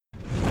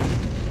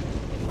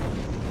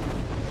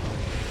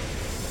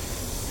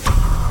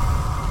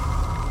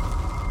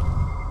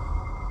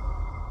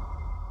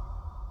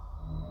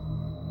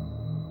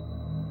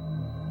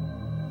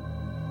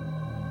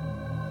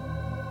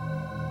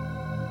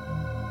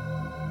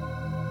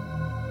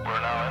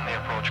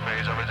approach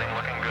bays, everything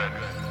looking good.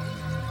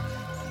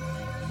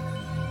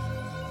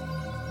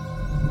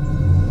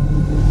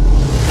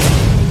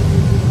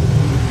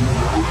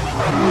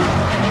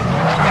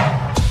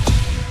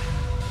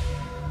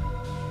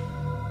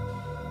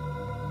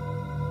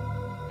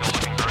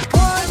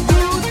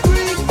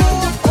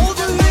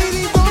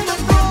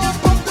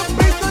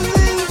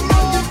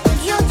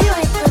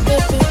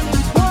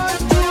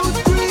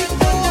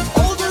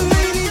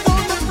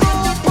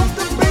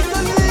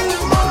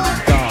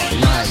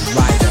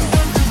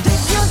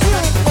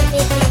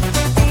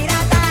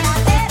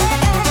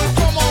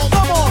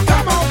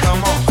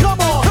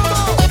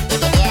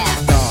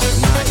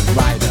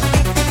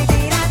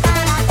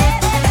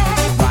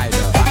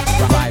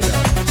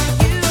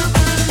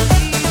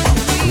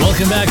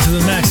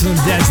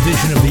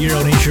 Edition of the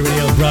Euro Nation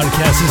Radio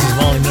broadcast. This is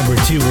volume number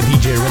 2 with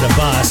DJ Rita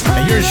Boss.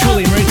 And yours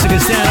truly, Maritza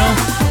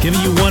Castano, giving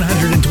you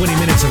 120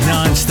 minutes of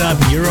non-stop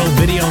Euro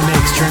video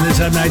mix. Turn this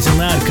up nice and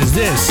loud, because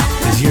this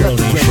is Euro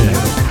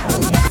Nation.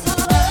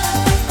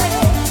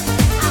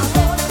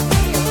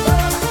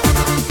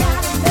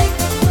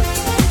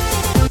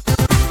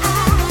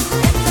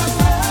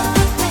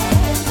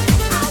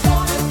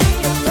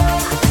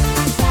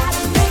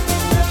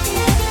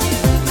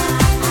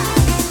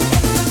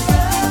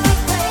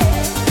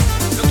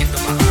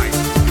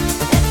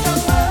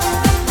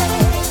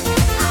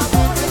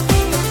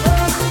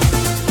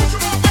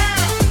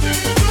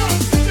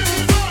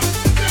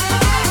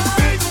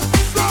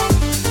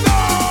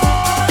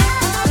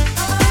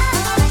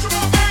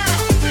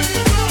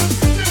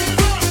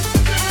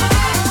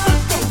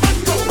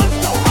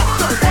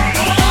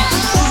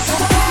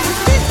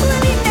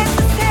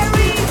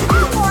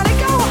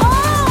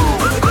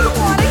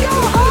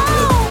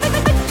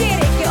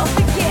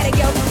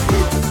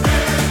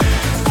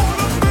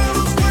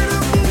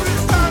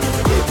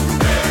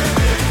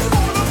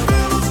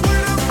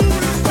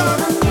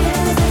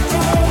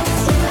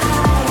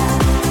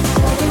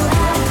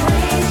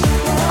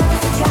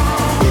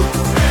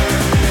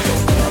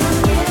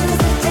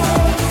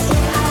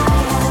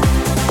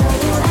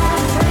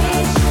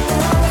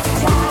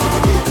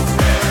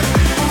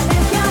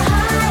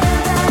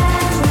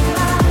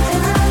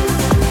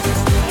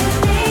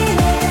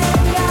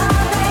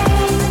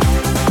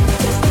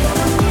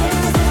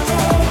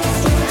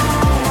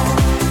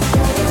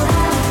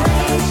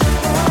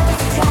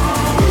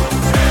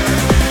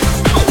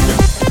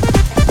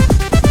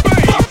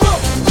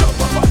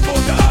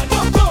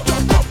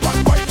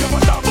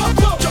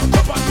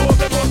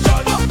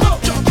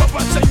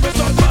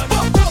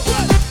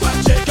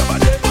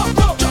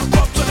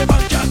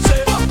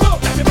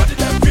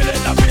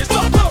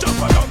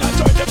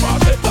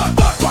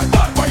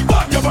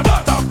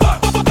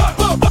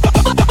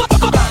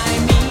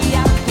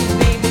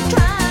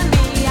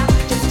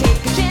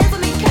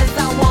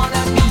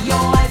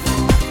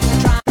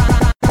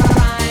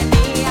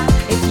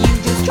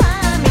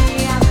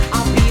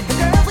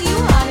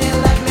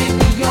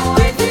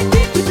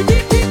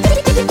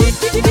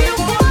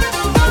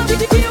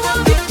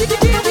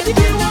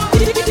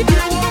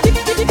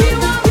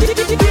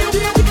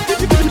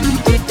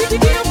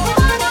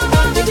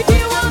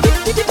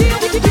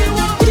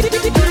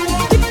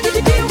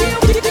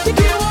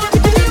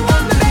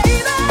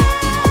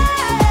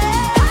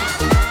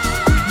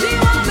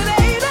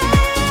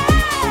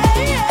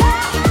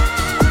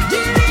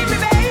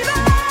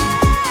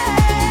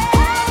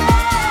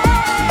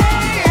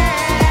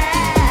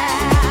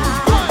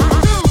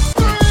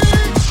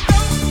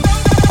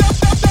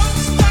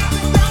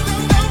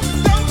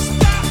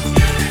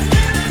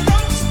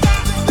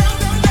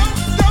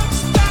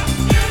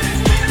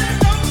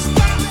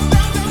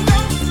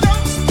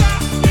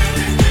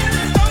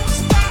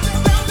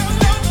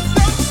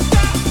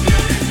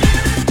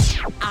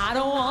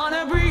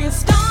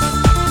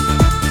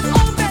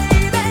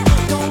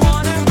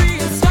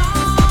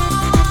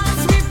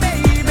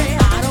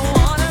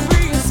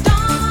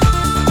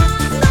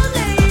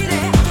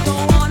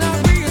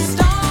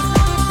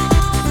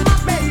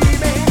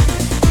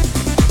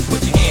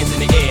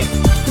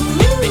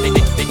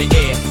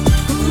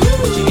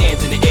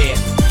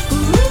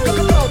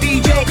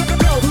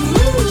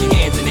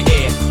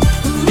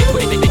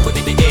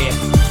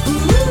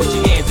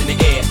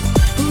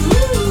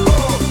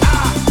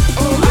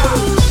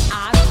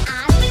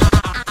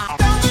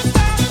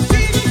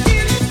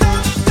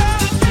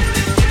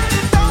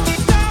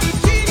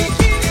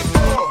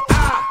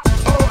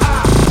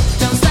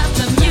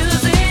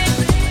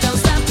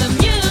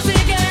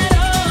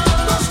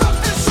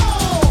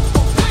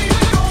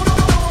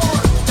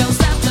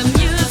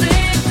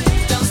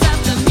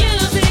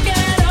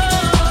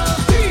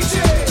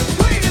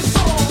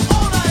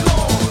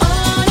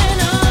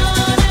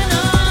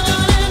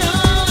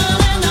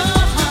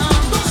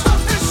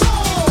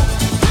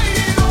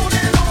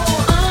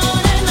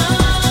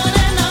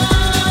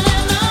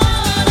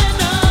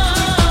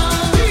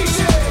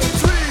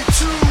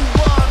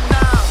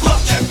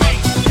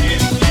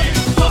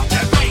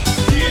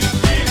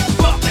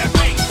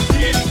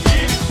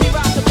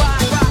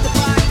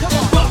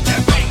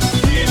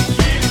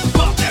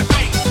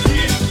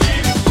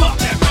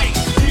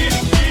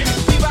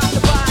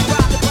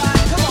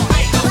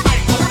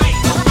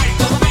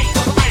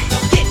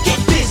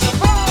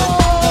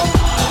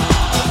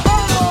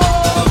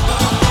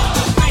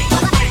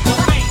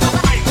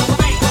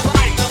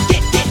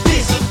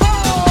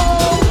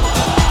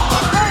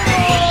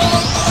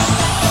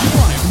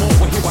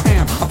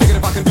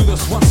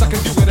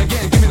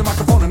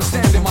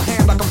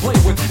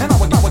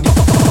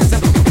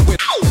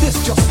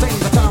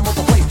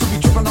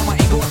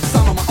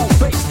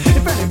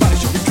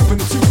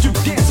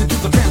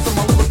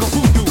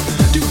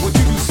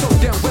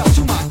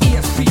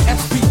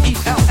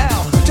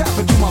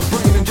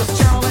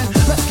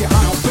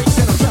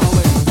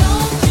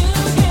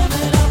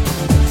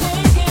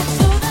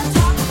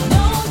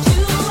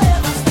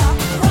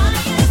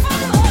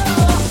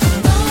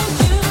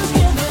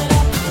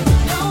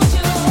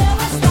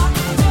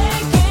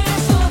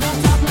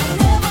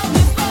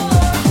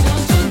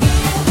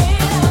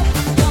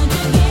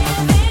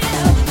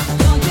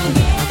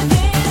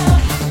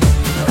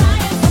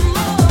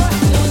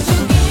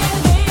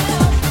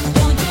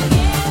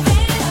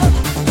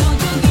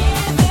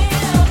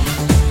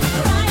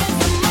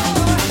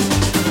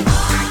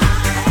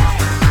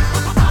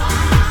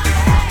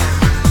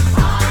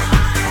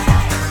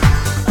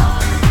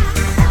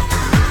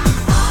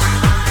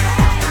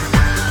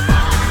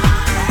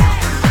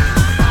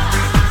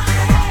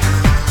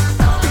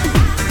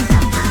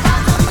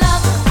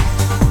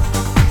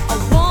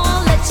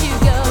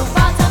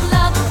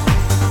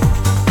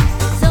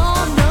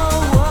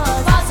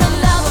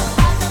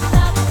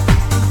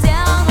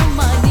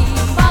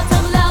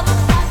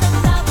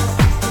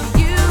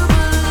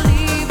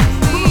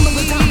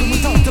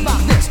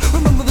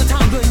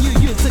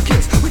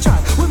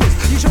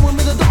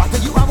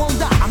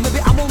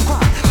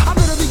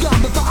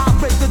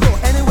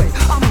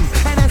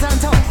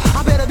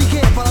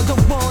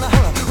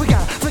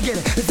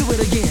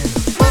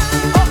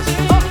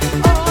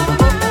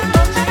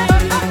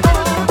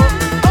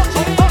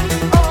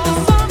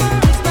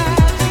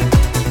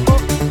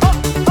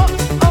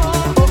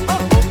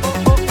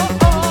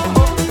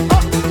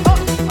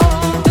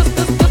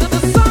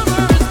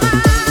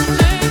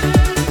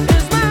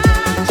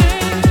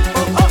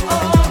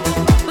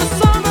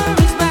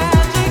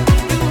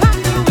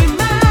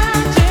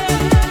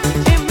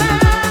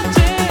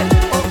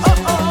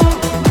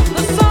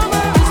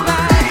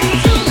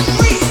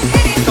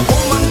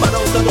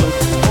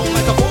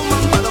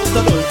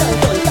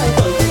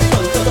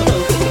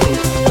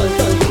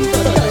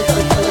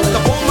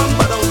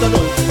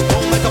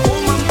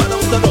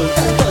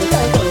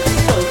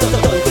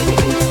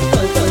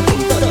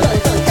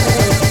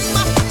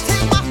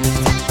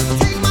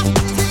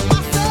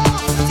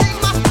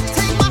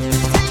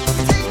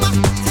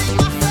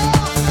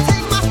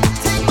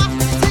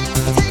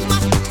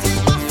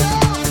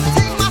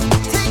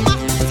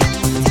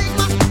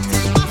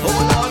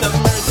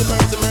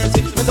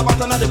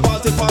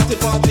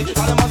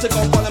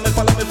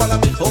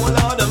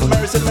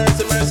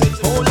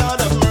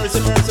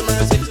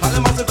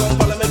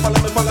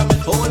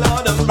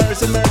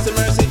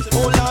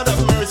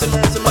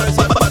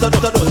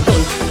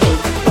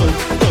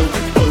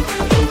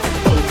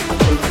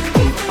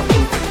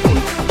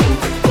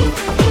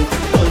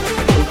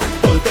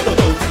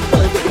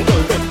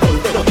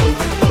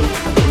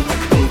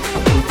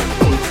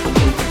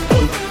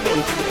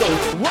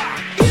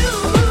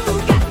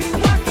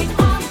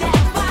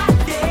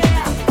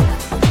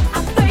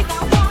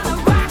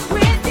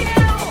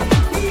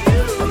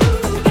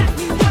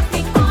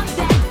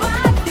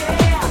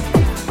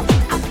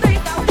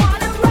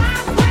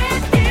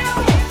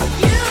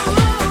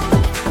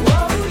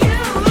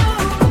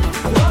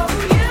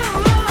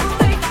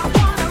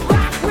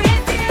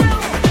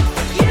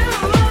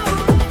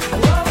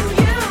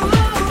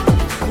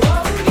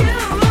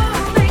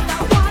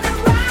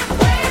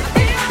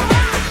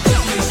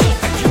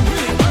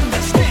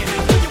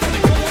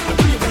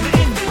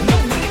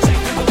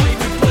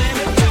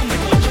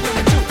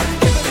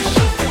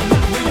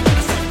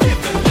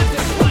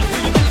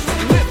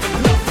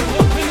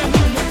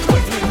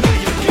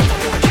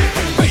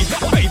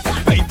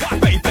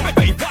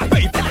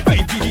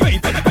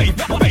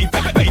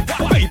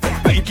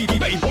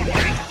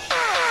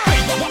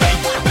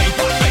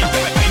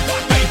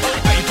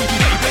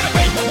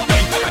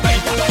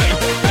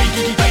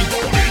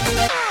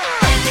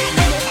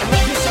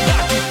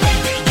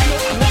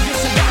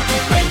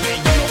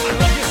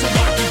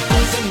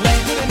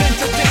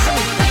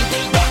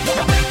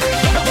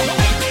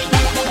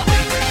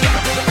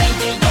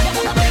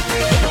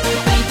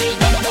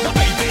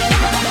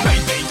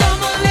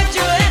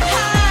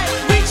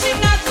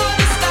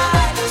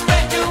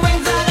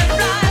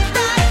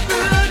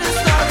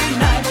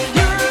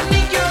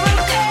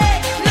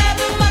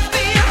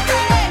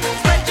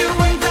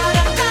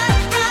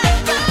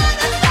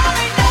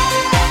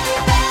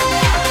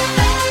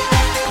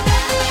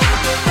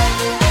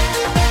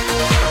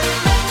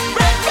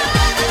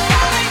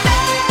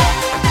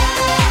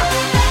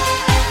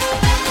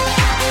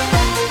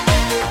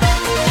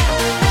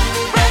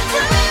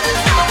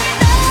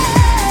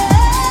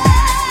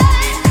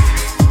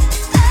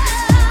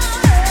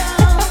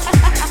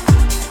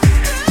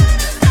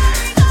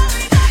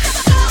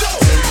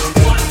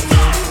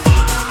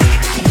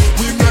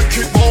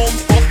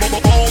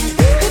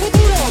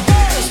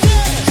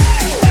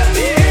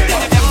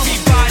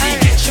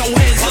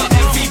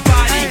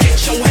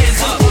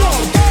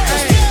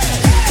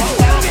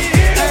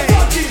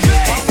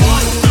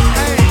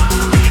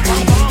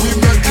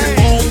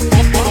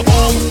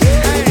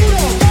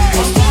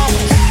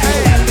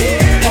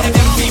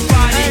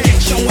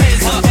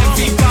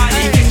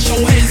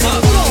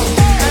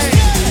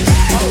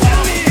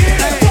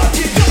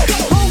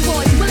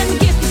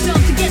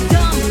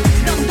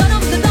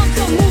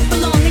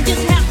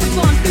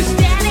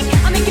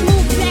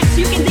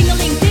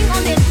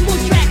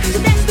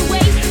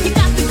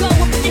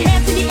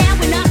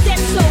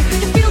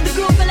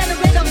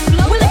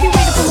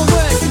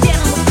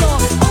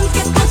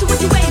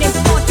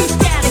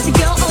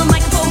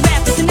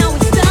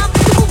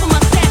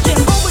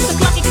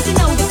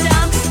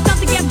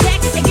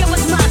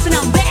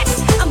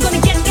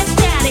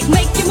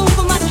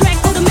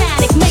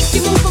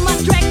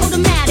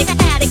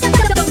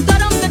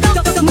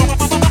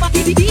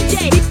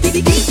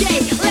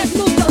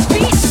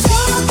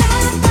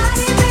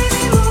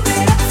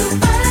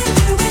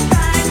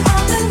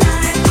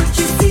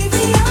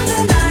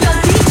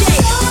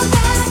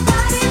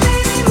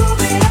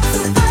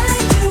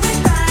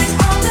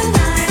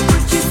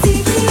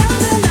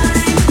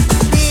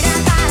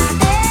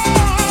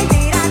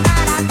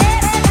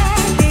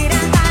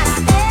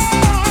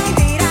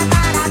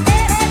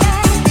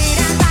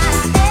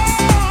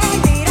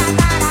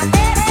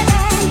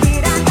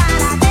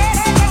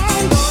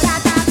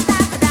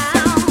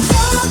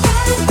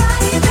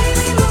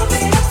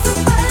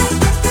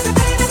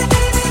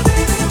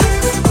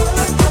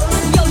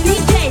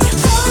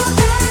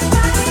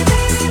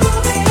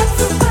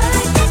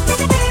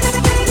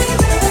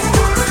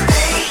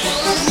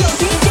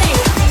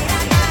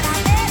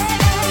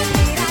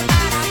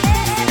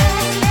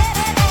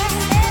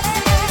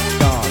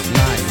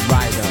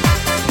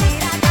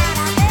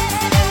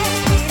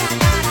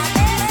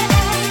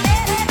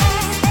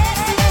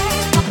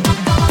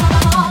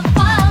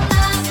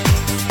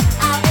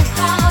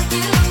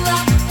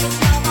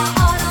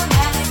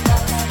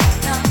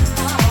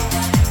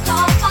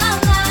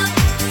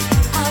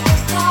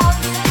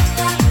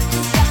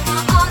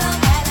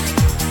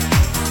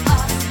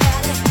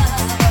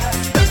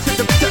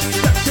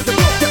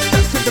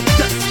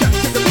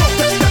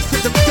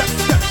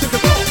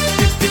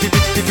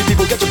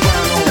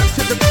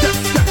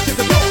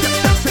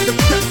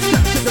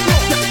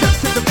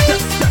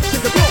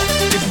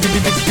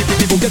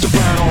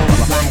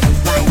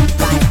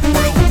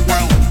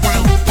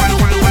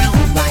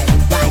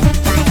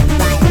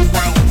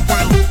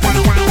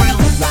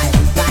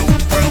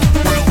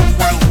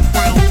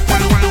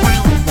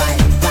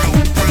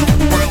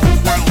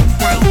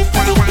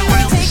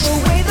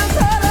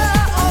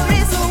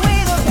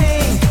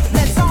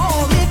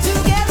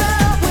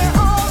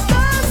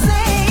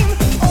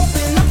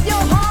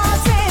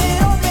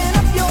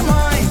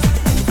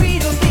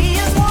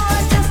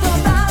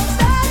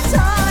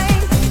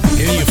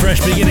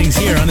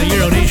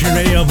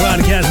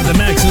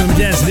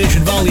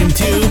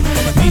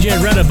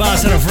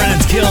 Boss out of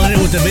France, killing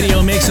it with the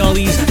video mix. All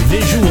these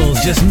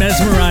visuals just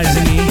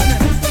mesmerizing me.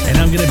 And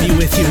I'm gonna be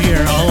with you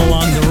here all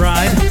along the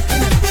ride.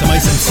 Some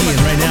ice I'm seeing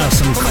right now,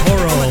 some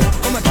Coro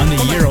on the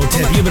Euro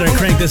tip. You better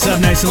crank this up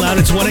nice and loud.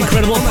 It's one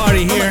incredible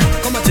party here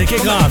to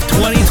kick off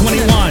 2021.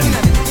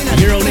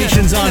 Euro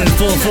Nation's on in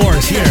full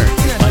force here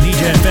on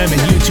DJ FM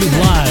and YouTube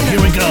Live.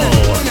 Here we go.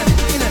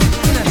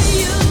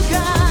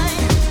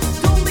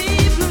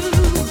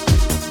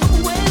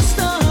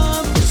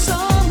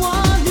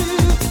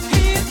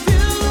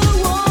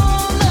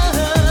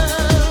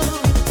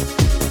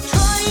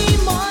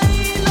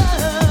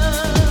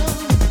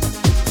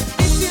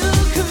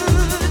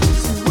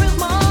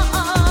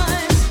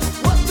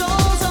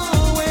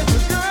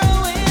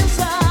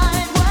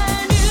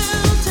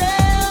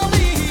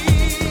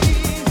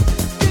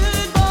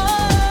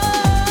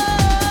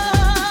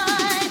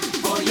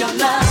 Your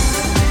love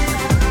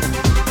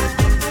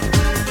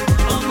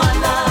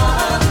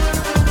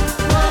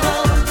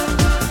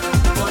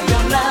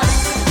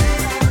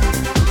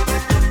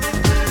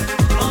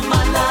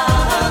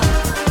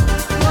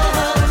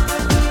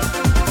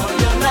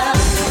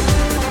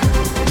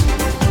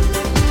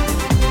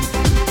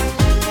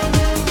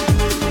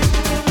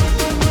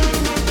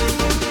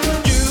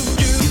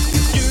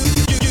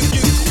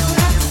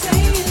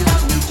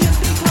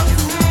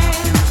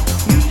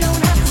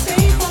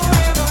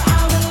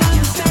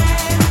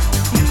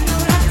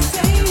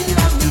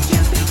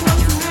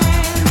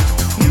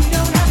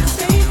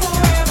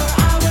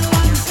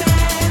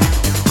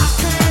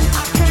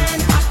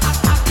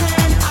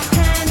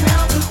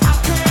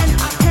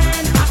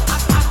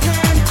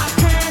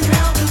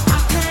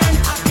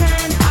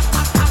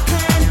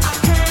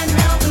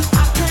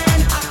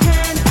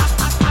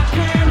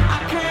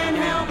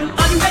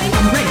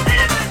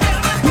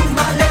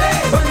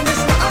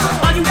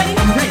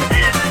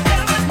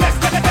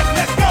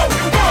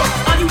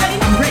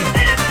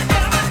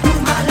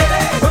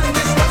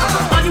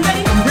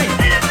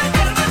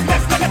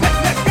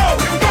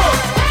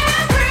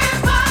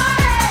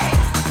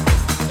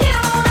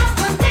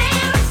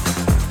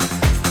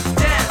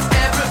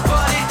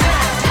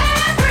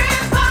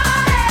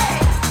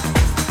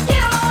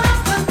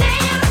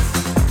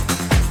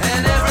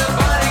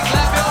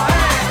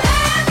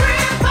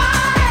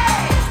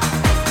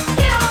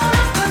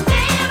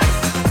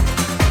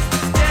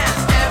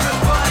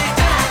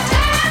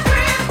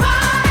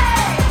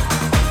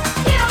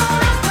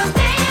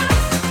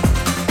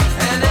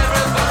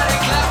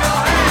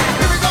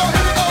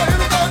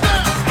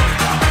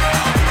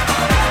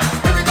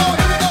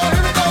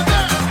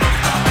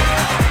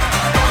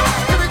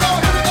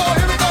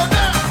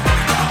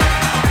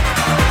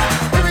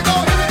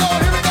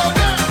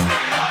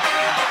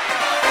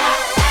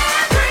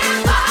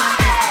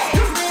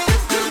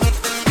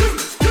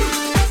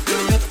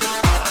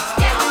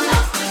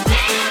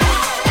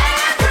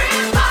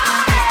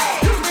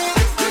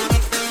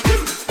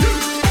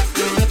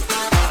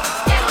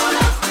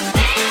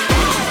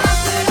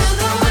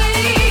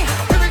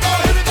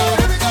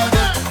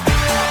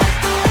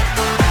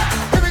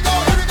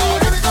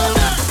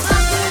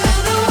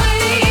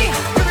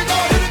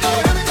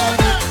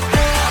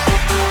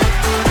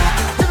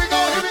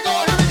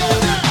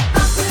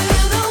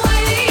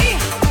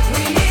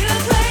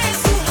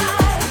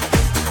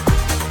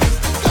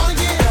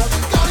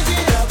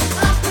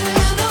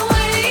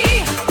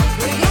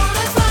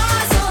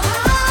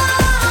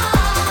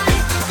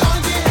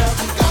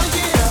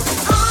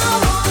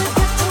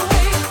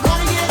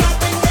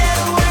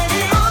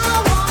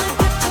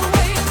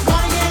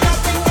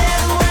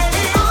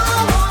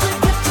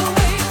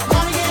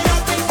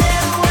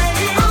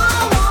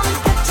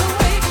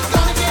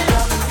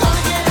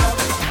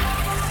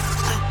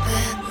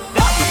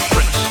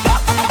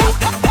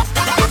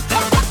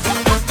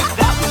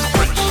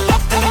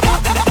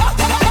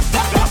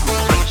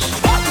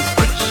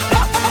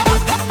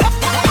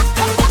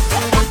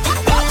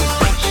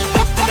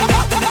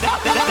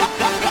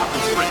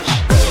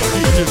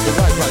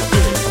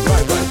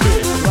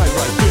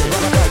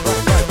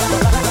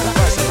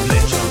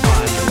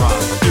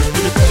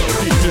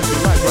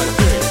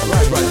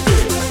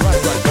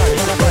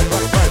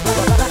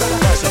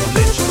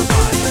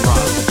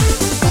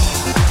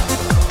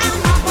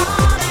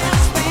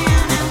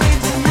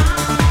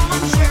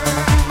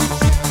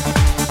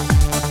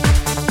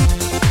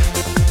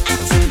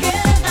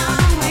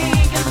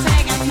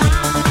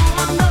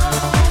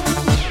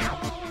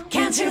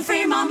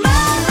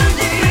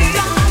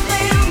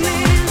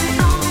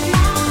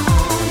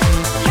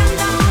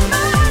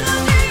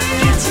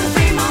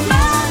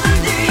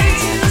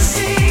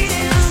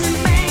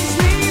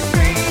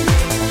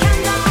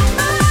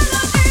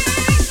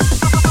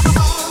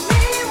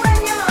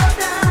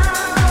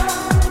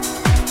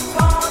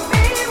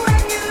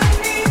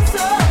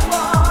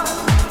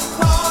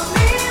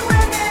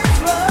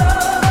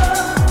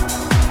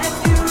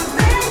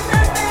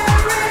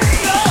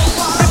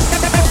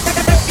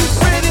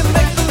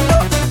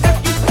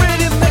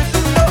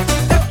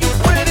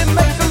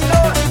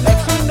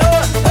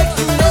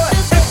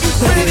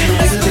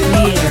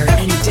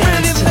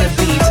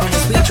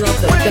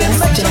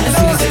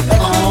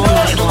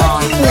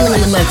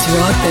Let's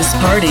rock this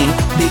party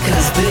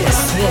because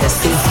this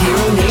is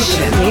Hero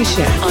Nation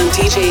on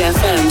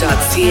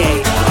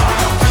DJFM.ca.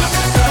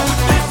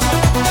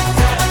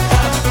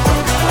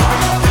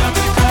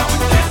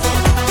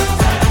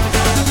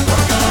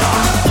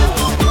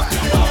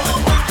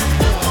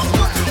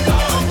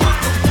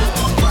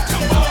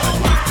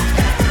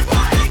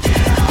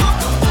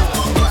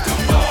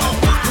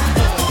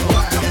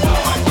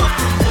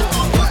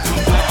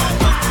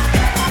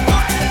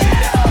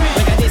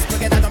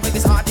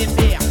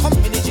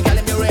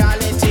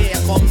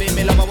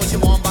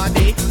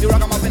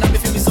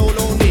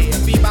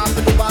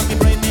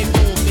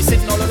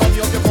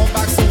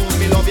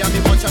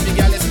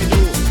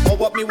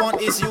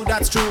 Is you,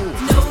 that's true.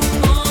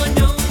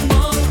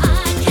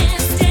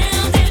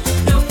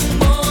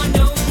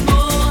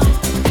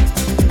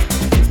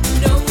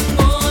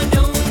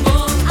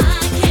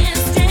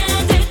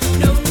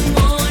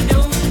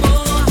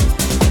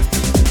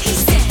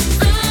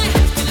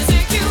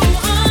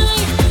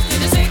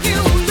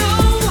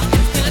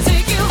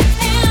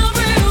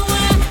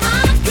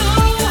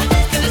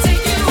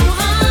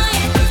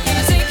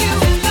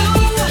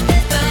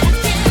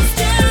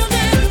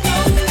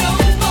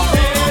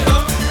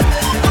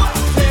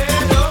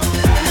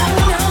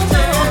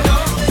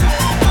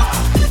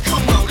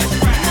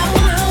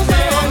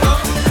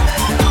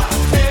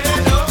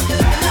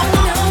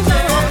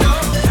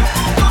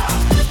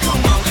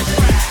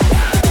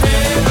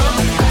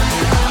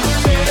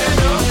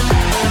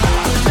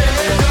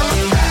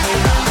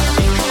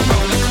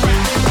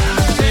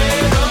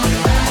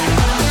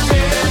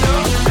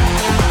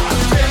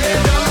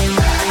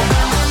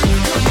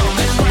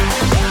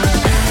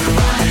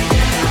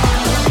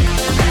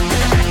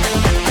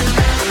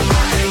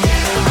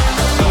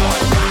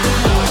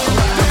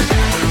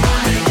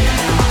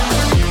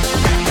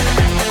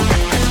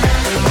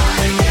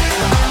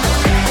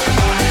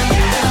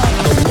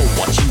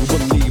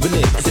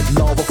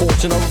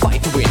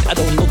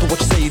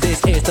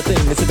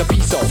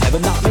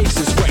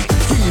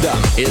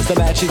 Is the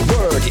magic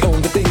word, the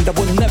only thing that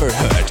will never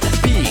hurt.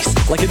 Peace,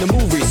 like in the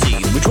movie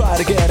scene, we try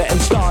to get it and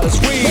start a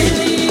scream.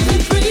 Believe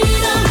in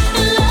freedom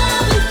and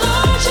love and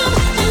fortune,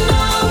 and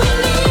all we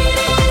need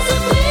is a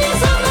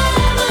piece of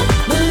heaven.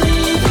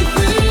 Believe in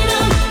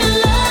freedom and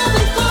love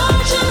and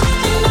fortune,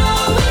 and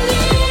all we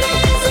need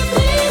is a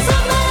piece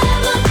of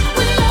heaven.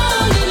 We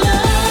all need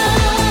love.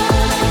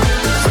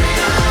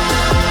 Freedom.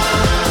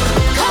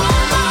 Come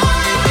on,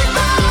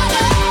 everybody,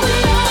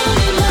 we all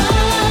need love.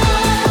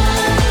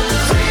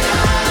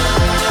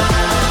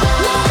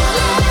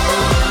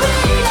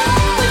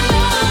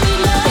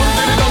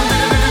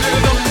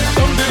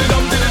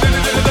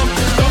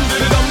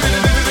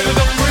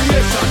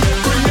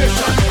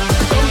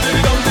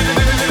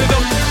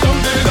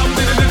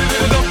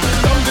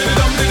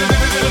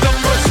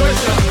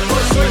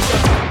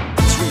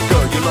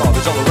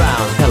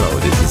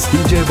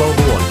 DJ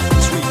Bobo One.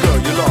 Sweet girl,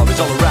 your love is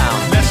all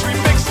around. Let's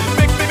remix it,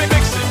 mix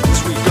it.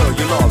 Sweet girl,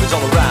 your love is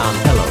all around.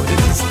 Hello,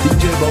 this is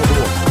DJ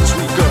Bobo One.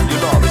 Sweet girl,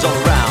 your love is all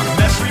around.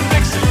 Let's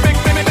remix it, mix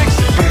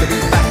it. Bring the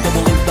beat back, don't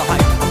believe the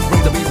hype.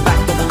 Bring the beat back,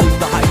 don't believe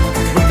the hype.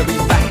 Bring the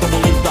beat back, don't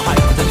believe the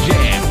hype. It's a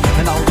jam,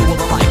 and I'll do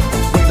what I like.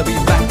 Bring the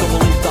beat back, don't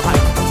believe the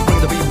hype. Bring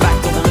the beat back,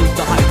 don't believe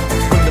the hype.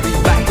 Bring the beat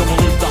back, don't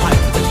believe the hype.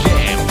 It's a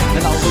jam,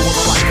 and I'll do what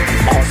I like.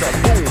 Awesome,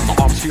 boom, my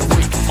arms feel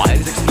weak. My head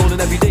is exploding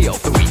every day of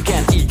the week.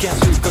 Can't eat, can't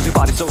sleep, cause your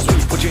body's so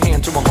sweet. Put your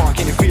hand to my heart,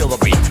 can you feel the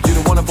beat? You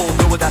don't wanna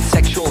fulfill with that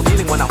sexual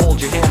healing. When I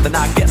hold your hand, then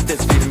I get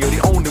this feeling. You're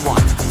the only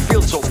one,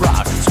 feel so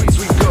proud. Sweet,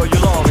 sweet girl,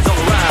 your love is all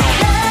around.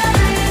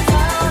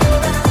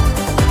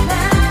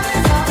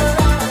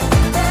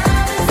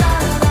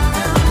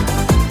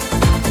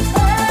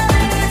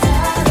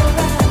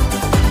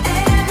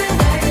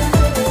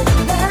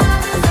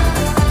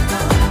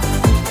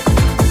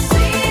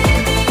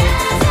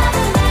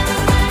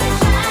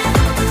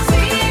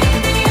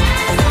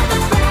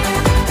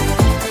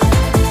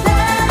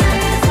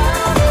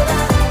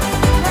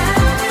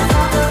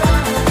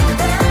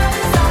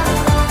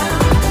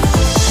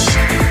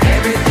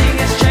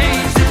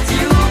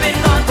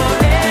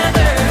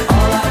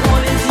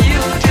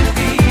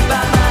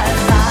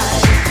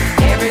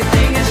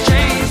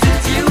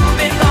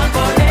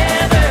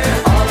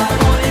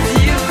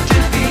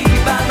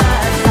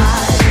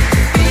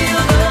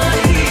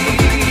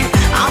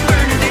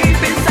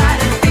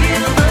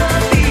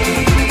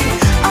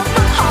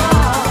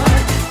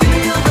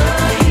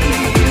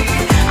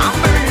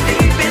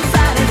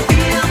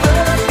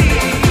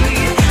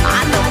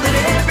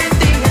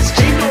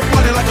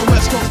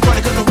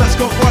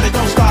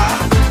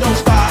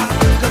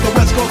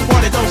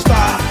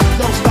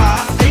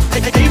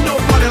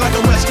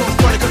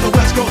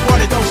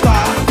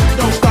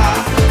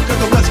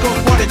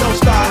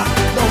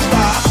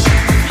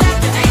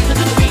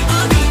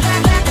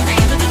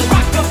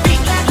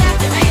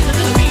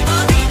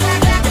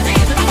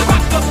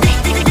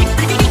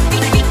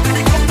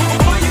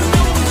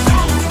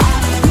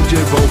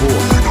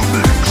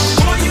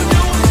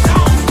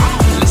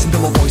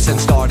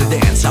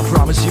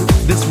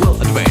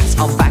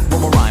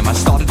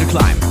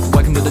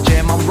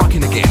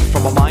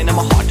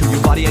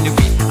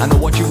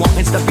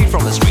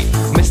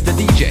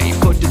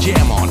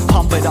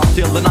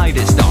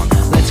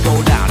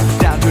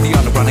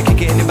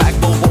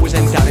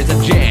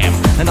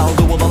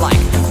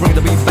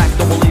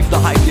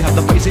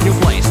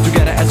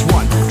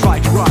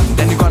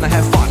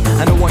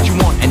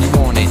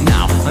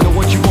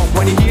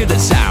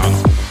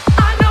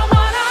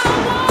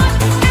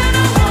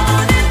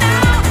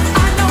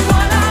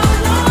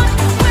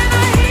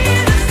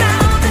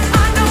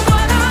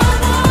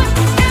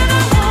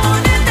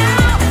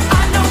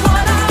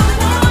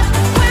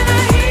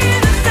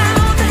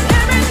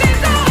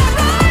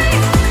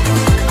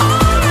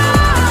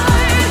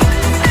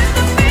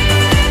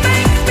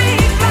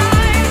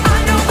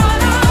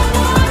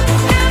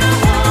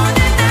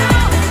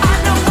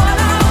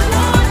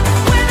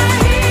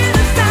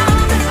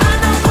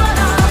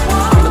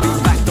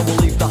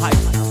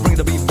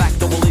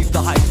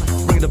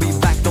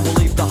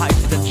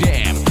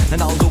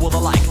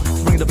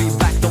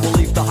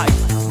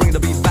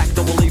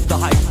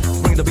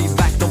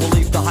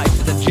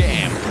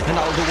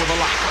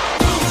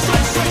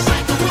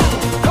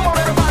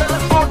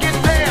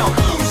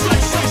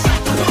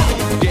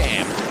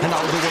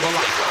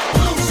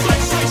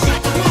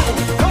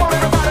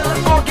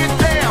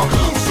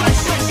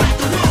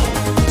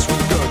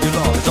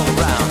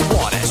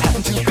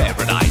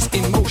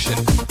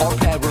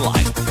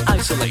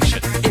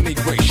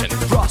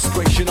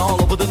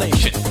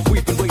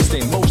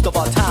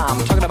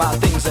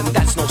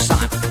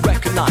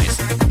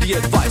 the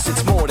advice,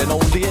 it's more than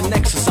only an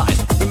exercise.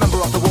 Remember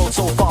of the world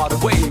so far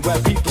away, where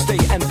people stay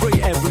and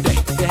pray every day.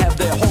 They have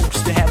their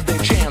hopes, they have their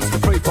chance to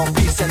pray for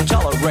peace and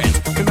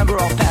tolerance. Remember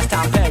our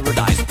pastime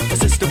paradise, a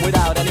system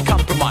without any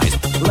compromise.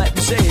 Let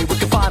me say, we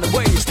can find a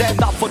way,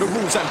 stand up for the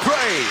rules and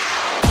pray.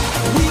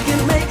 We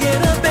can make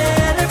it a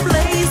better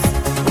place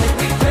when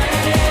we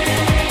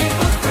pray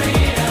for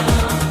freedom.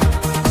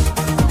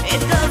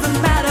 It doesn't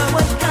matter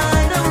what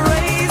kind of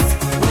race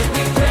when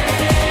we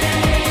pray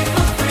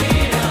for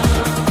freedom.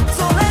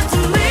 So let's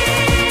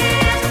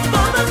live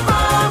for the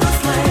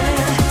promised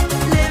land,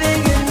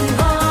 living in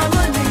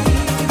harmony.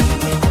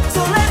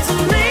 So let's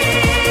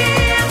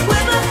live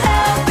with a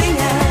helping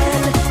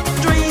hand,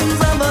 dreams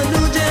of a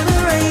new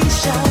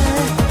generation,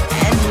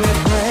 and we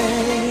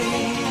pray.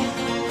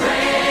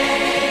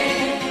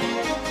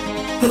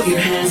 Put your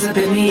hands up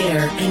in the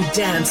air and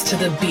dance to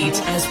the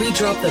beat as we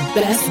drop the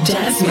best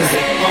dance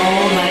music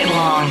all night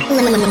long.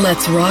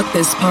 Let's rock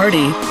this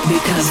party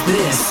because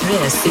this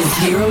is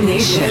Hero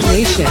Nation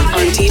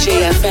on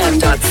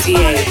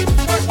DJFM.ca.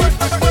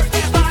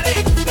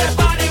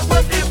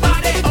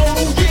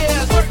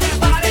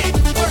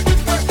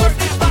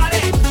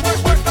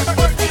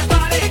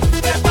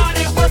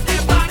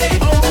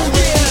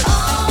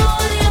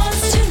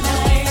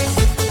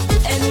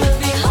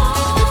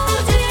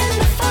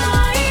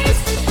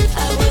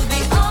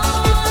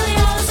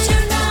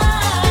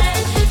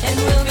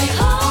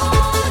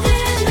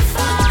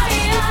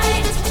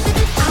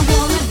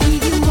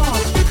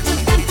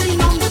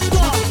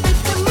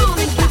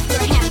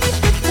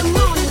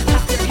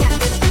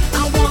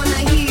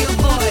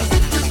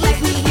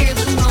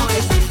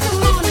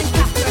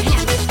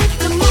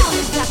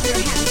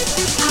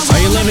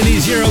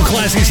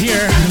 Classics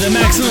here, the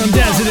Maximum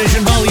Dance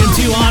Edition Volume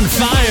 2 on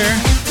fire.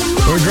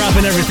 We're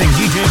dropping everything.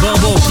 DJ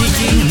Bobo,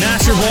 Kiki,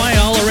 Master Boy,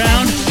 all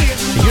around.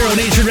 The Euro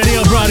Nation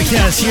Radio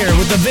broadcast here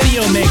with the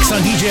video mix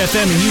on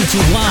DJFM and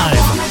YouTube Live.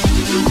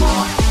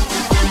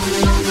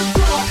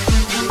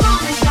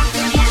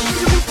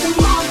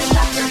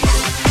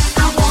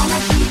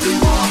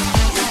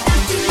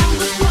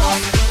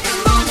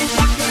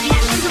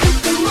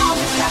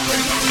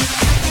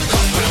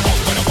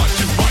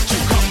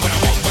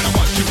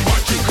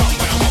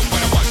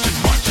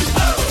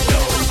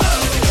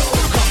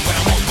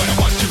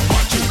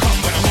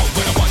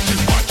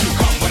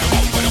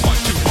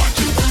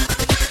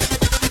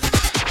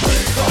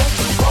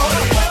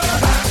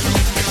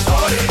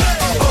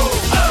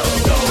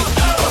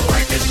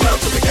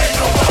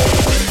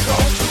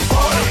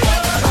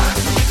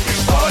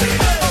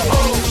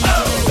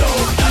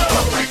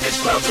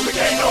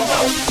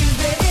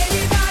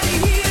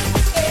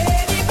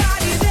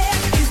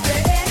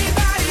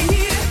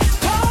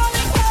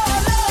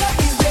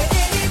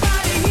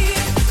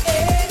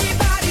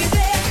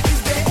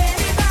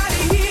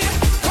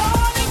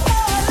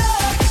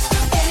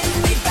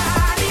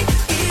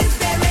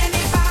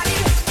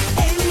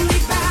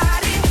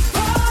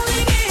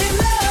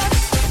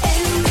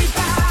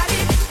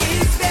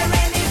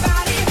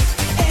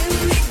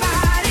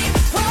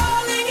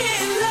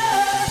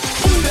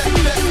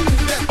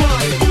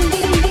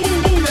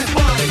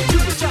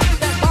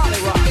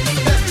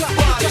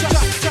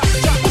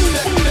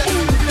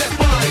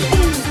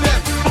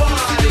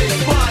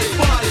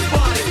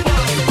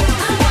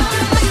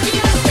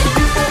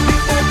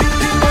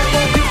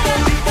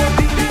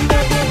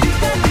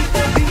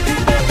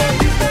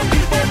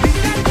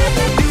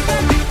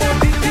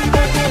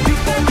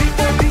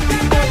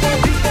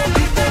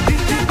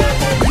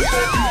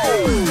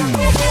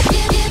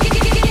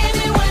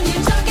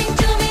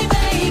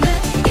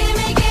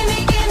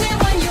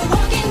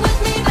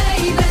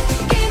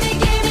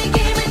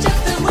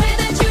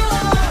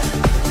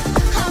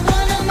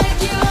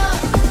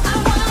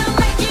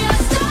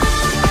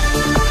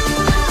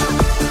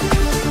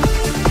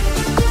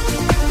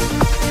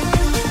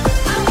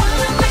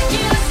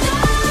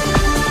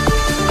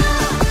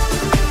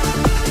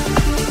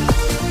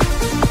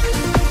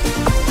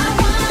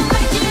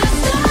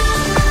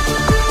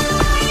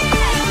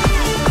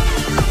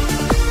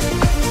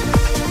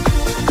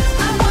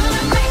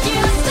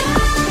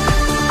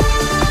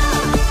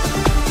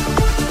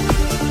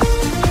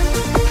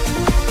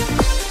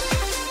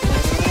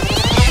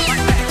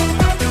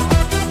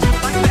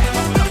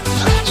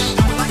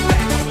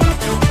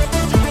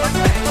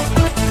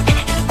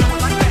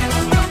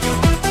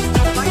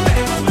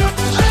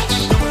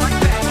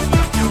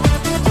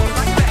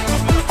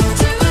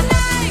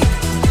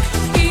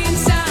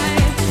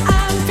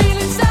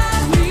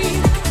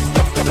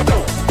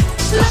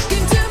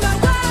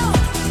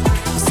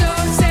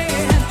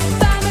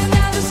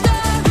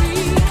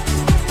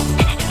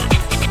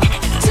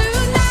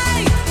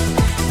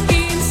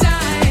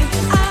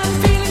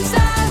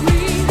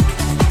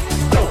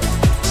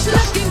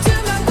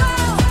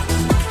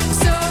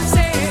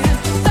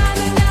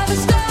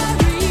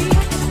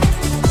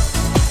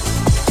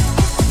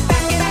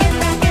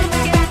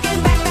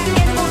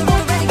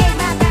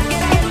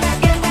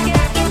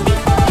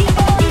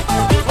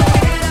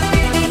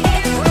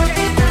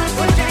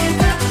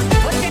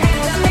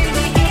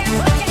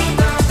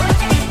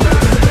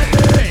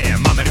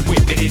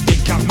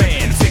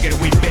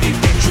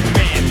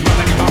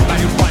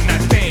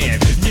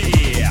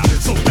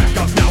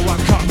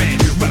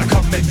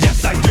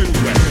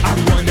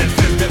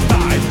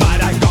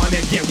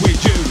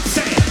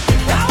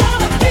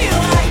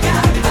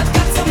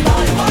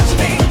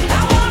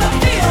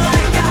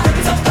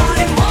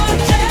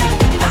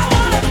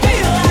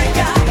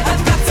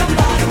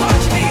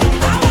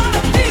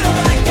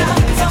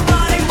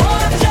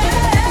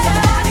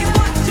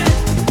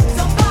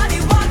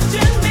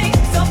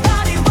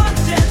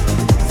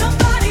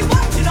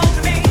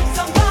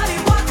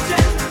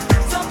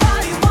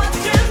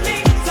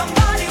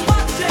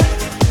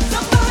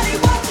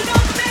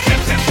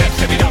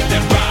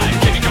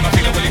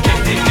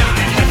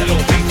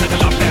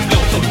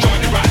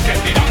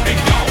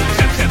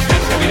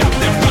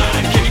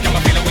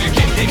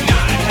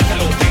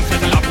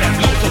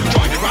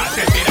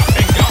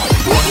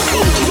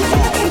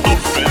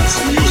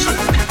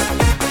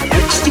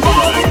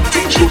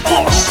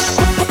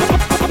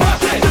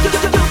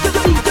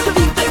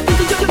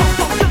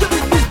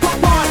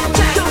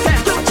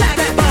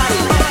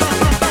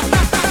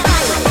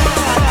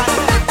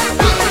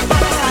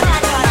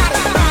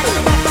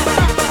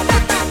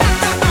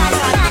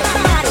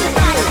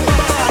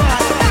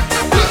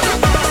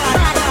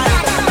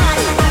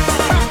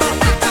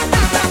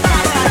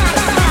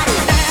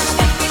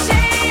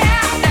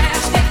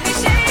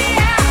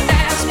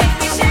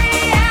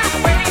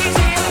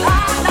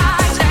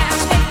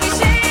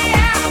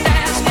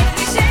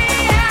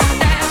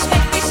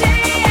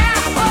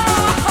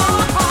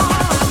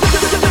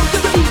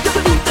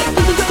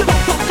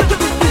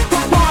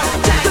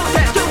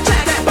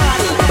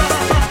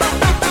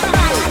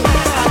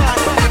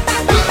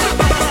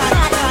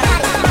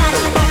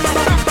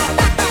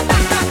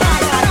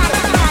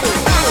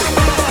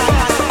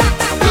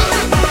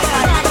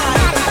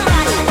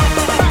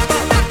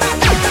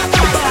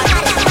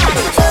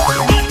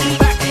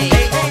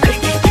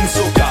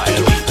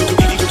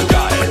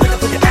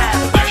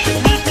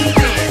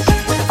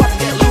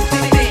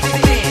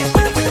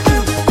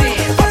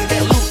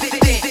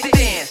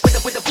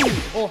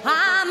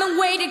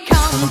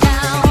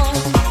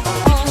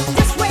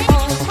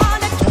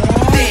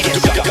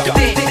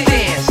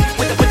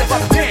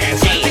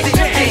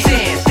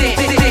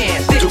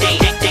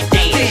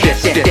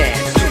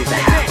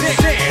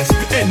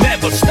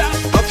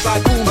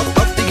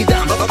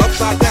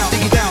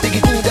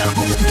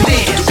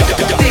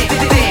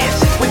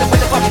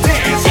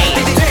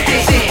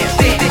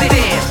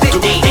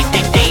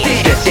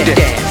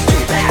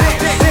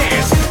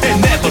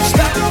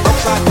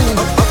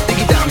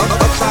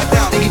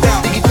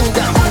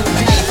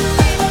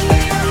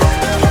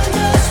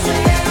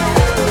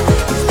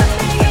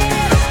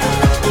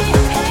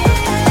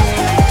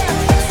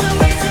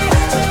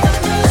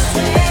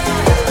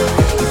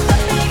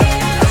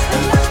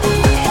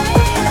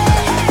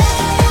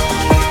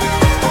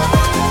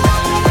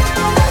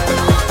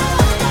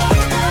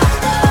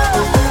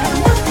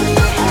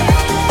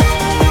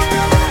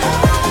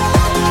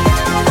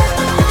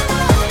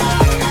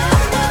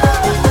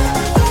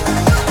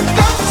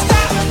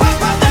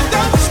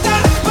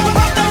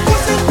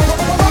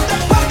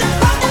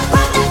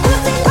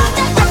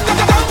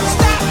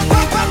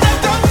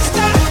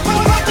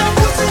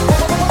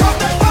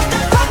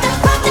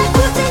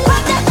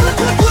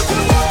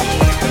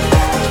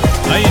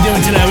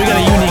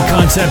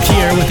 concept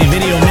here with the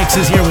video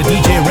mixes here with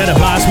DJ Reda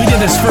Boss. We did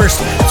this first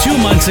 2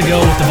 months ago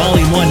with the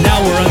volume 1.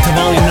 Now we're on to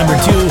volume number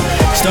 2,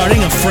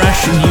 starting a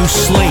fresh and new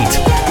slate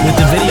with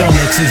the video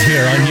mixes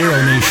here on Euro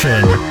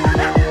Nation.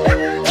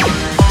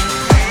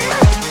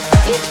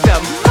 It's a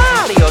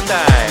Mario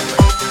time.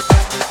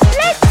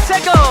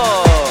 Let's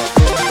go.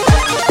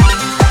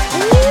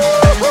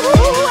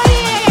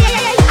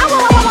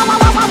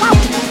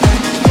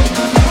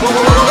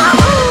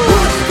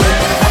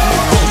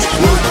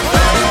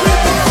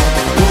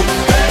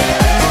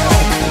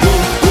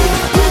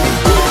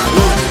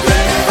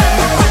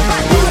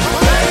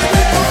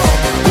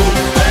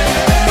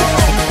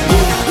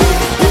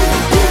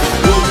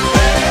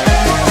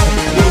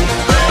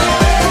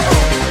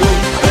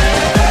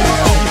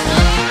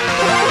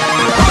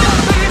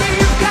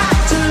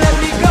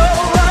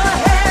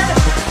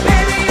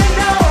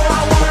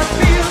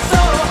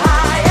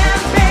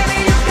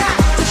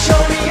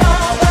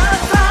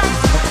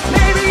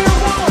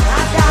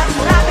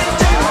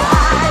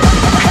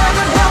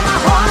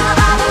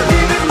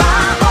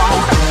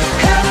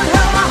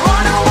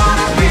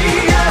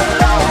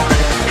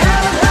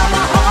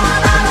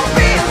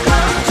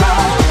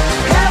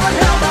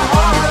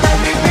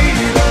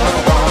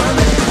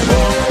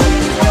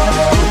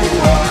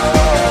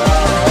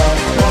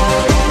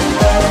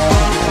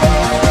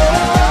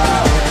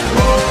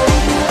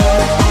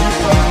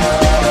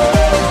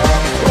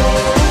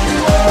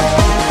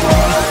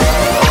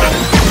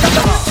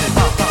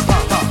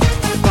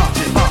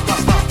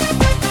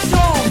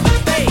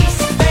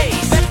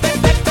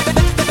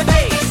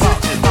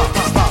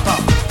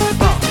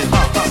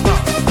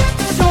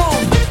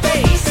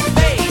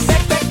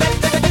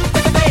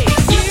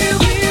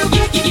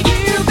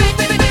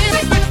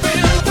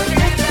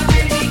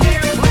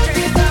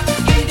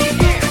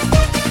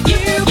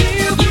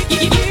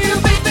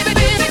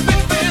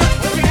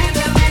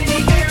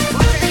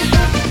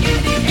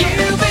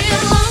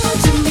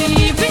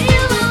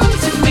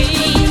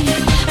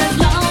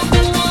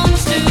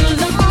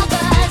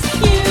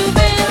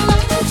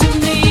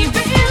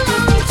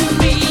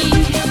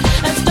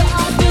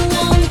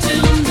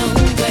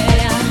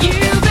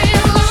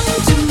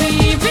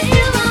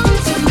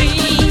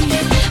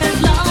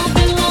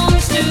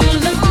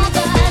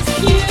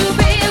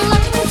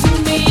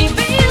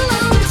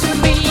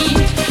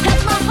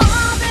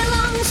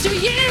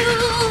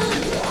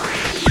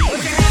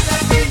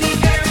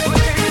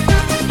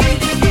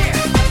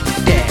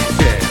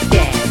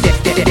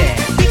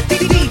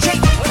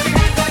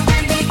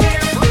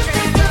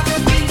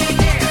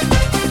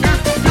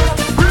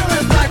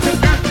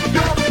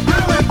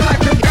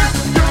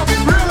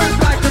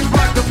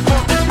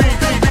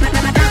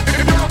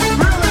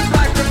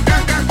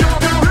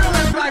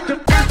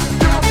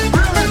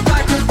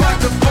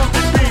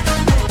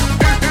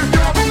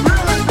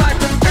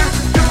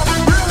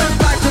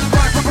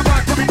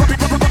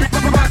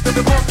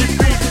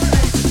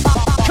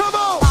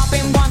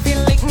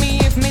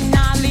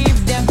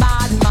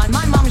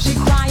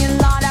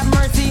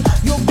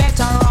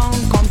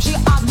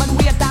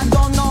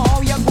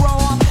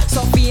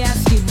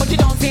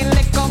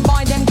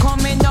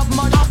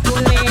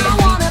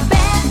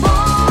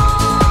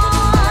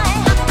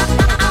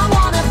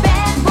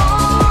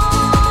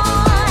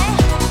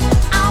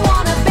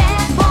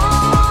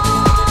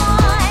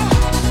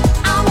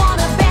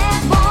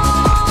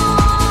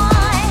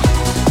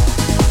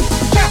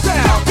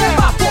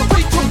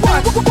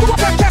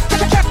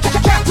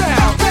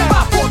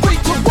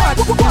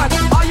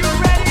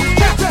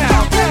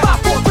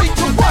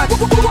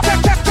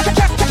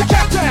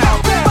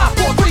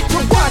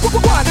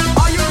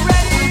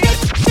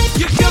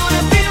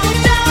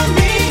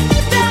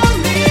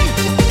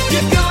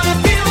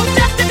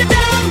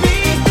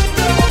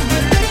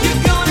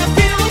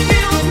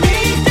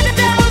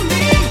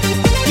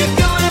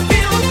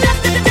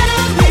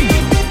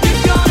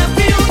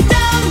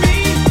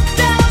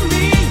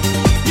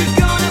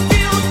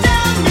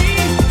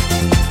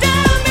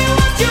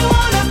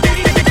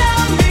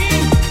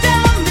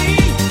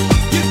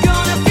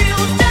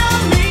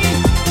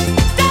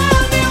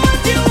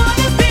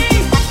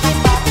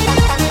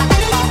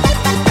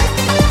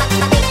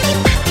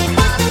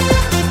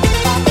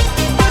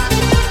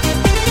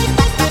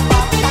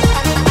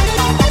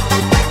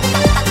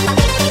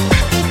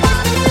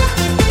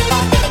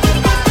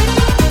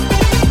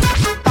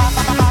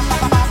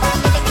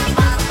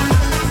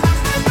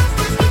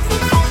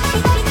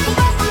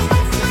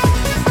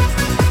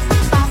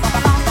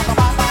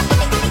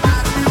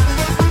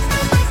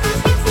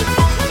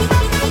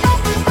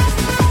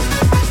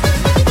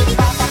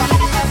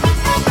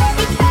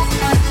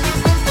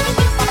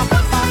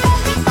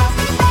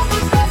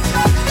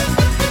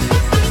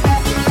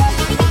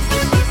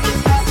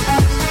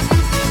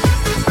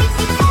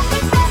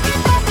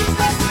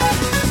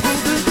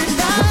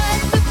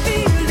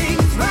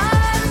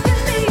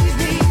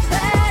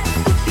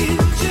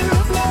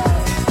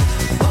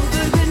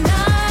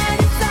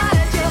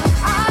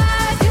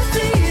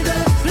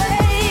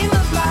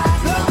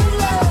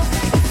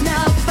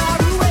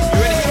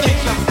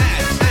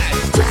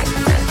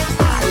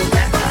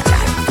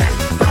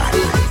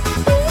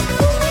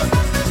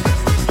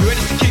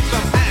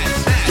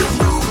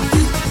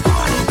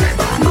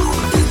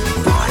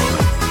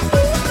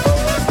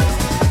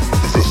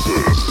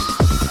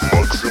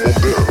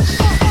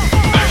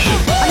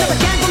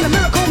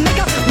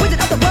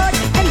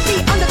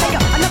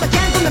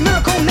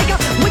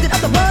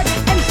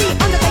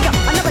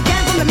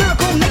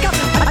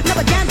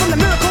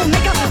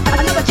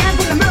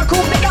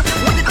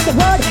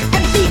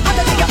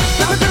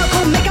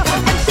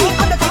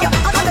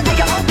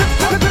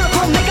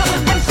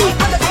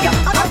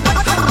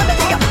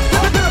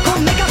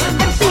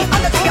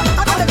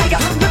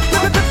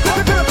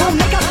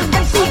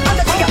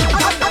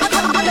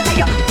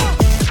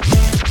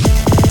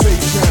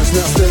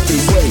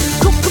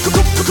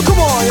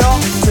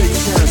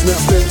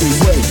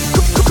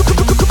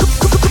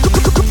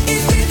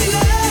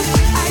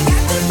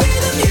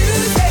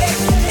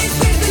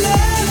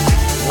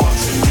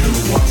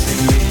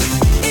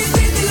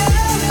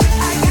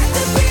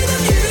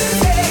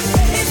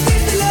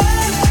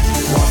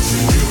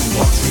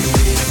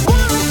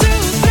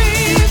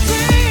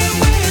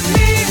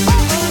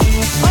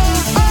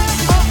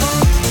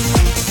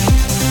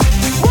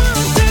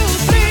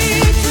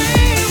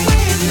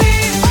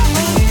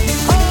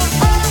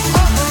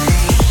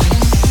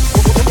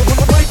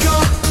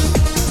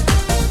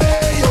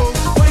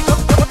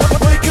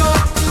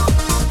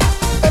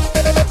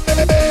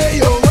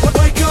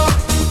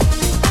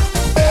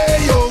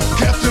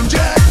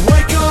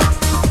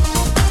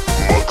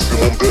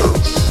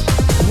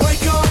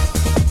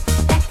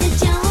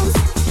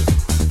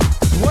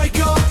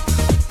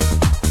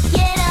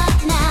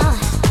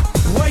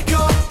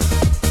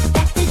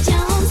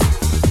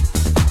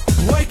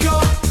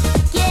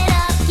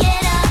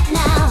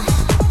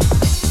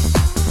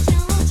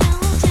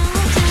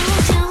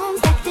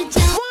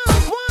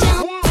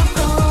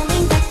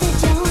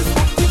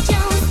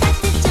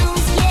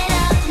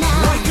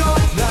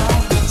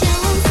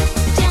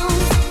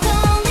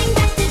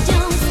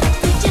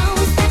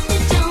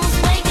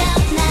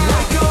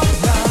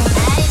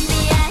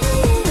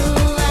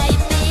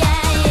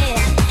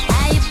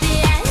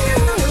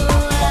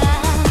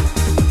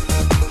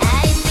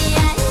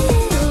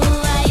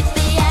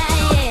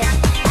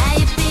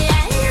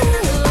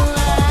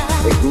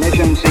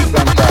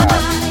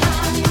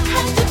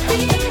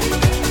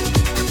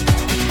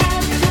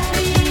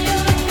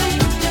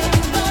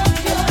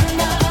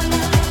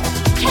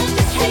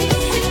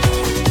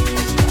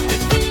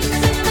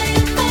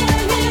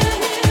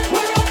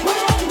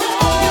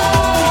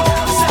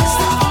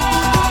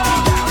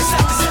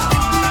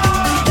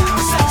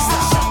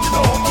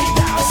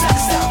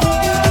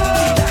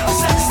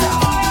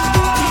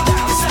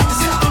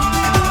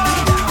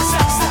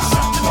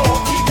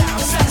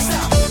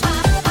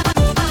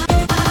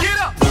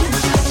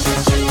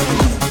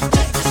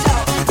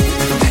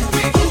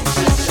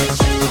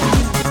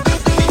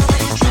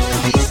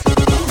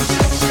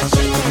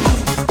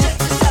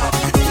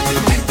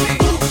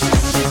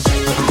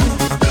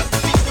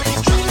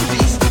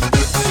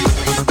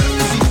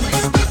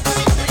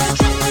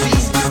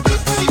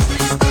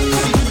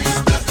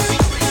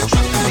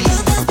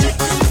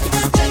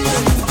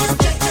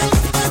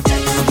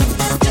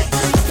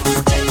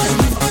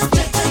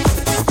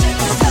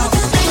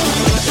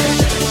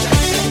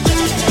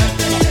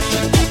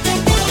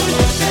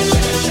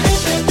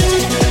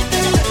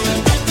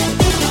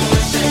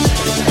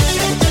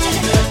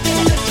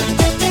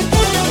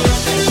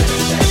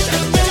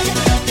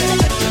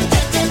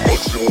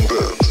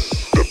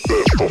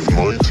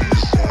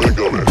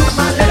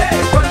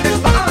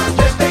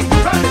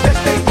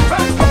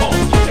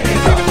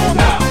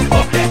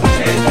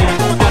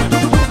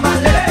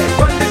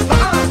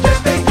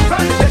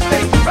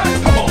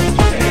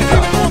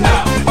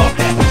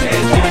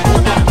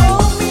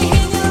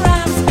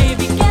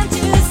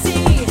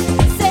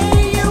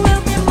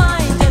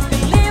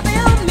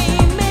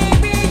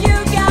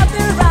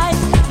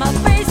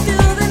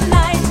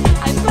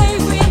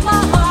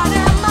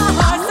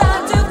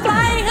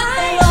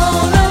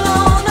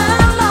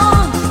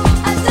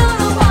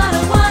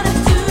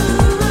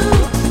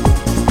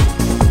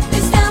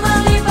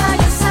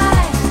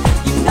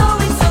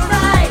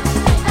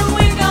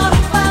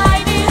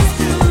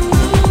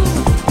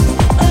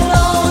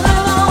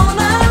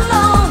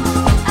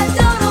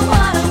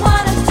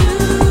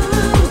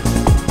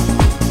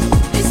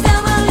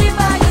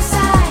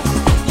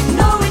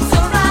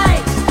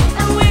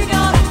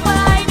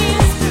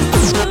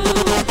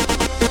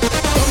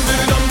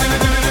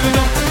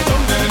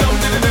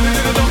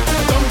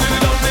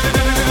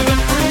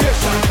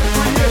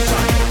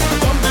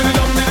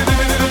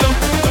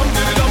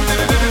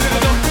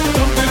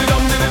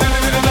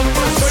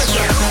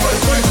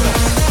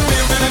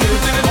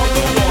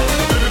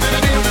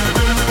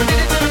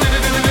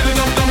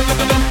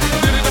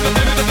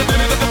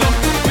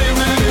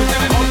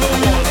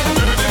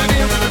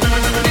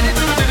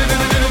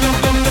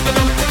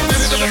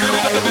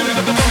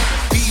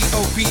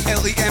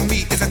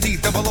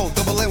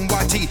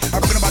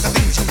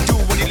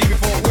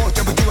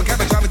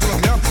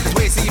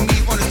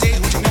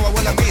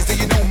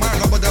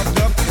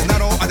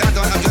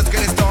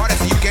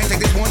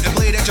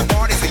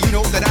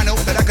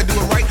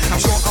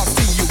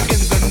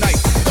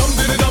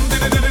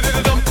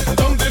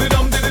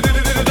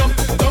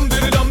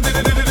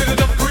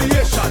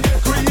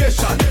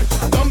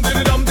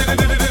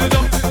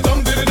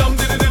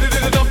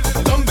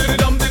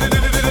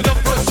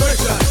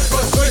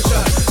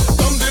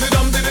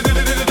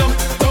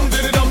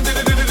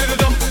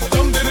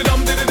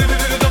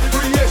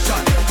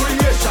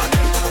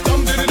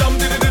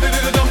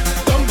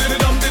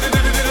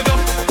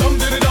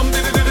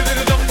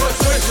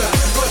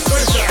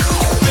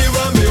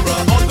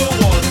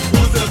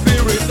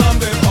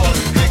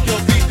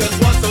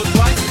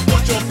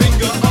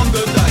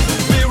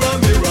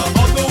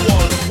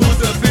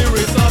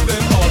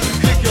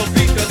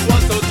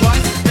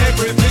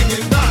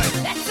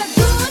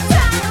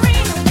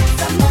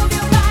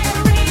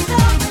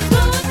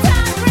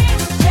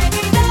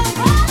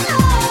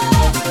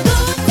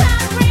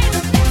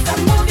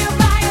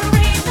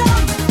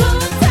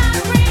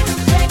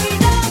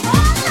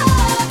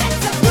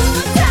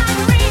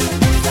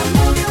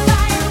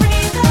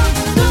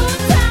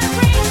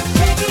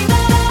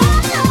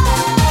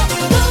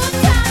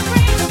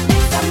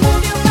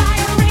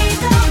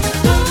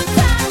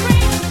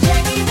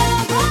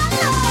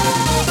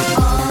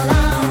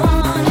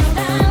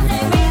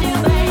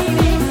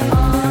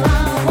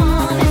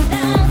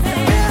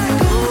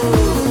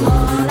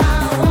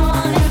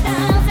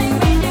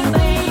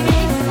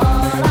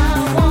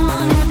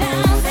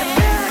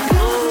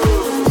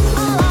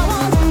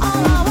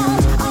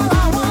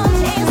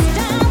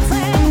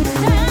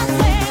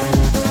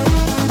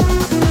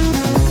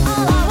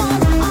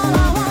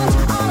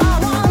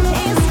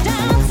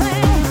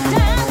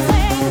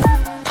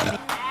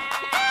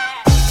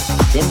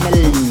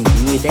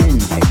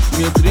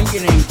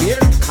 trinken ein Bier,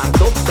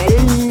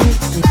 Kartoffeln,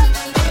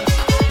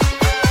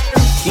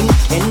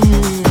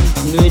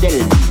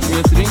 Schinkennudeln.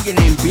 Wir trinken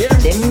ein Bier,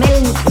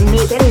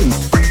 Semmelnudeln.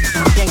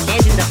 Den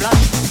Käse in der Flasche.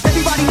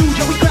 Everybody move,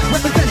 Joey Crack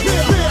representing.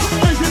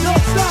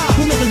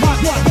 We're making hot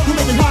one, we're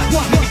making hot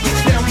one. Get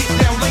down, lay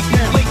down,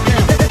 lay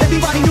down.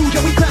 Everybody knew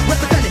Joey Crack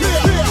representing.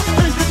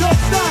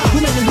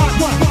 We're making hot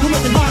one, we're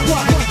making hot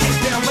one. Get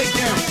down, lay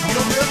down. You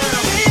don't feel now.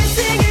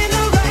 Dancing in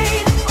the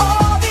rain,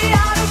 all the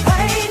out of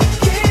pain,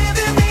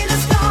 giving me the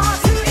stars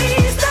to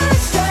ease the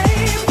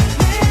shame.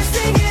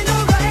 Dancing in the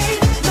rain,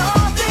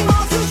 nothing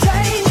more to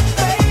change.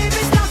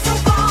 Baby's not so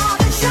far,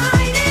 the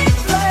shining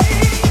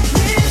flame.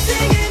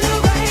 Dancing in the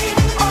rain,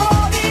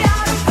 all the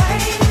out of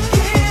pain,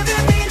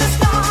 giving me the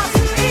stars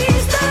to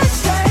ease the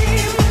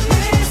shame.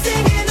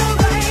 Dancing in the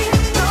rain,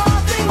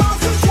 nothing more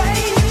to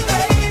change.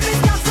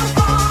 Baby's not so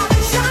far,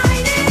 the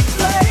shining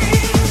flame.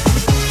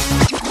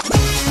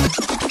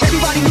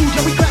 Everybody knew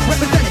Joey Crack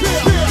representing.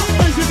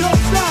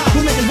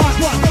 We're making hot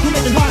one, we're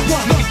making hot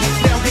one. Get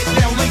down, lay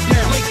down, lay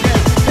down.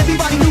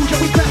 Everybody knew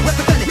Joey Crack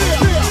representing.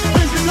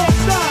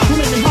 We're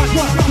making hot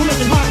one, we're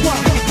making hot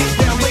one. Get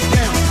down, lay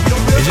down.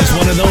 It's just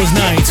one of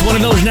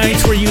those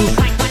nights where you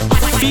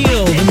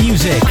feel the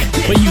music,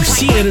 but you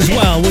see it as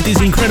well with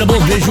these incredible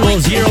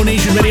visuals. Euro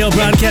Nation Radio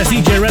broadcast,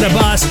 DJ Reda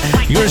Boss.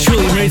 Yours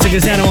truly, Maritza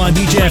Castano on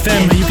DJ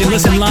FM. You can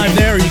listen live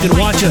there, or you can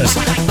watch us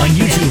on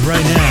YouTube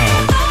right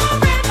now.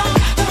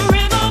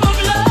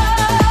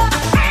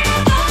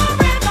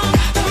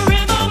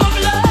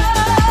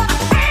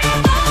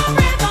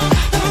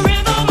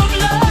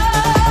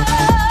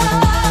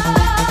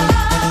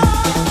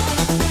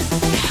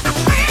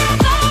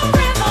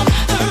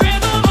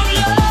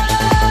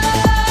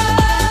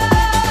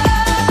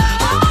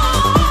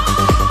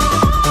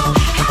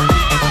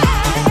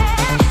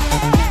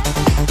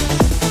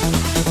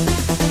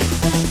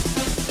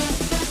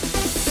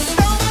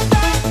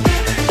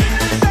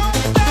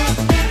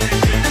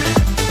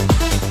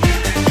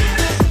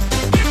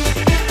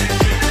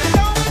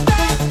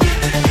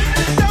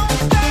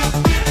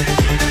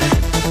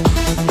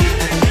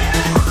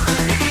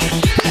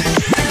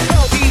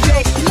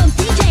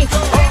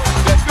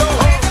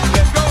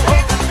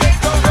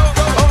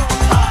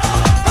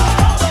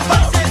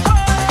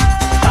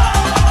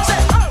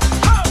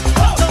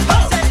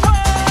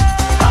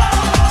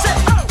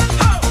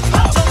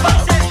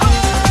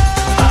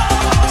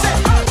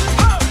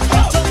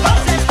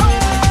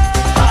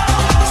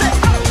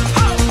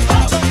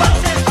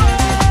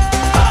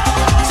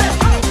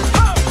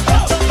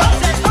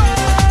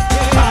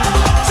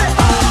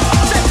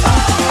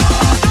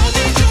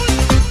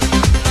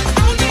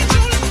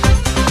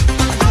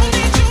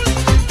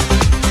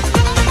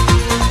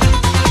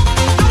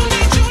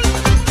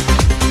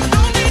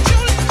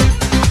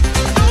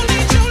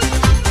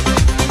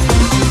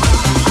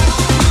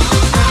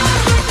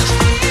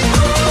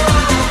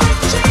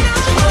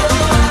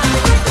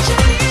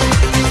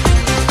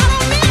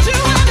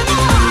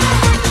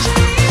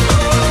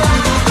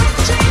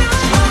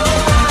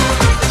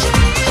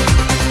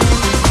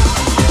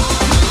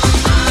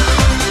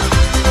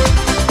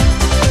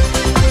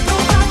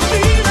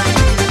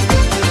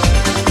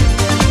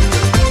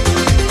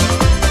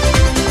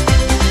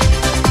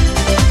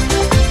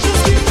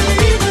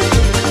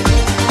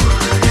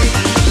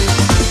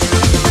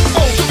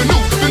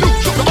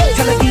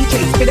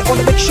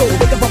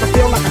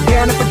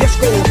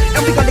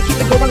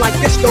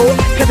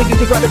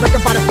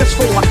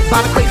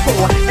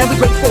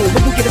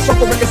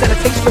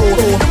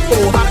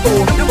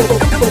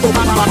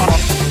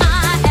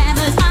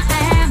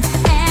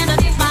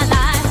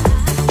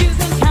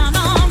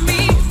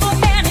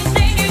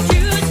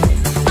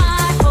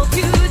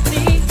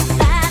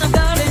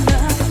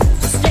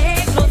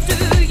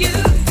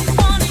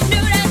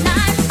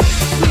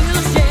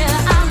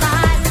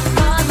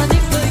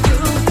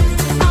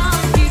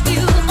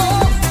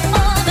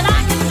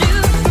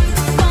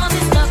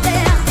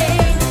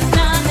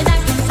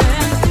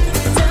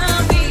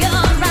 Turn me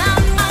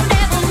around, I'll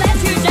never let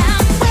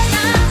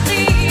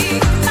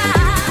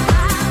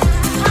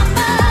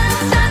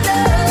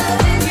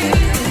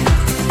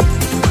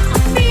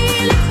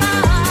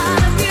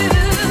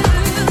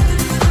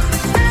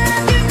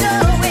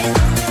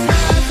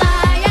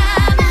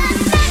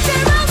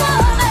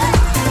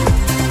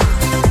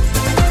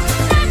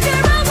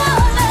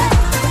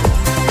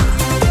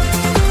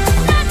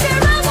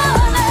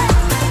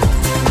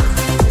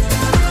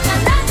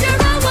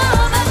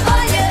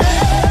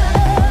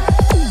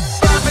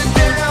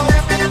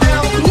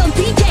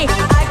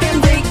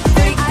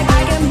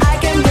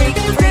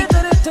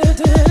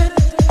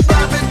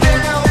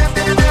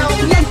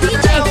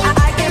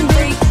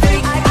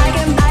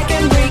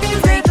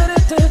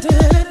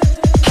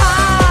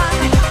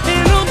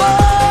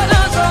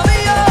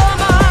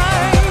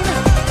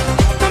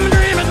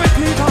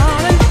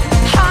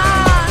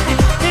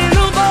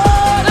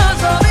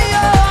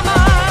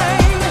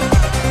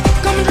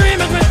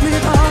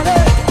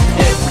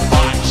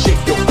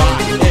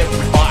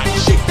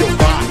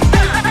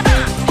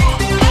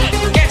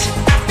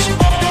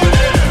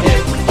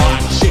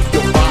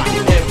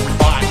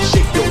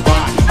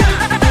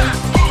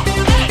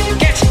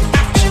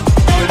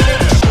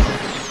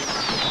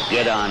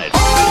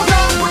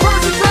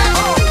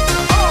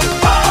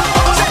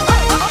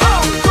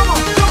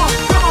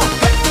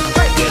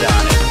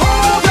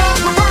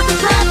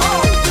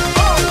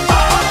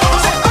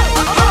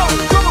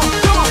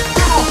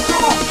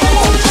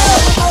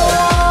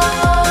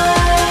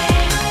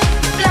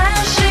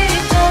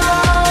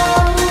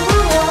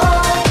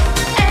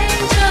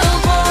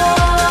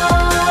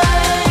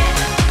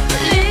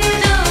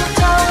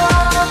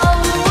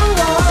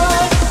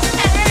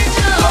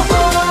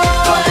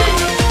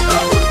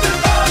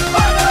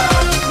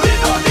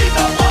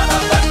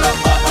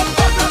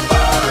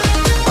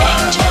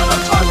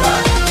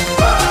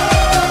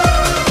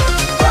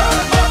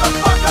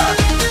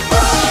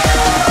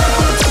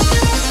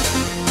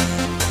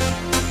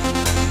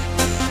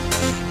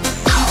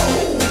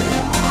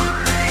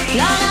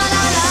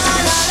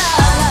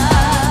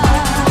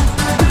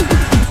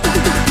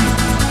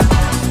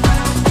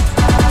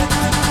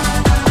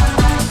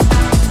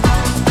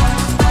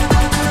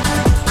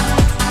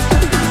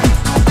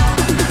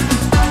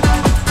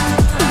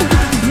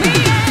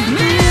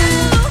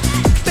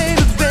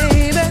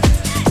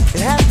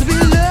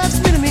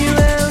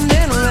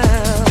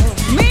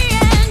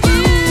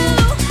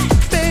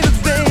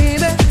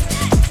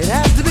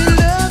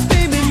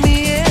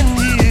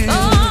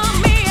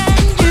Oh, me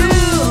and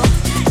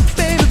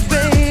you.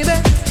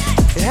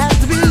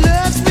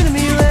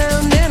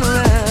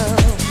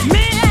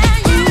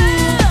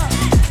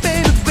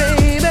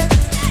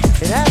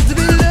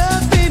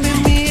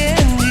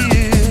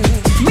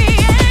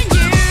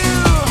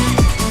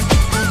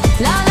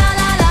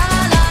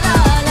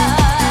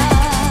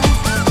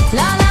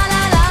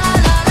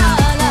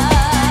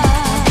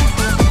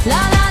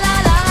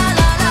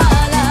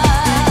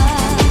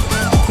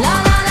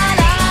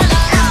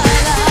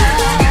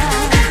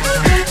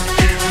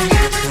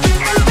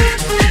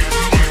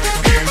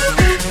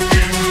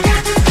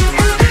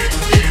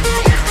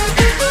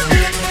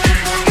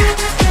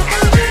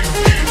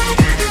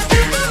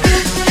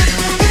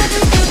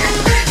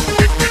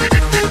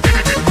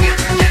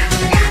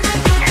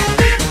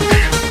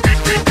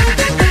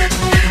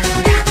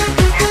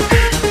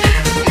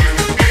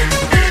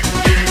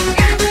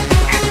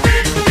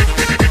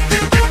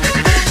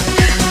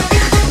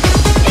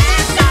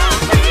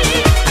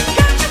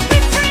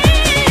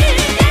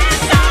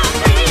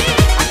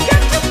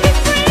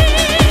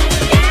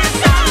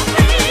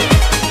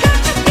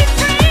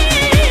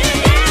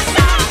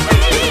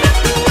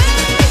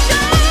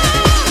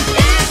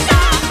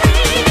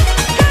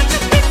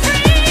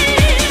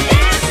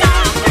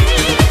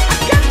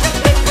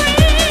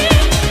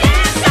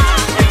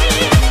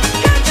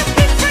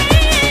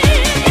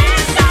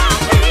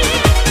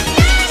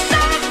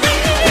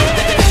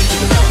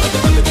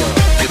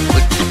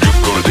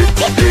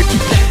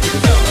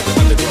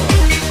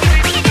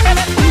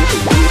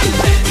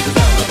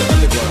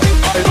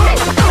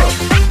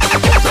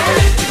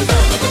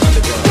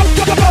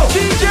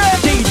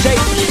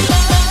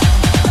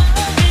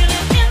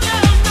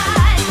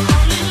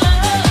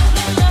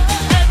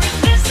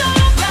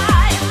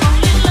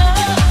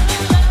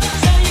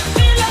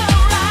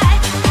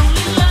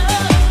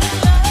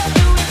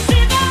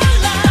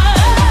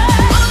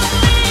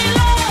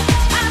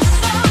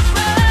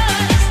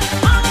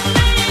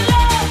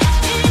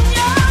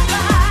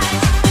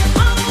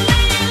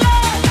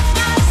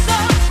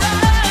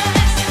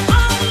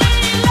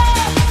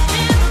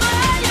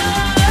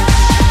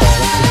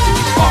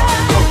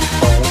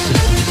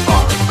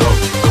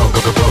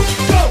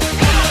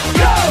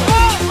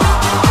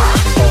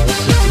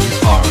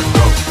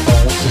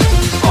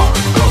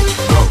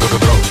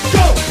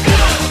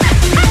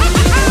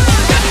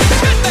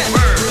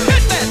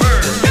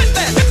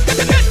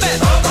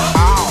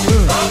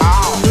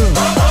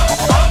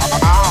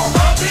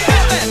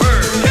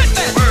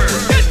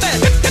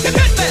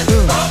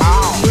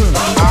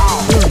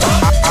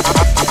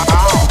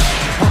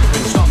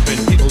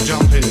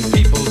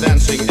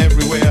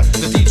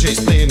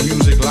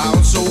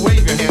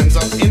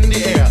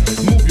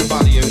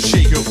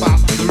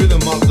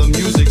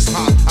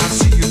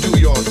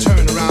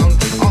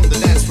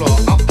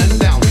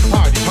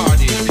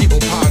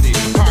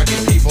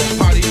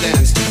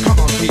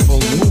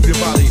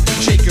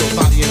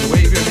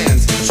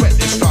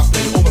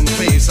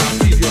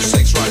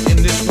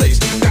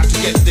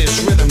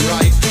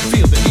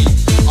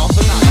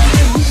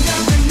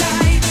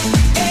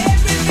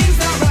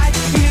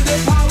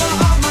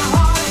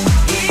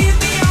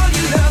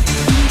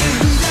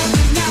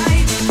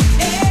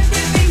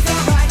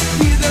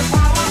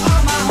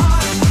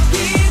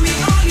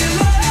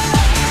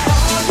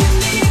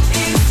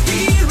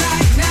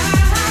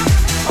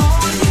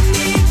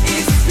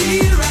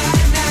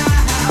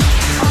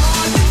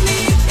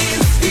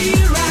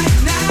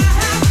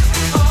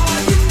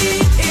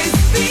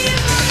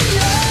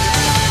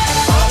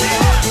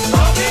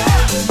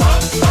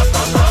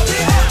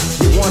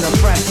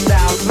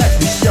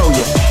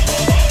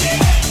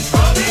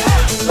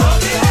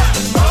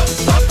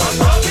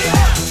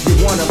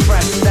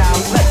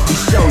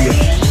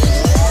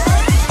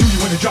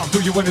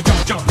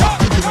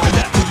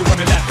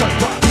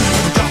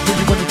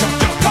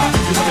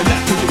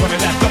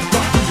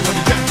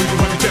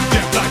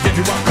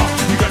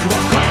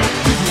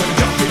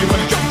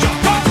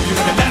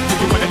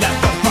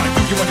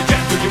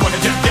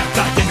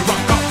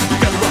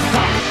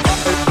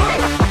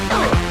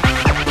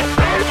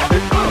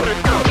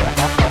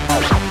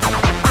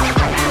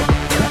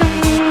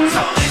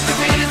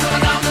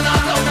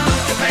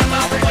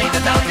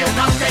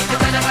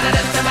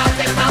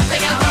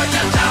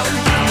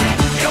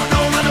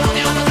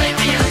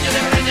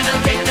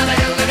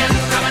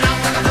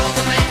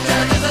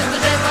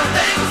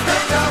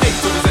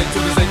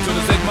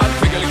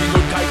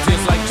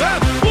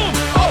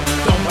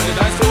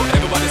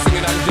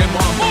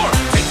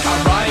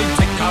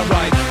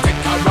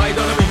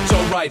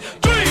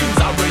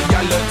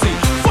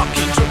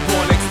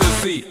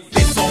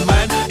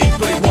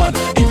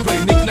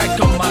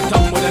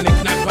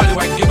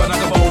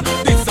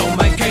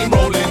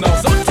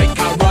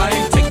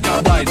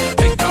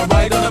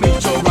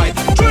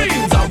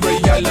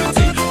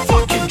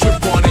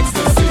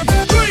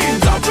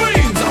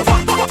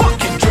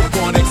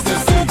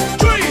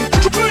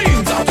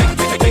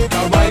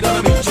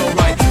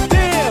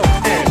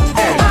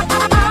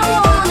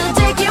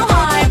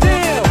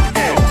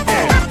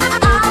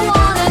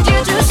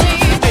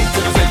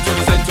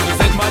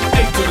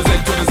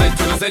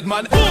 said,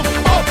 man, up,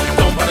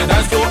 down on the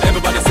dance floor,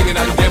 everybody singing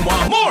and them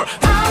want more.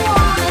 I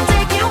wanna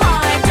take you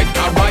high. Take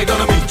a ride on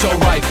a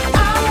meteorite.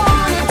 I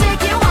wanna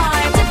take you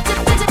high.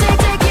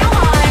 Take you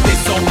high.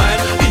 This old man,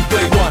 he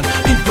played one,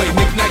 he played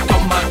knick-knack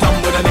on my tongue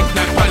with a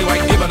knick-knack, body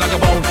white, give a like a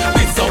bone.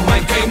 This old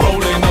man came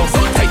rolling on, so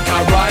take a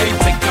ride,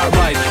 take a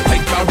ride,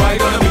 take a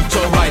ride on a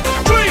meteorite.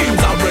 Dreams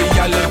are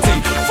reality,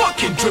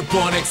 fucking trip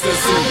on ecstasy.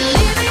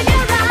 Believe in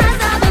your eyes,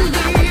 I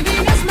believe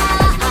in your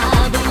smile.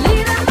 I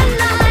believe that the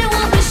light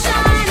will be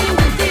shining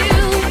with you.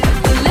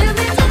 Believe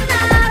me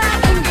tonight, I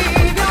can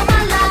give you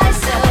my life,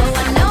 so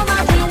I know my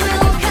dream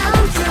will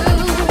come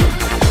true.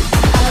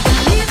 I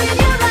believe in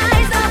your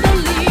eyes, I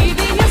believe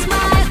in your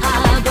smile. I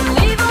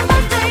believe all my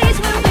days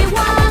will be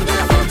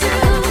wonderful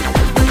too.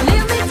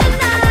 Believe me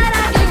tonight, I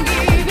can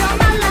give you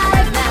my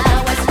life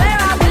now. I swear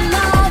I'll be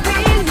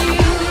loving you.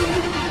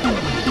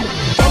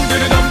 Dum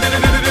diddy dum diddy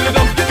diddy diddy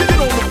dum. Get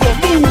on the floor,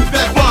 move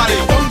that body.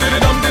 Dum diddy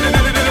dum diddy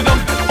diddy diddy dum.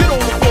 Get on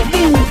the floor,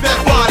 move that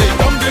body.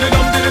 Dum diddy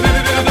dum diddy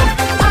diddy diddy dum.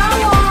 I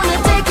wanna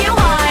take you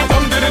high.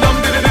 Dum diddy dum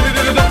diddy diddy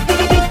diddy dum.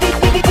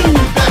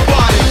 Move that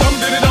body. Dum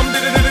diddy dum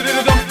diddy diddy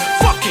diddy dum.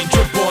 Fucking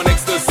trip on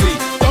ecstasy.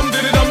 Dum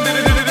diddy dum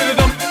diddy diddy diddy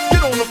dum.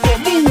 Get on the floor,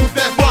 move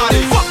that body.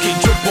 Fucking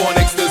trip on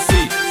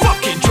ecstasy.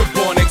 Fucking trip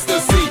on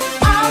ecstasy.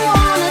 I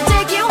wanna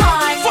take you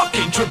high.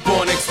 Fucking trip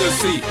on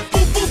ecstasy.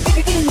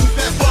 Move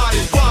that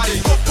body, body,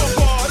 body.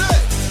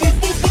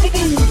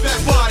 Move that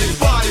body,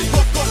 body,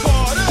 body.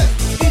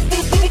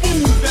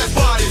 Move that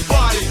body,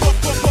 body,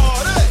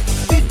 body.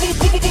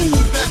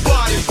 Move that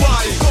body,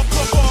 body,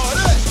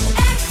 body.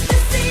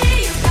 Ecstasy,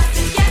 you got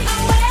to get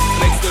away.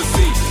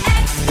 Ecstasy,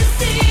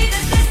 Ecstasy,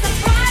 this is the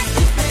price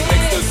to pay.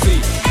 ecstasy,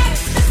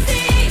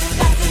 Ecstasy, you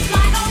got to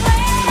fly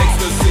away.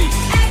 ecstasy.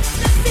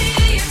 Ecstasy,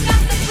 you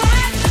got the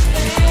price to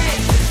pay.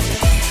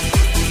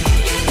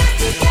 You got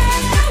to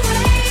get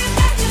away. You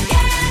got to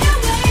get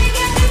away.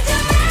 Get into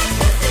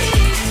ecstasy.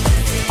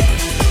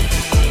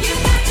 You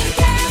got to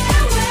get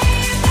away.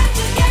 You got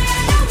to get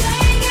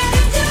away. Get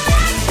into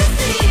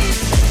ecstasy.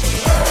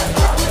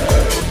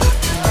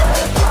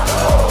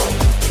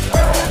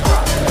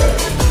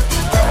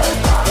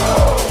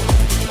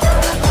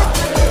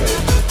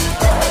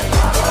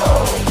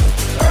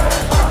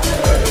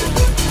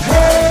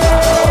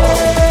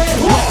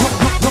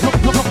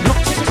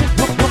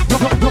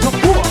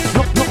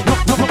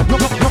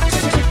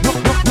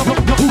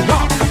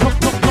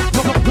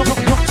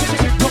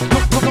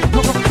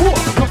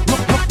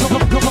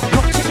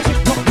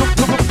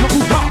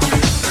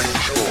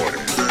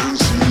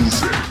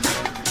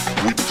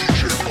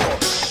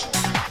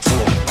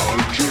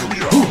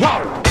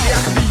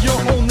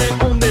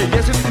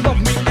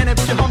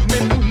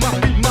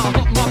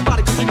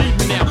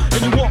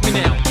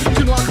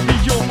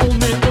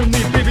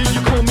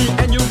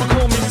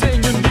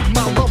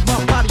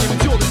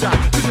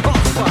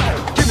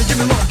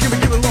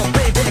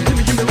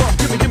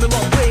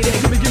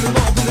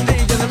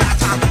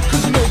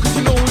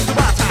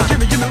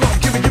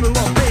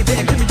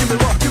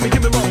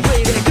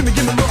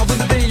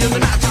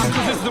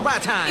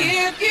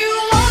 If you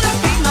wanna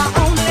be my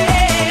only,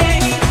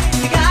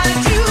 you got to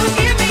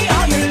give me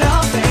all your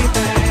love,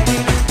 baby.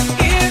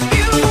 If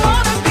you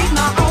wanna be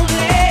my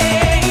only,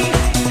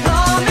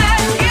 come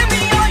and give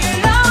me all your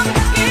love,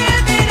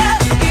 give it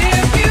up.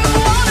 If you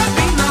wanna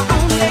be my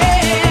only,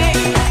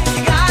 you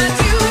got to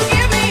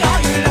give me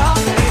all your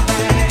love, baby.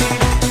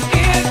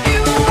 If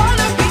you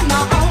wanna be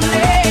my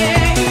only,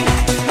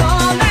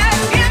 come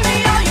and give me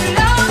all your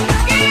love,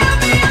 give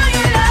me all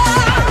your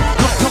love.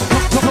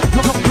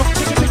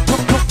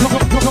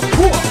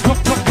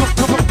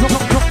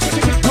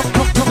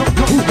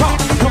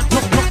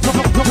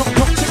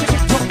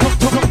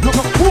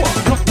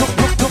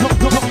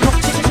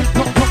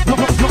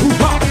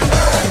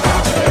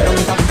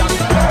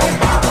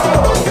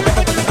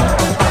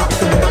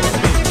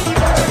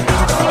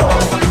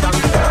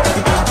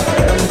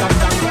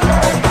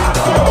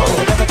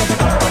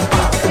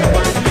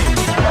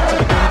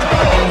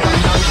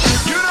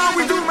 You know what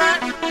we do, man?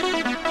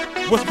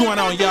 What's going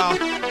on, y'all?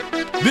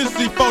 This is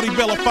C40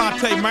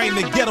 Belafonte, man,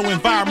 the ghetto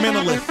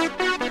environmentalist.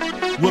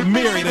 With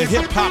Mary, the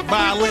hip-hop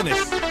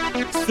violinist.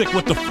 Sick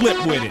with the flip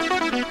with it. Good,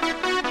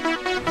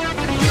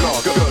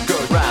 good,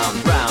 good,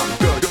 round, round.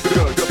 Good,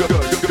 good, good, good,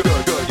 good, good,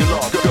 good, good. You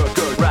love good, good,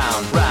 good,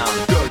 round,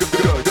 round. Good,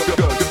 good, good, good,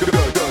 good, good,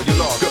 good, good. You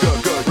love good,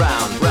 good, good,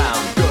 round,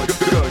 round. Good,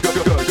 good, good, good,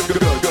 good, good,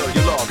 good, good, good.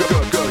 You love good,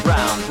 good, good,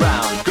 round,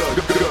 round. Good,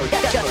 good, good, good,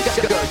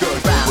 good, good, good,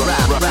 round,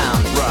 round,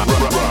 round, round, round,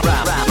 round,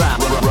 round, round, round,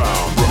 round,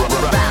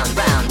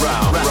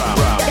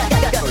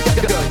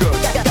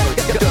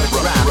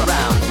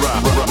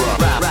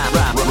 round, round,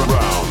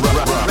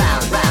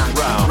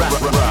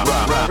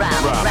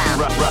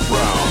 round, round.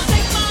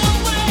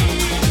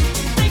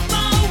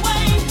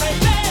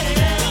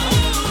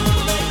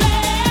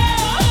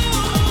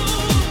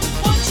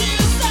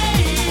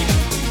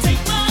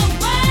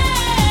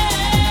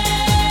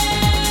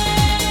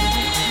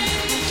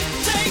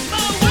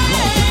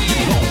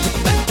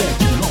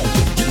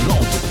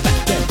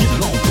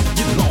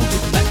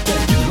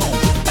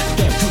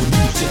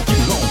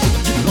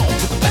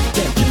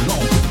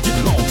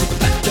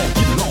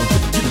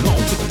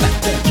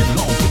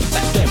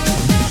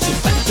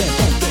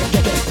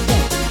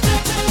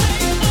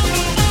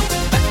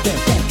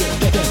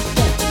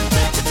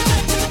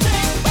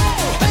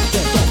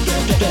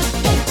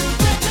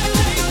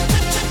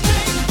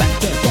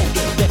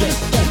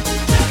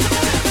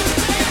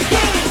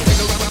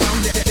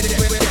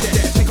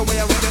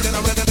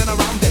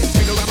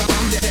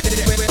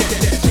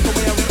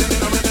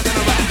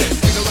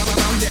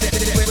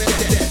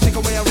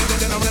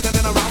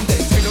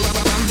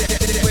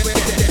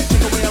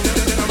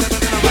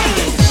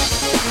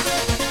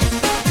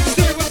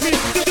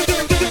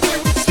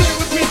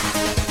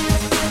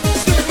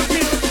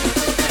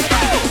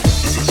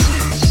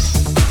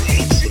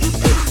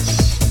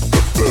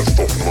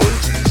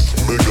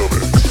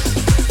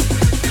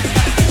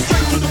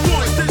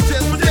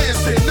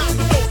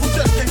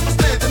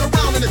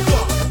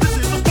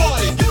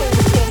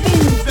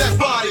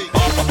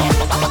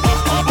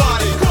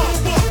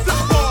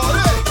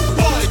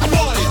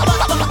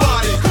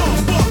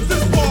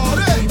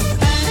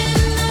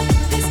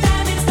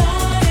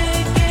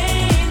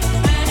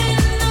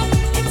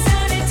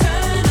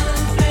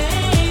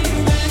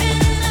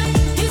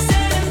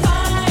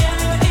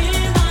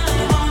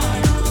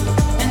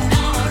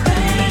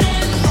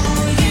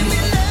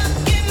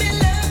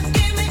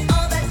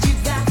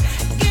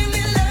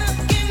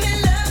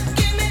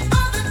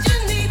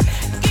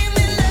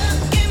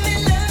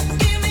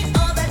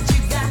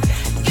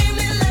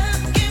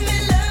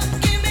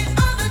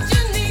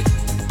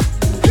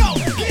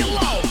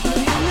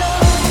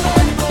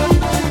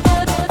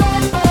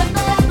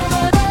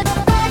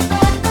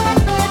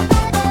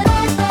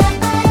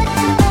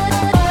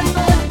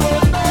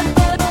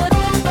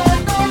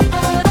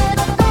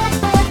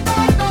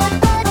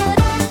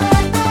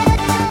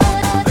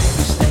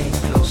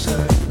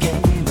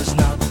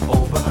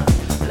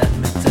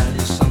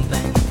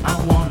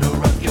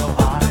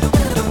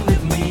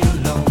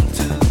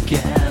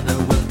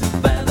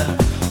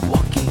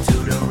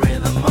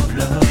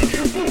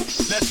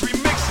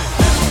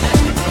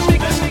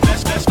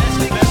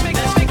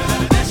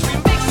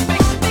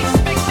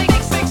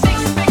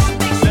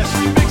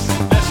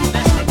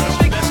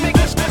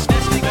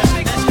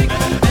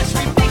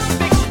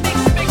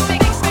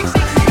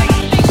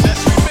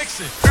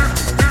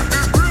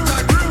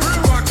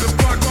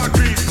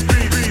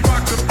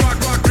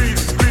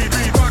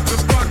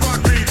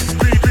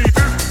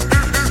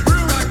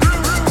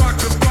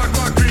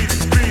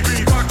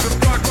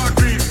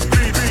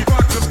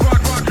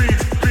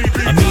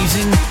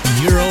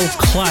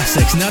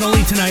 classics, not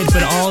only tonight,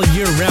 but all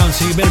year round,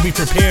 so you better be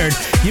prepared.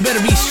 You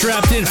better be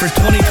strapped in for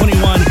 2021,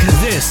 because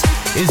this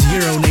is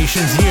Euro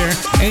Nation's year,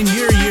 and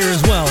your year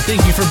as well.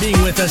 Thank you for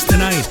being with us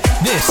tonight.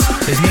 This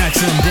is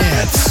Maximum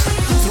Dance.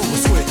 Throw a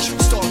switch,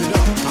 start it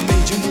up. I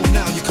made you move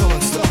now, you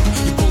can't stop.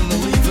 You're pulling the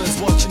levers,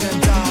 watching them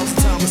dials.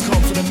 The time has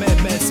come for the mad,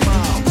 mad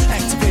smile.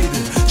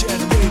 Activated,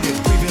 generated,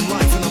 breathing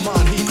life in the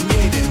mind he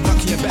created.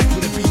 Knocking you back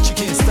with a beat you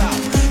can't stop.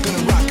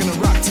 Gonna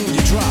rock till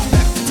you drop.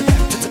 Back to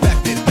back to back,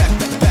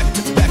 back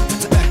to back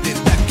to back to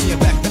back, back to you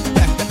back,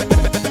 back to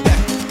back,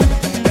 back to back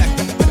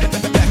to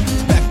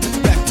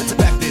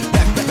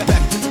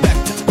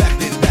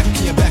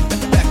you back.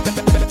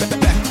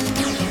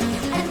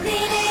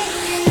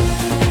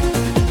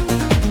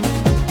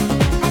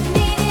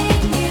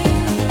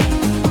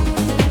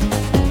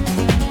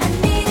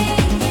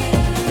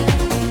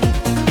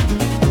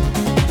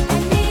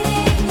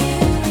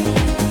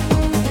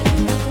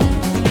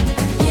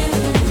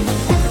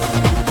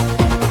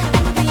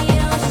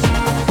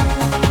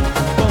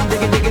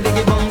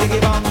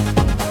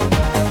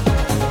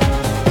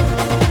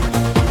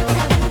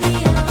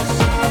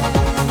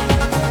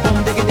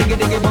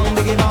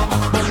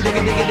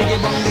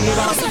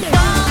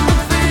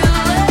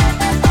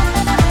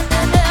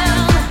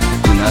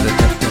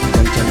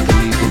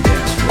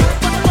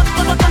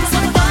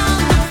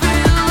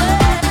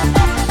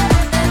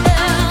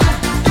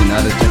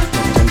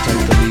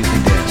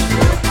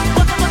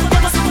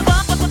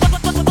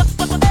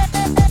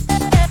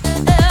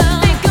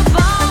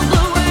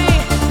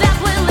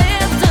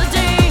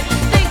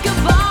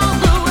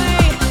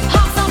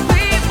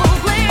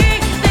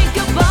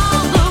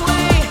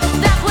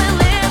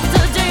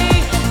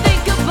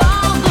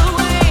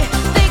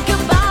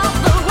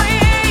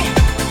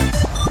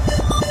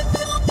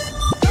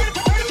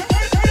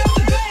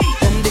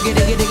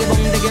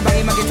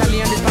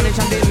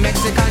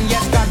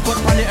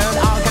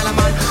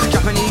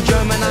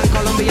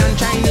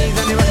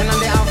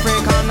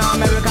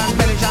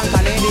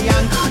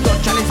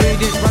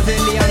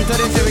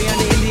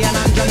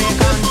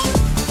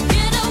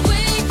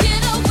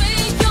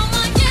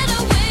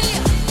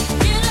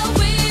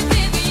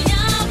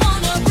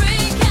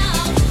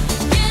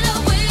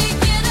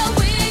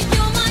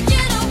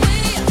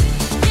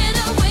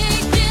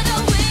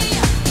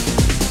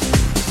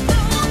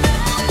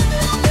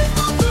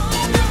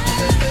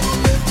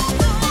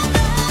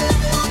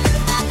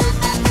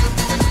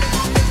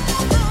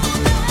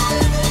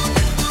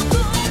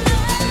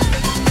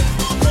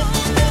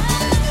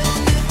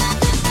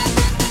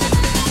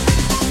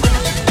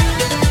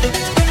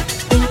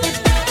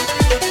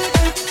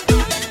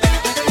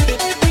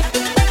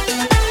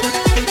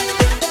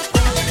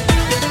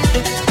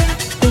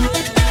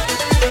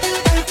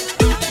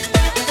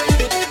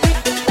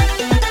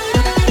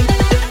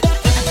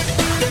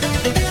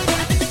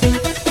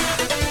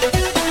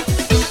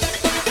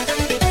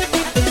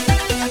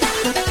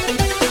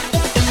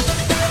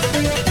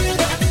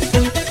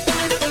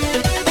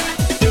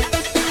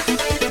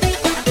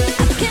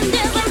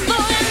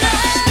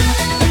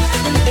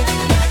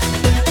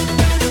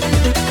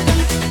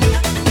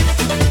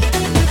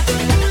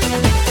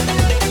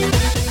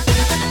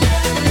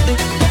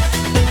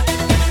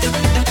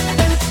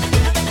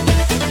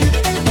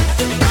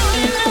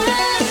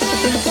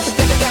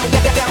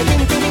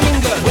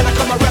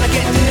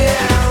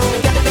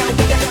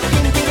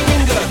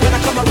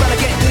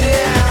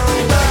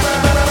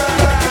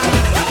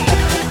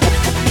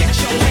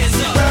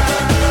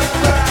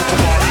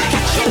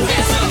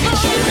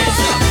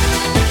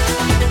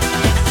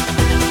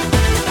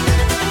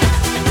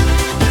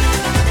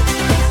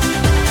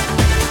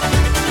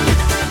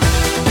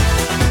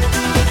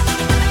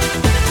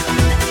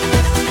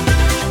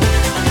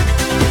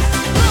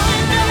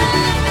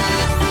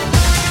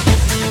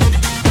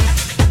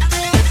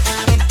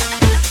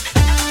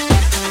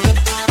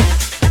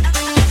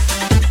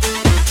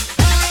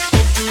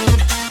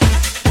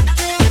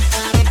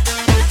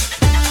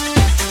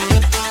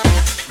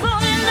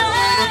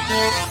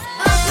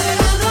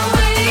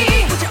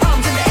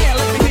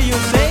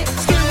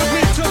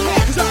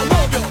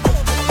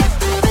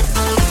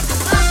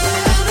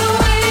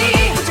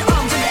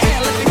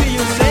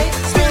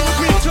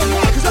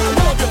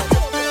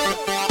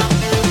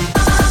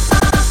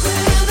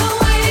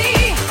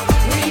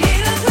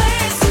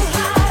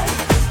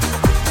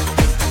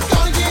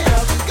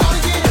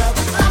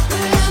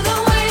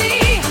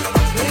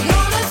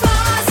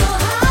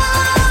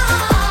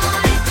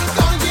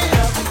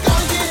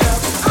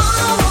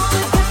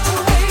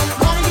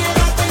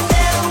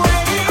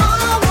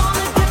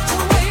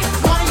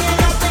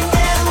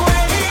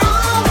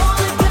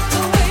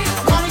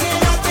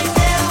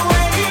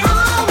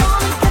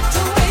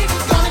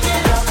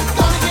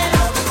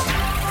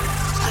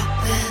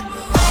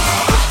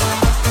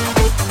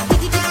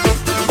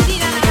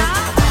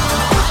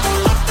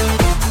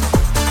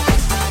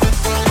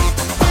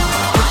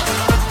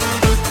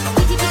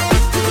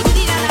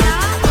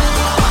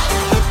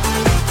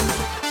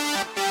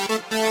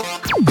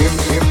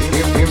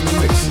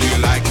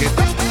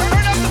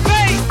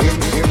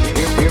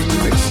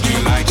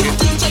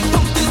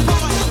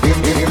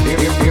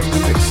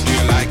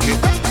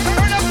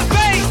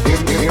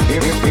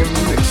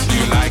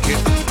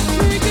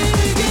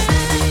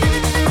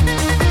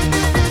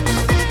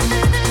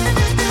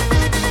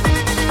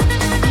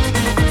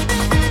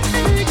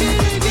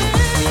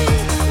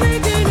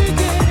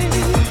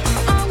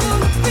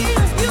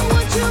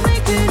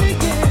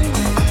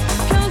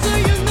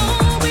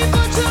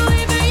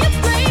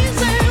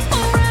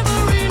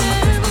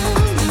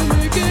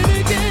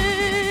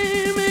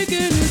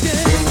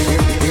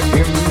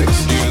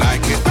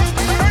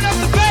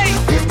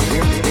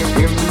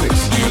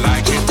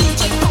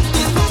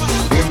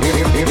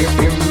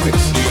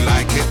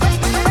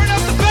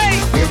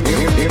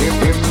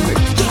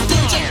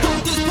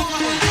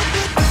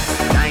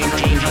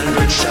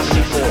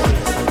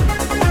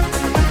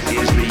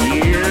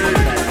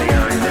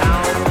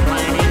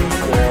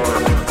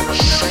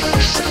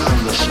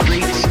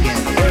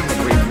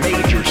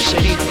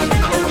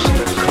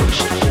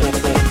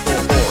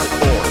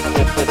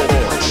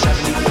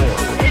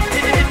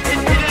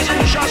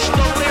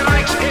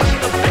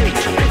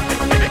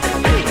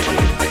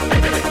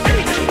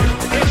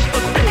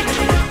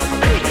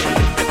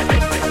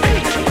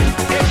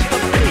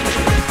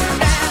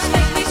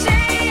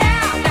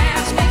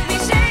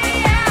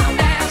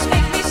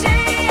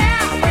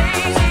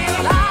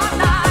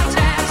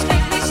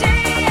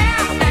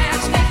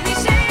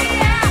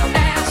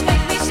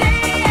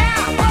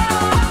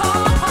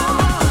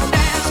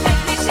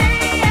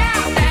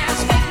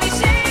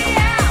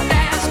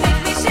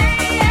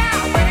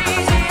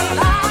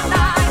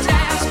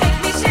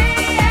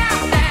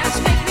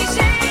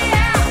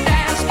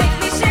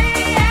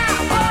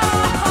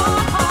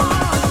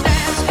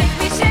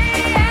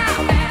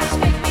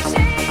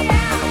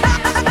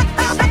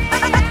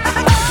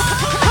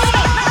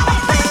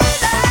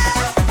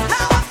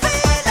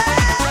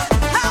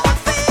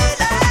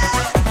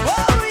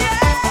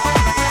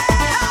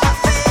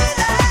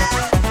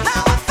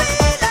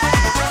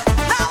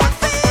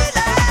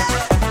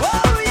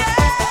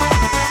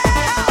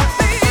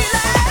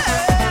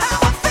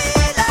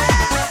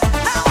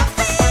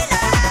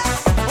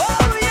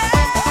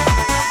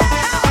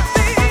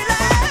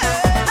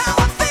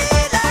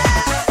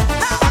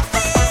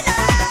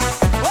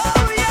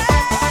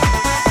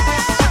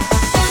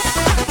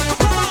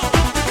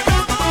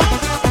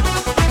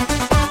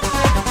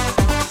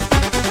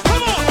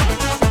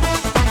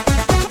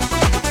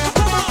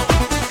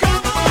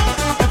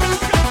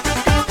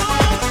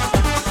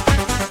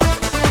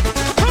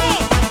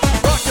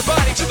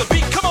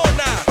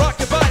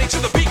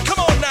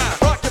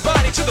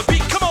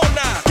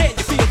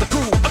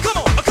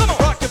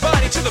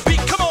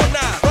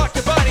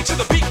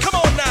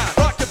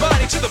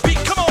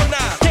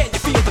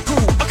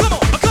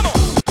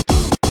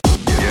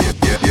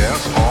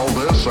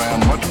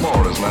 much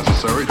more is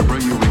necessary to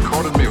bring you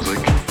recorded music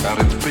at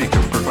its peak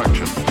of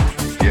perfection.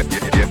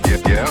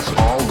 Yes,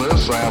 all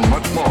this and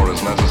much more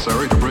is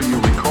necessary to bring you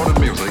recorded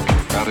music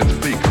at its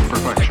peak of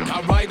perfection.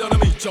 I ride on a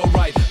meet, Joe,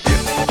 right?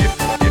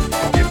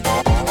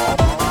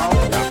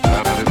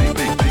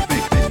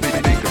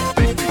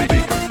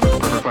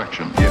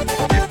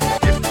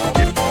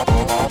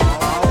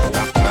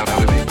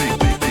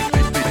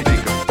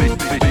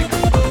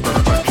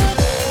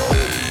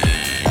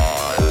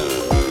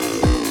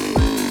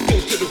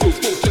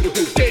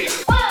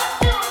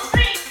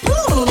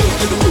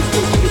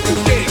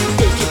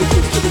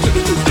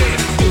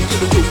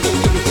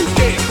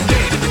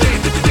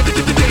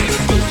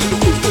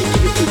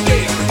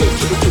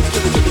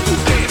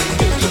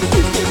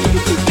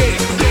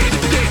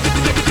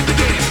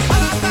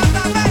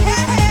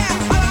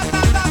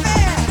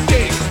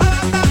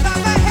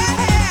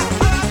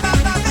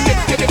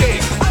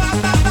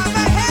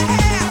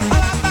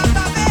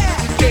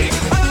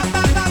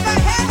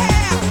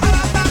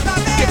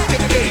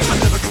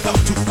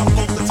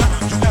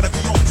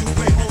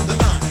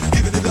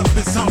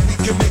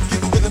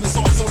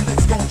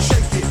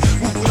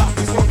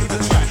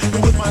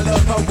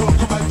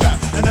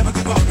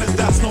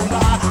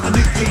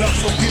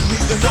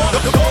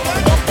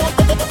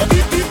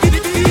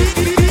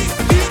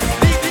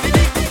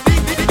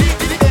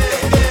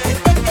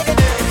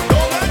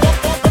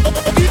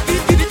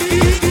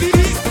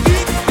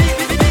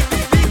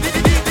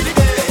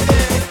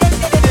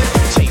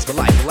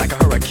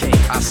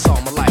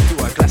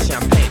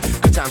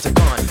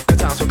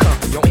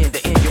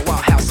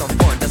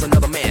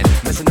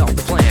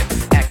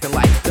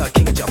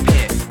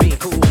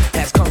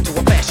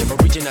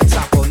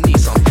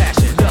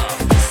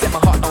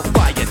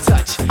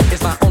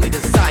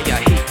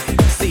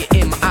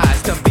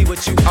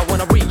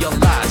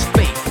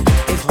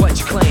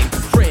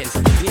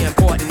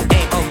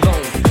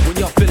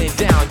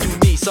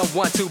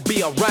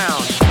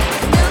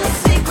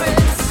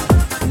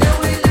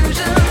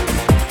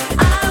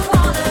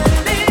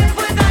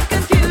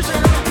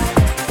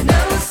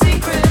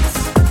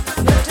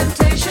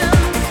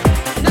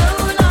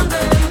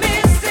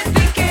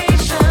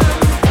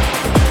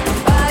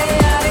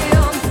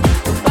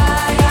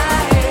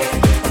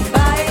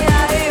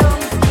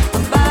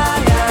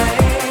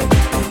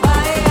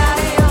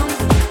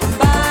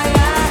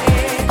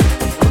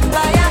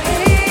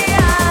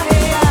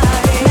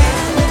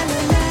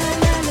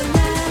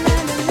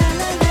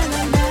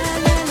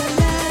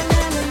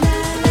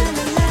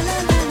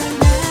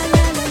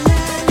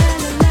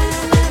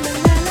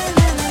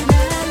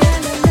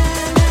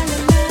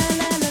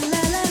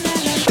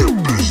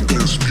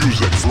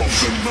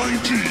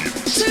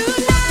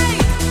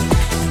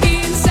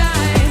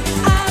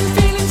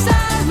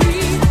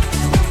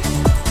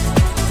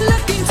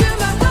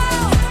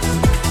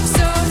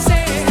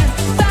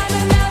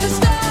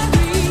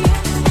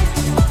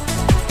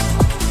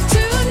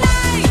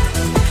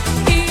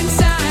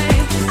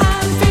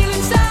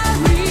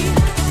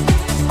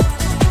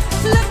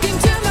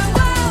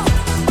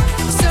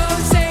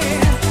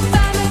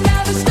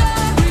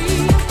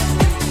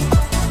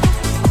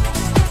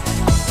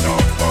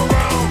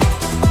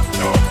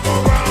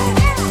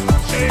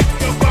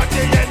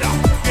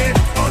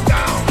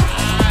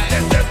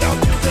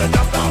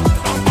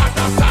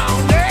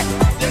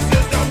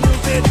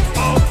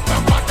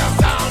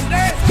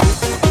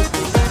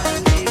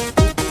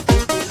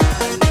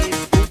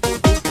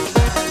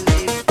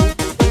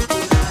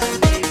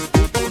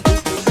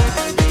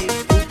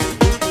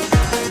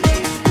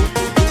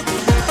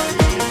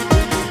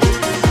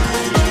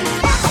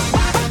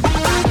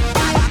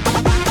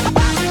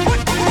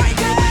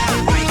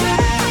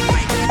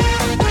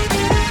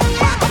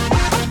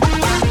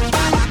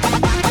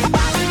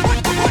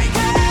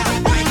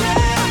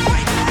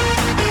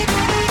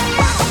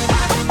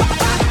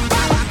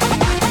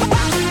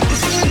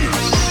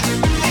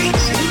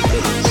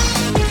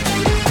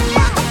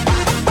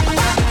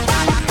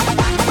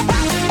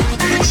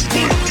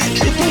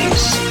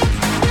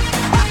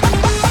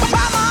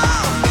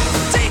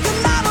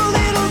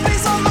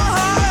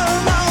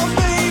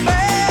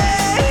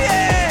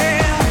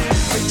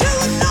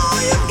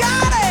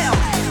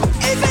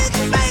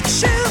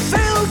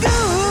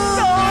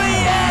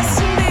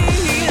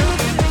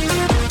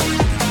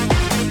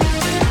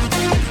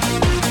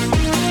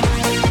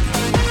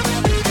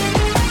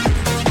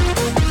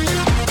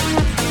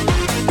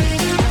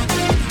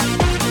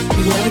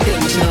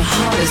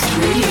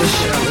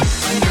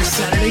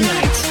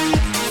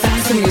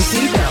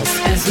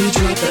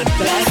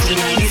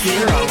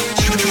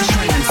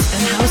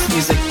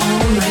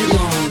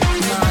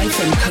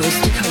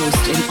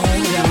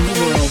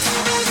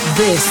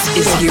 This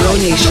is Euro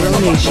Nation.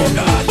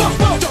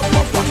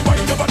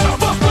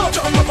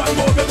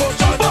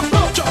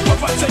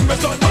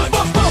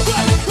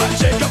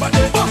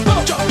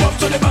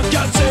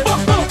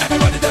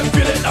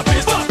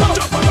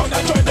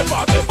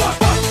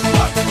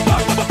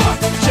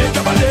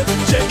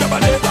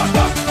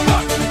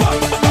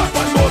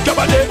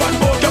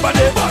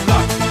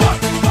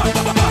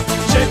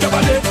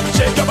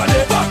 Shake your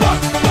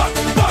body,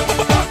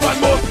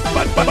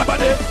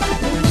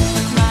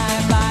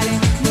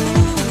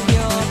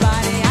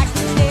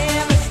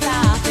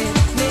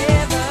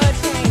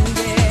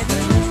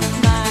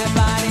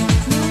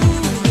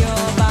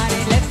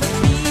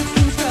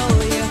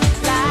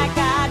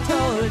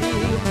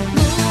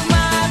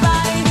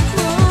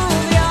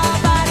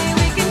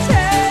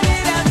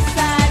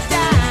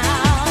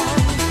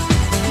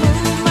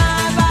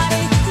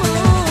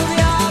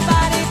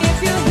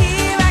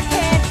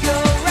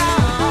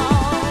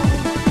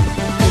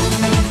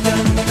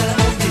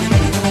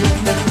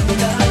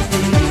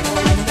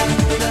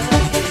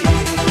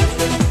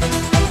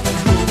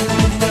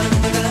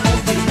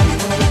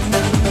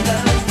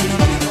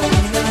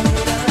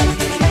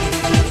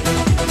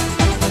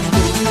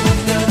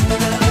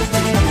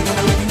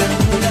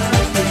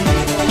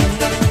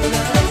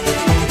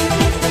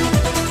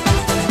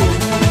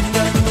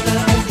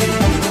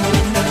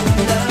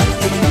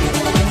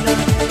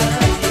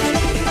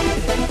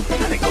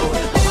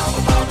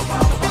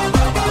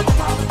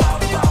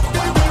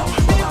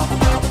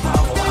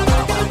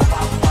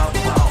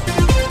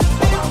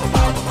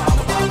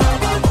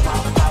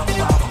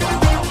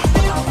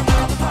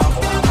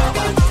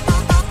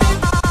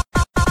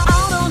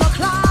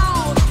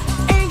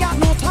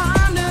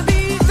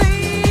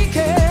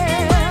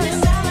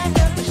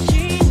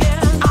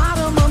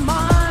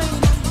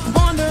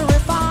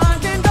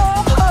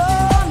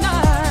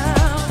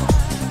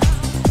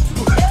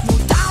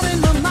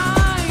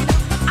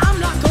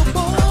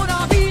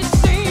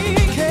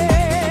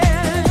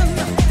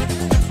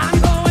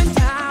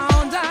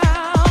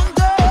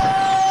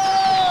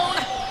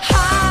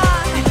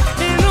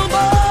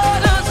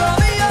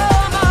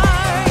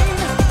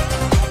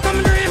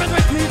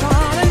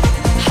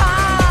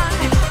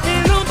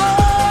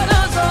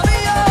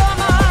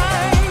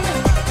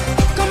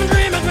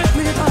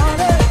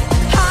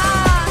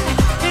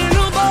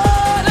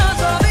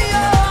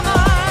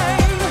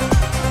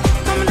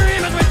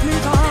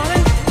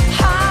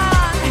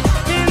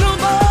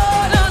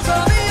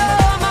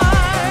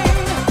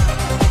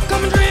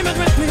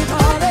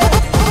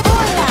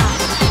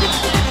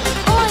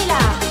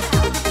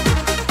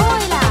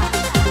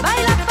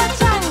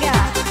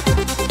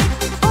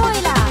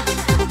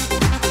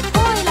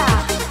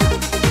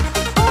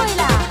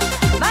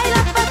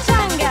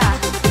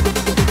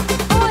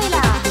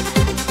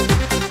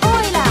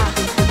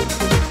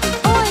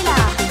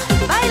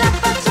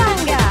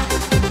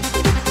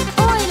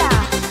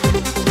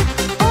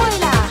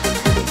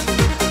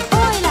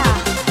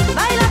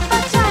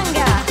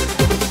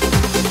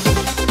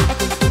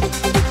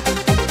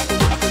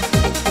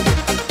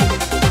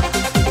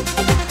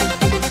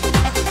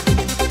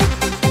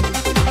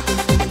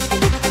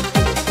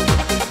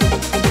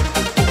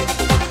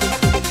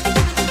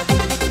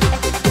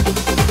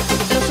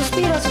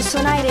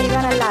 son aire y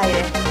van al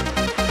aire.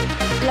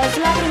 Las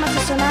lágrimas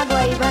son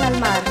agua y van al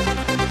mar.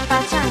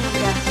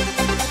 Pachanga,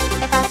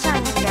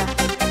 pachanga,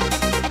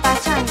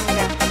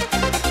 pachanga,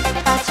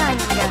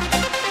 pachanga,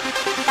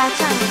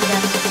 pachanga.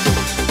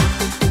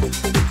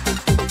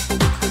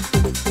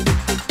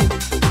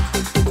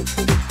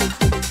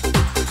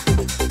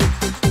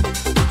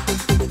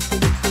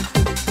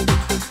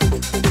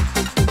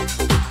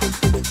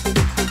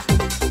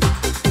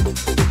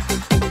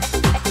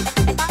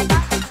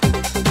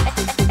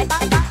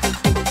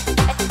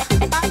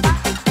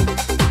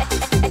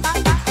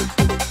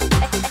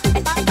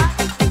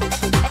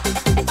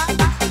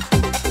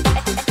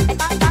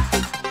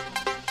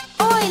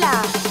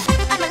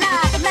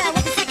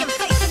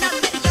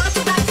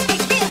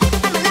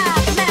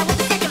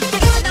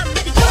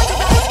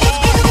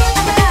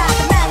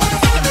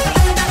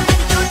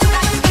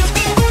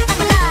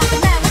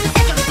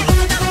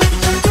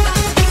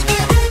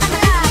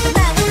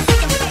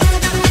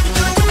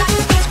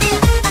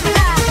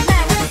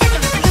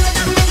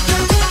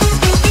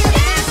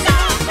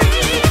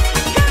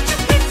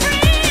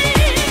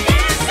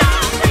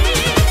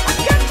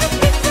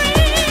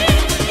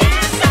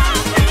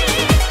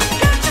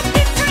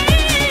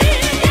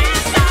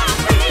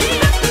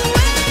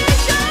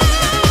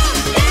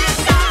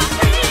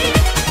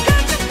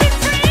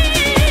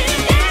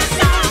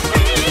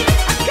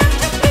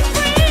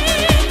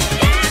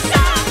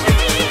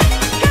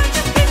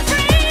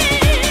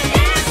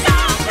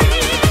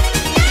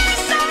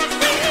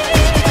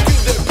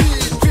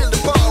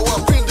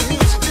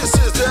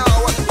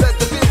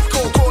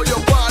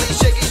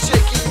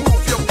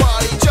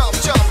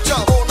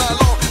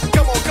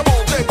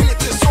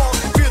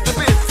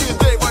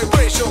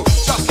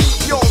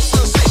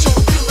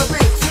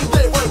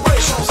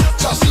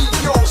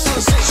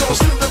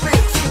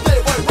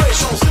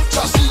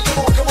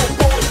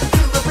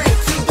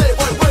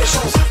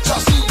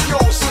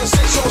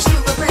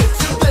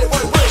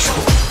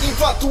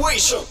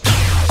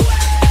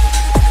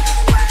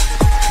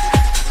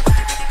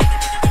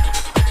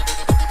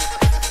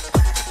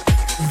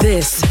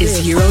 This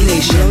is Euro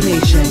Nation.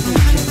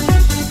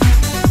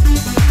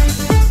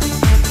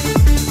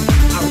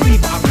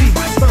 Arriba,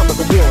 estando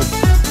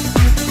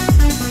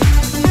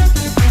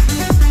como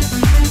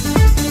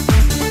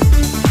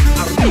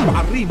one.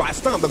 Arriba,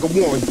 estando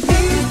como one.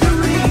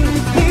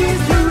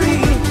 Easy.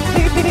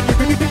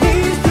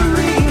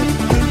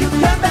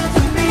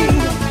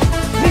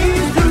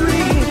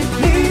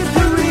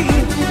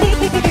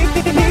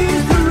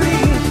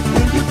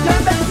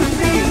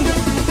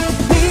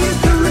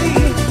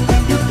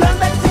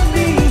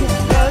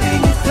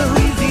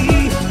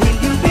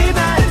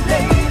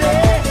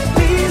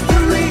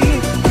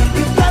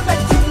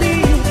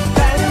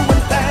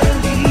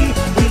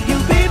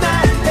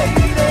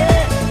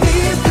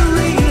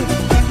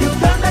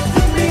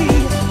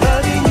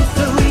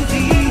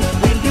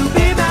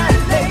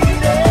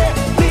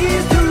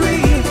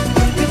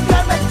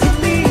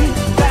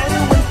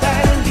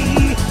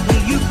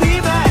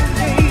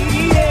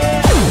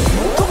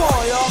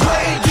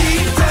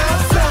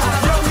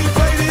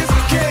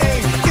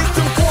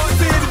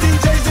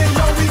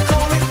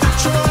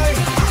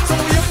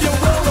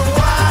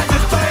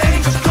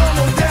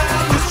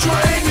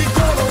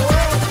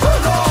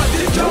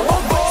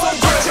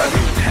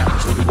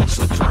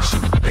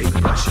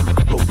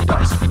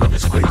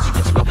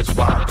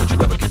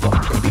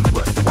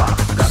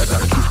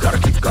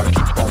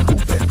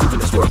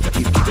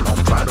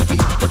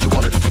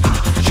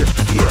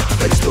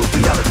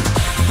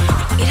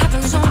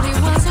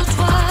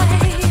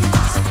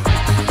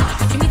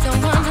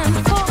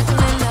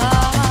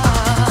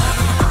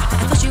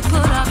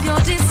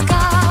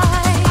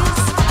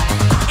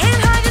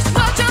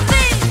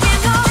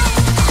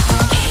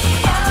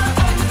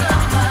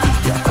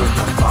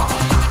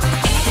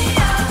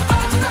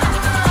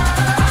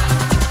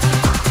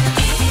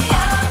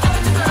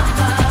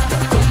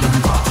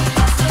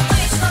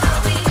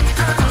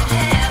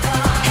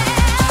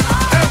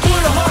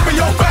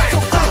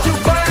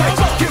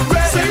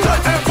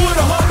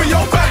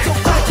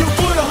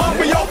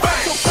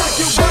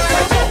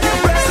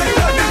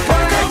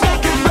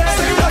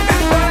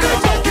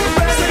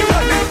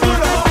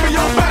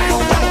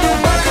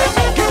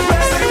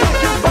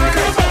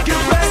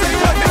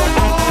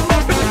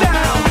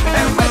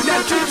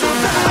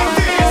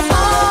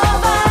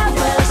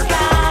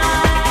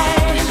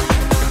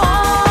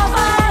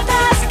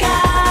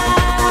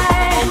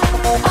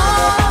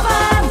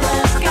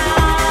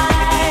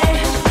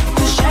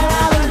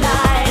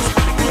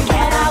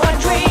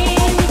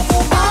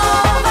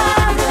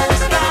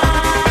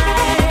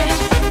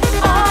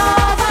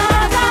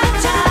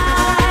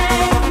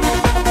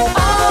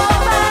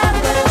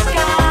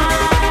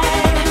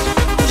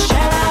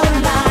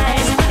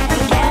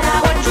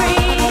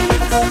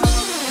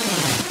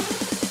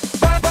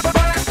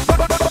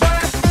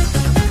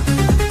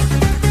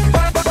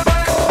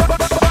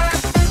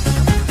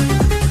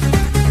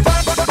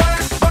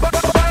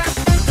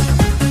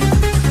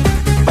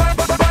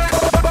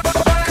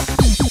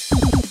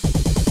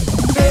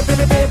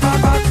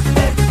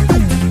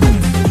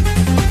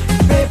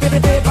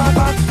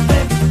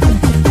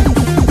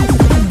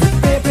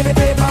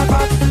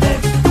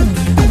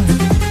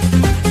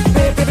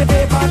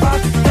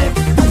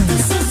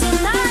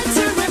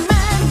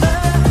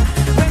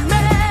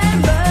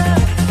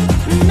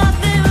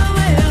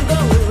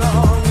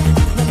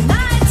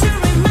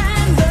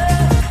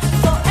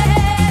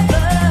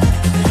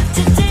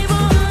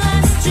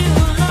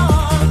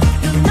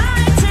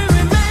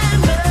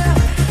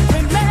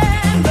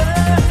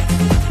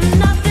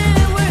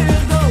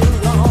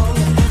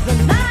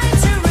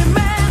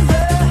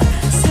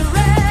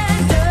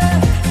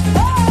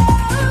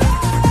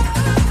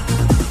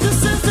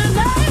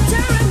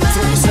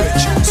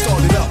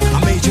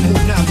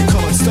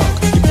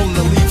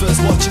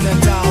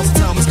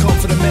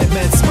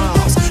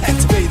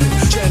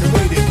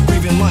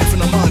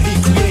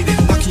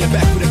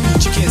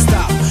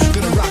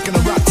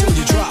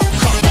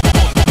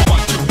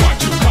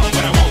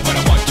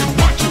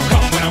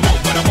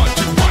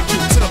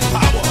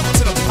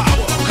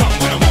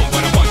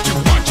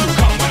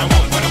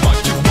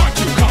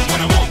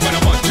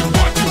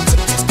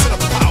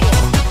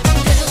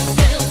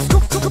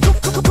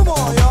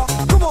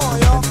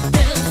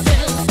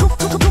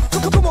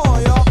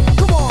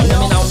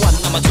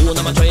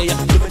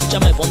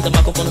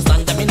 microphone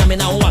stand. Me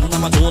now one,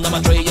 number two,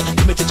 number three.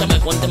 Give me teacher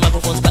mic, one the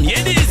microphone stand.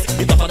 Yeah, this.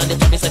 You tougher than the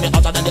top, say me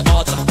hotter than the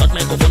altar. Got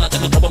microphone, I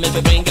tell me trouble me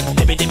fi bring.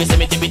 Dibby, say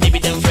me dibby,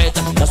 them fret.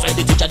 That's why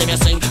the teacher them a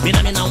sing. Me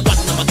now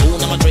one, number two,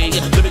 number three.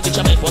 Give me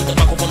teacher mic, one the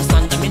microphone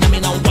stand. Me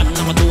now one,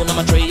 number two,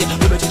 number three.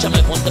 Give me teacher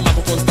mic, one the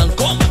microphone stand.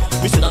 Come,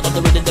 we sit out of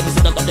the rhythm, we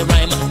sit out of the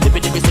rhyme.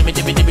 Dibby, say me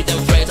dibby, them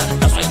fret.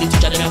 That's why the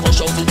teacher them a go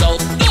shout it out.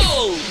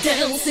 Go,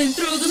 Dancing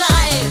through the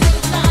night,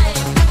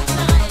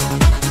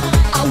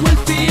 I will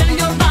feel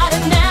your body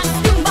next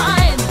to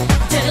mine.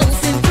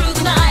 Dancing through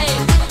the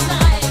night,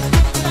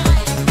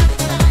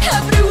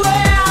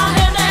 everywhere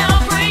and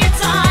every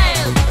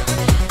time.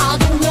 I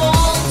don't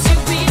want to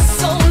be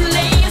so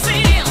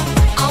lazy.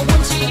 I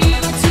want you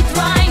to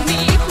drive me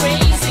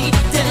crazy.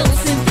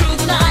 Dancing through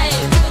the night,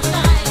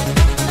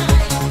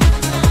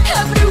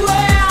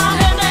 everywhere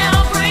and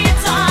every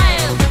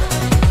time.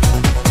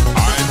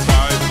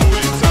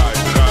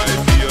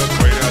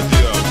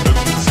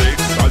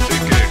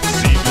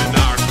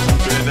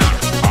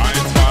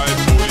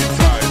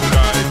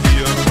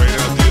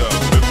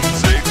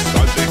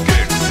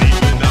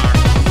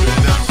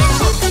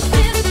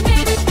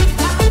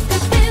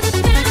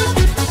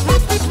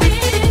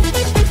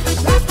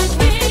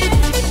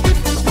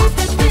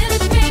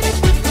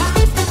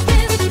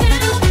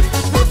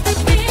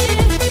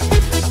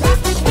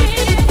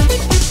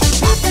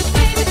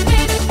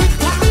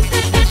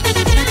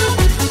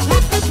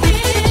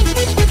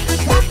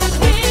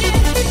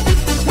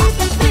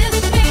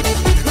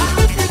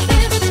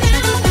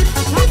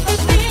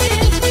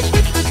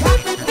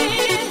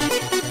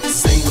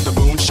 Sing with the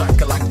boom,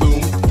 shaka like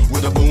boom.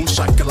 With a boom,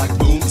 shaka like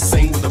boom.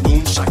 Sing with a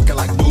boom, shaka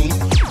like boom.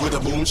 With a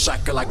boom,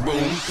 shaka like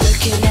boom.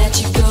 Looking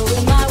at you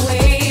going my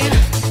way.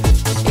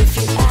 If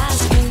you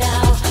ask me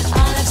now,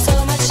 I'll have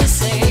so much to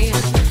say.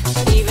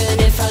 Even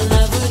if our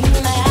love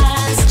wouldn't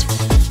last,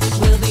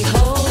 we'll be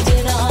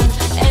holding on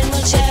and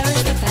we'll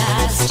cherish the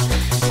past.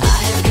 I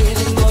have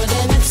given more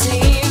than it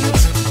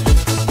seems.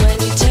 When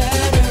you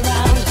turn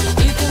around,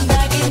 you come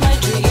back in my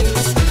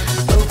dreams.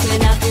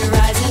 Open up your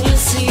eyes and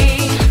you'll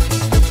see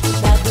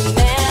that the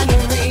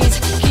memories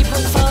keep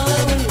on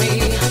following me.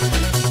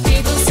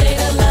 People say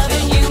that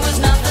loving you was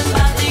nothing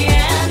but the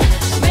end.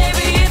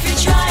 Maybe if you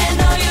try, I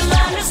know you'll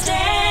understand.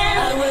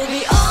 I will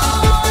be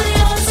all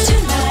yours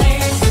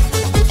tonight,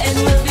 and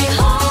we'll be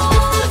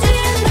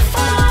holding the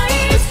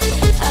fight.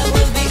 I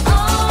will be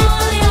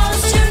all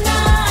yours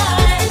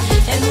tonight,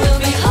 and we'll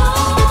be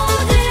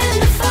holding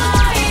the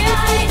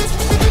fight.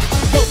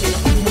 Joking,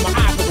 I'm sleeping with my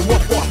eyes open,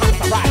 one for a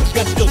homicide ride.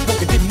 Gun still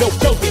smoking, didn't know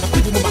joking. I'm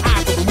sleeping with my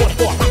eyes open, one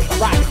for a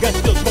homicide ride. Gun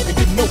still smoking,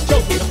 didn't know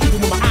joking. I'm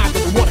sleeping with my eyes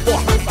open, one for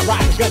a homicide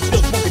ride. Gun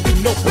still smoking,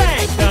 didn't know.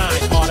 Bang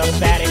 9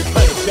 automatic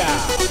 100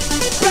 dial.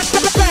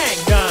 Bang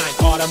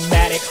 9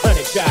 automatic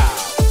 100 dial.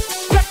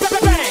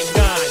 Bang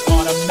 9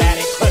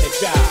 automatic 100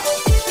 dial.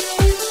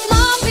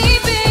 Love me,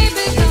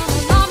 baby, come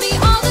love me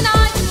all the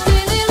night.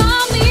 Really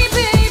love me,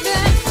 baby,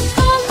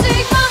 come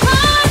take my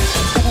heart.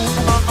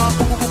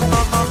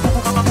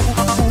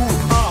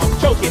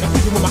 Joking, I'm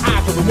sleeping with my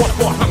eyes open, one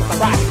for a homicide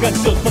ride. Gun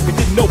still smoking,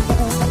 didn't know.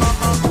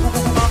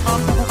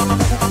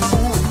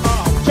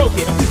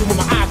 Joking, I'm sleeping with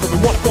my eyes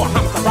open, one for a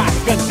homicide ride.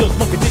 Gun still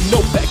smoking, didn't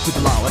know. Back to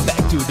the law and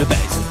back to the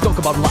base. Talk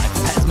about life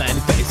has many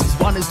faces.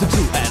 One is the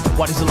truth and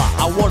one is a lie.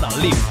 I wanna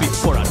live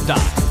before I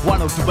die.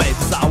 One of the ways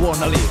I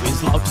wanna live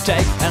is love to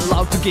take and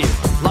love to give.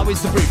 Love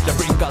is the bridge that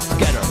brings us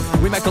together.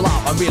 We make a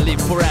love and we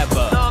live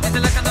forever. Love is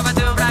the look of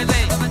the right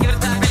way. Give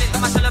it time, really,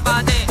 come on, show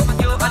body.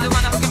 You are the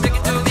one who can bring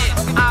it to me.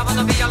 I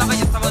wanna be all over,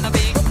 yes, I wanna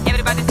be.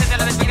 Everybody says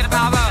love is bigger than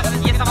power.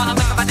 Yes, I wanna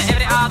talk about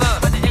every other.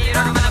 You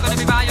don't know, I'm gonna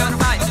be by your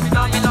side.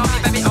 Love me,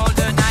 baby, all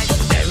the night.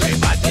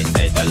 Everybody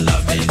says the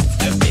love is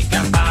the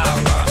bigger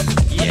power.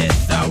 Yes,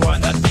 I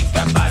wanna think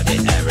about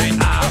it every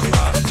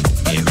hour.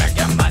 Me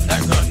recommend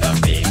I'm gonna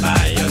be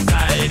by your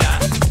side.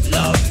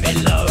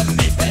 Love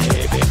me,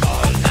 baby,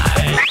 all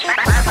night.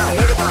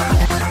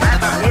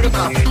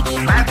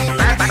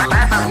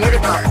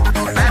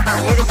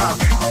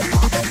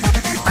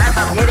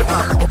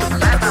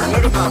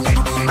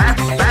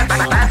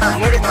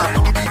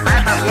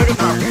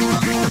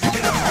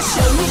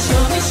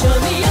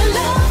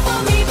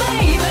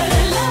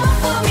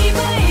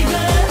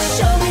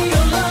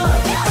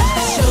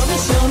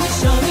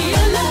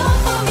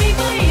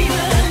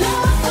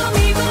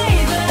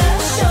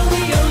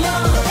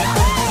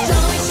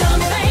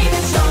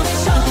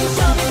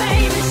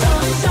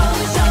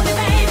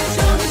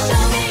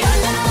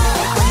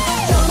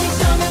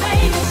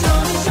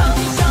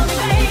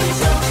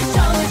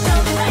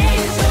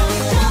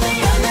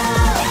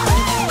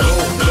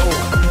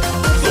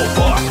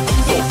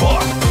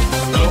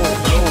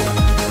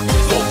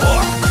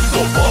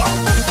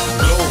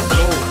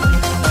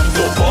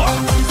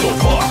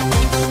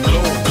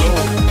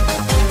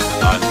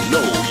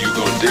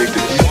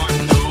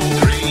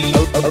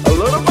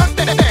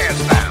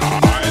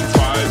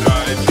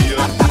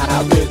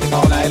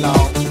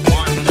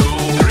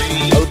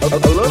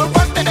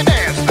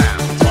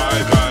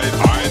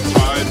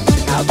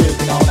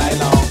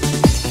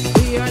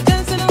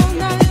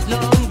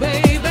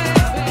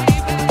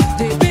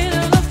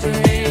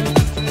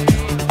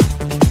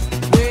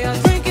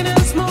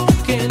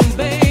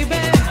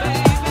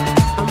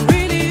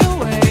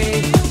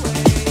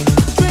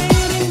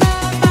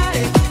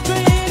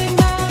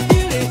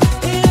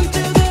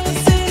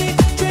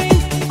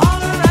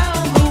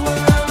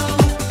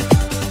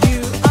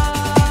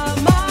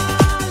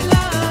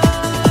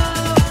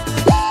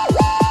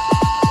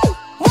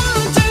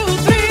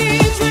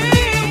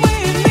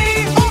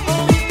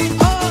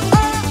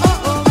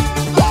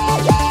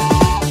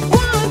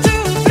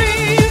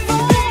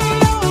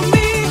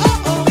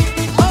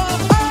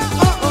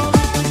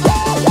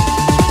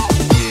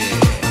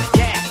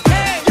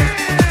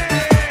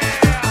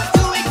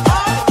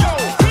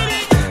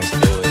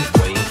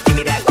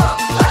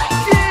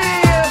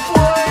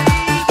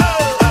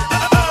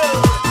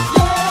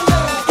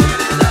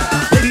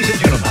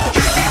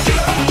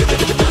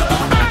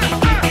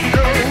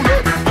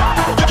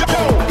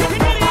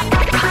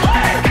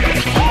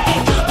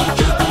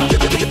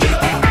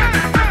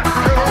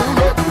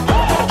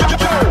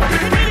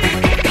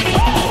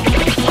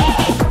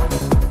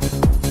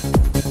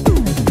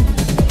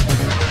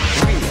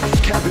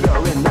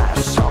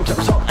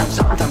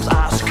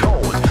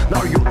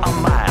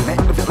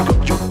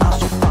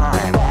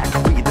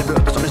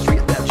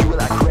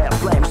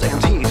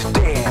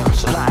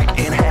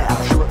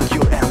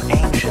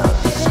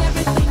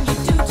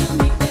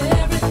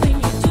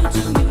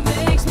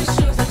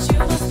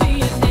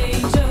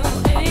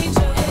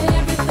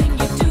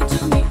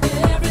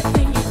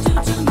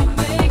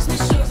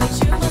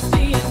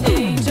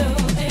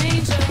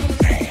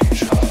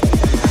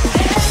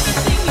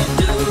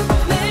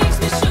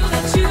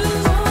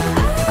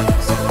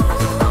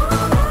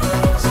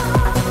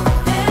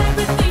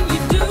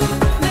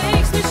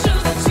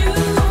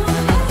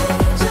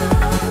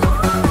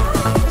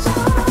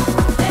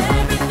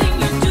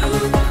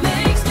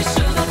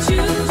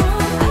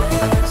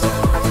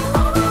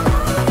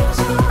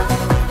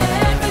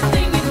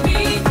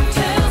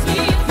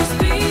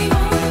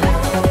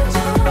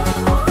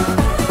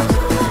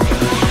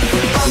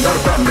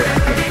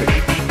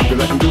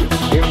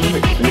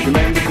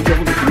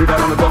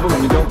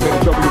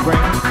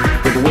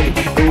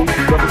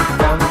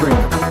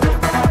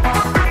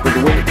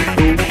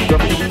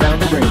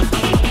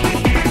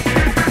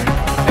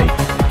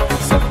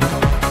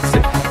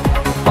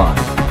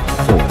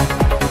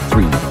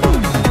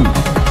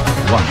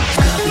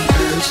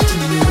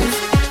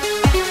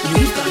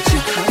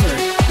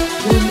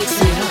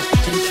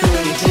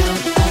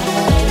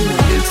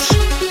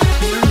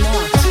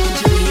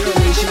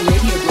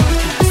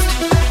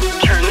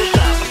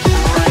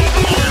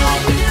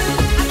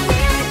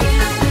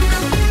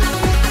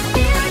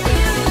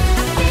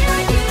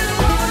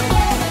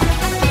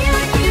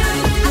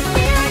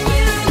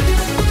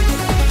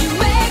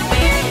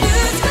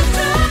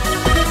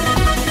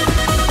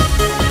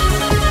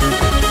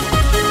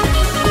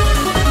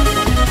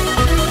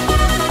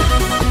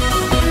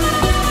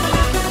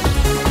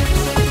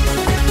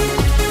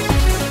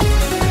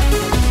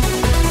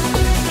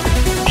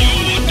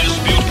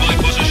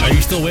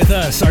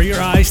 us. Are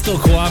your eyes still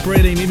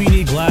cooperating? Maybe you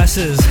need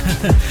glasses.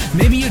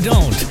 Maybe you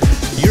don't.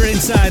 You're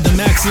inside the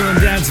Maximum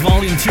Dance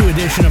Volume 2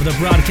 edition of the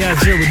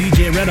broadcast here with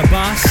DJ Reda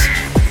Boss.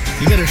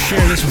 You gotta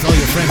share this with all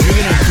your friends. You're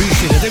gonna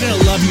appreciate it. They're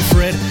gonna love you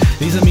for it.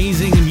 These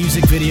amazing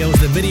music videos,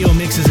 the video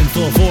mixes in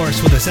full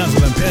force with the sounds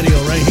of Imperio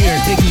right here,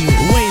 taking you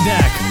way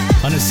back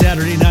on a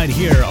Saturday night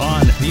here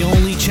on the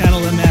only channel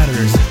that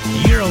matters,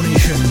 Euro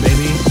Nation,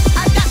 baby.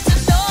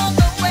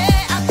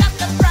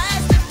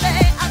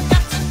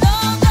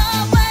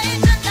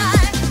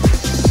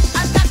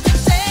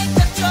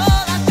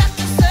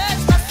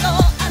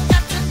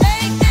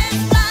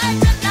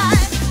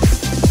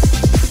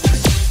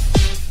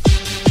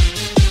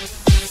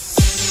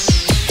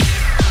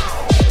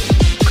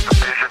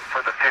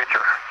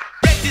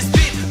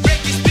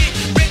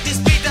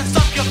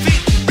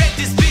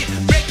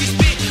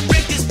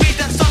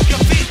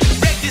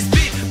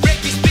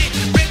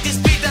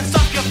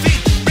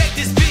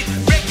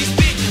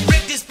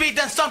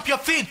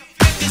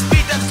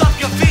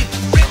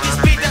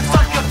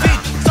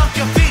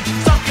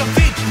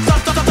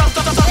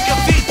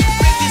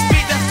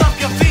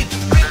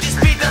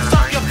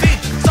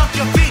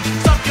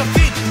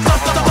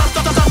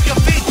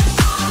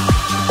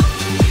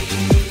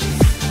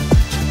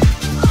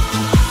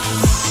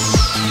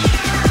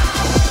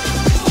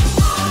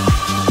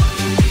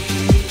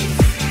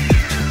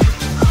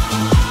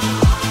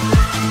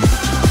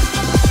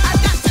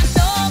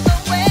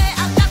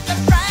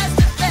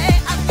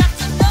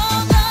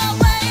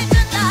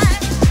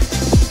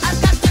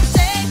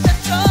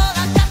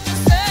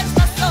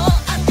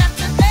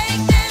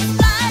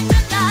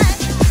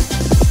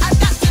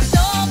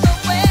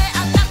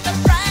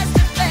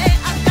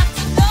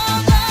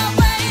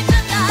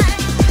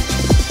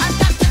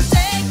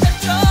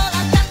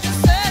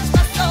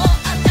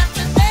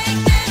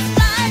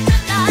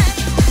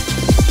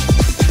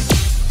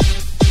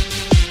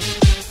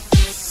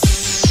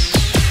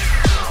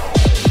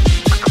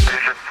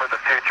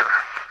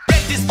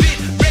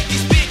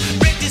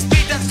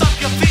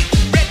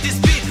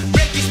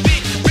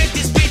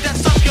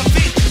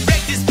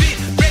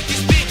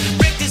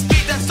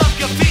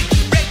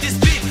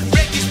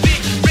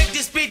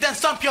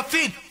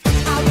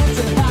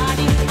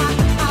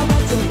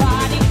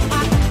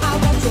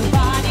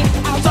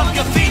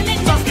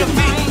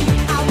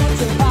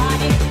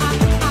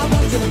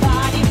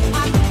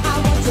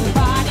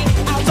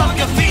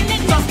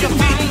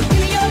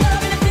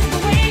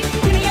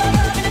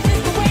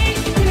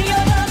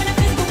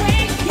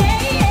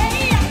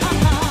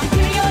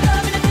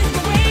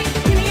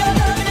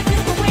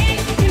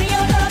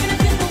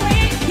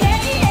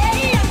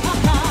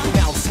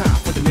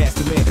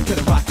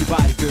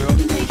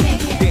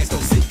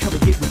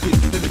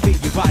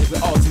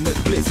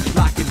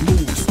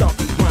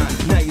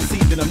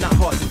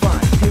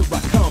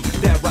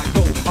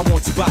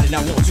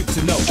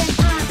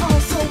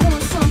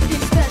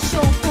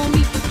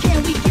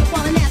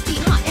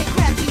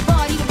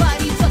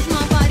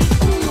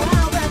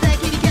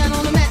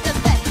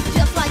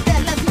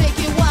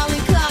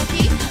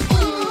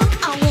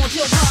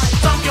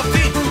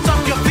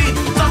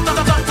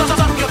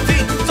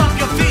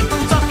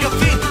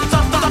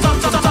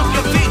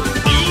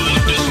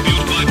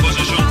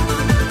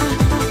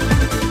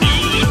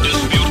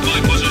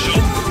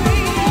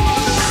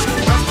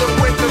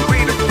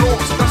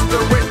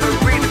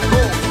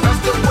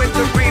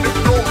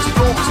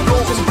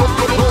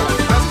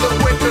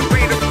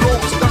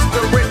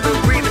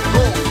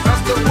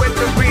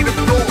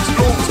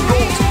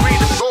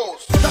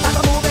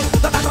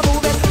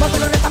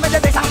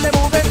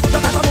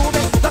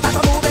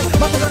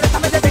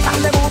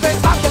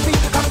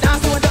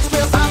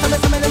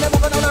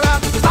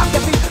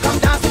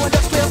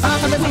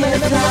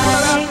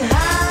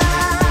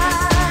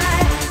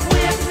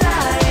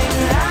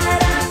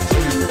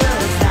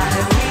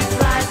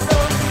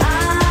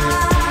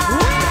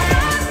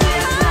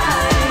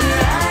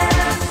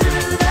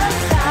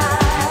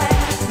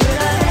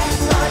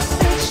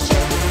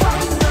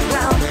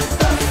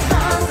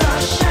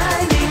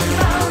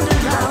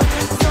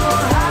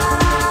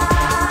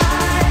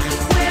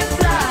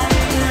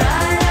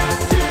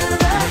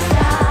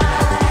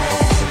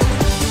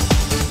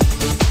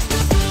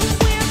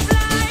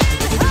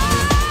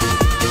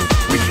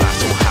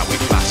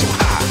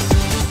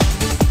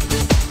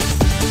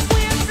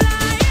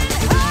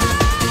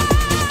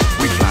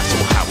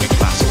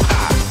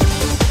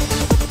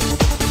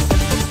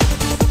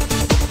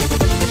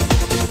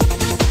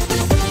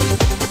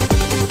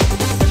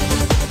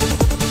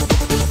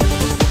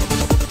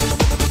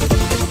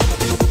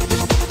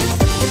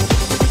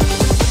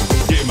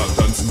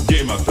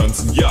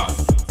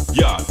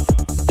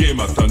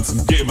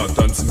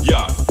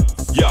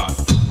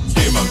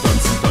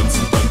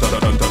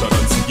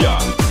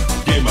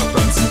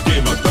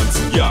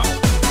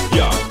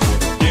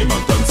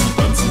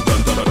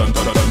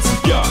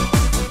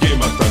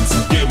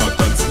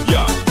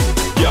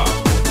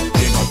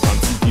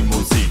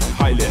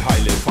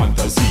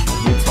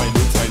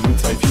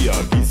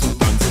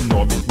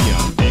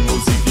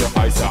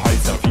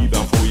 Heißer,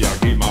 Fieber, Feuer,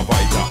 geh mal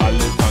weiter,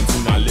 alle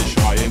tanzen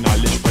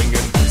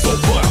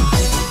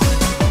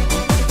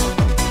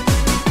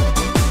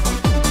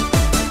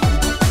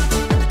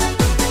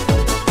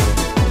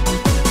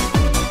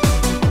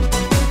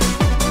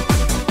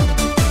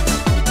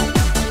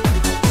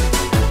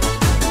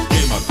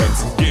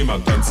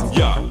tanzen,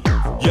 ja,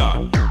 ja.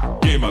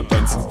 Geh mal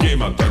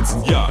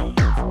tanzen, ja,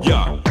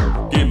 ja.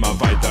 Geh mal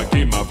weiter,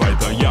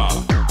 ja,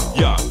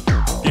 ja.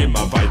 Geh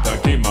mal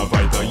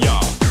weiter, ja,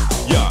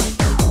 ja.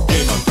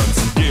 Geh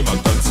mal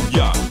tanzen,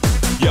 ja,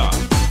 ja.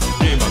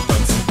 Geh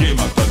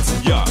mal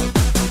tanzen, ja,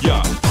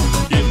 ja.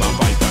 Geh mal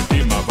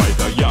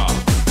weiter, ja,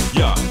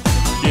 ja.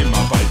 Geh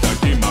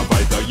mal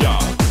weiter, ja,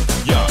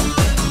 ja.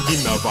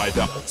 Immer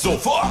weiter,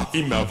 sofort,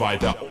 immer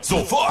weiter,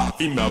 sofort,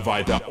 immer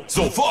weiter,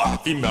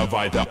 sofort, immer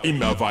weiter,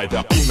 immer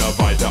weiter, immer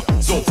weiter,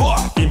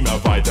 sofort,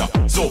 immer weiter,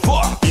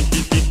 sofort.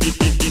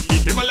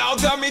 Immer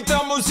lauter mit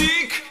der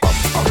Musik.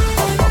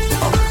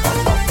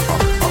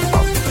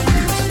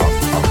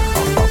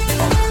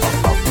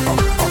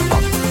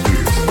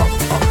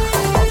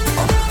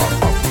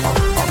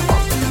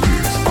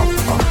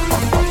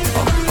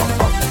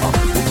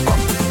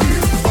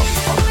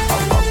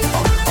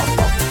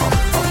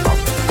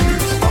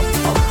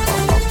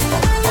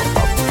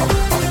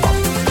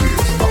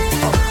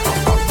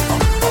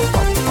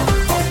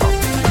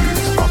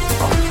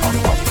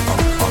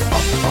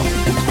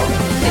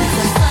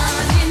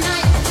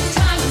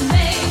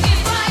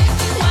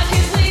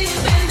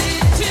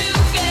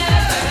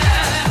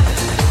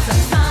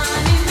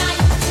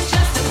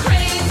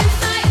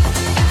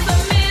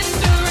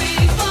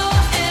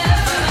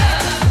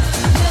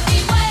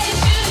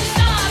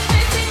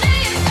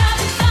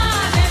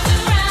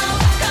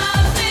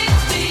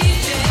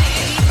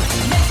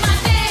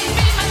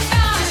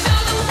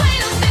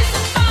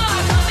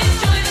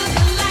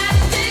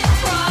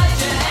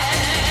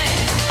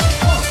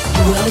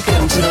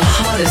 Welcome to the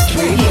hottest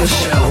radio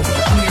show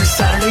on your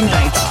Saturday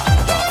night.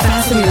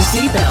 Fasten your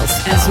seatbelts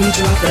as we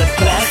drop the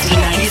best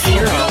 90s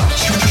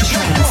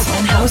trance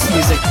and house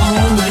music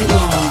all night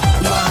long,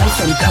 live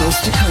from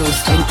coast to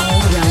coast and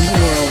all around the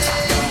world.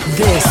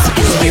 This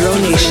is Euro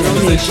Nation.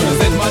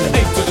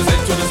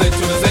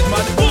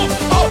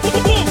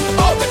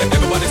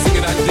 Everybody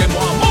singing that them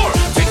want more.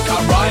 Take a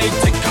ride,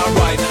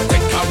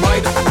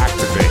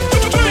 activate.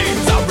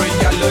 Dreams are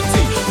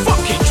reality.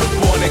 Fucking trip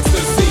on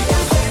ecstasy.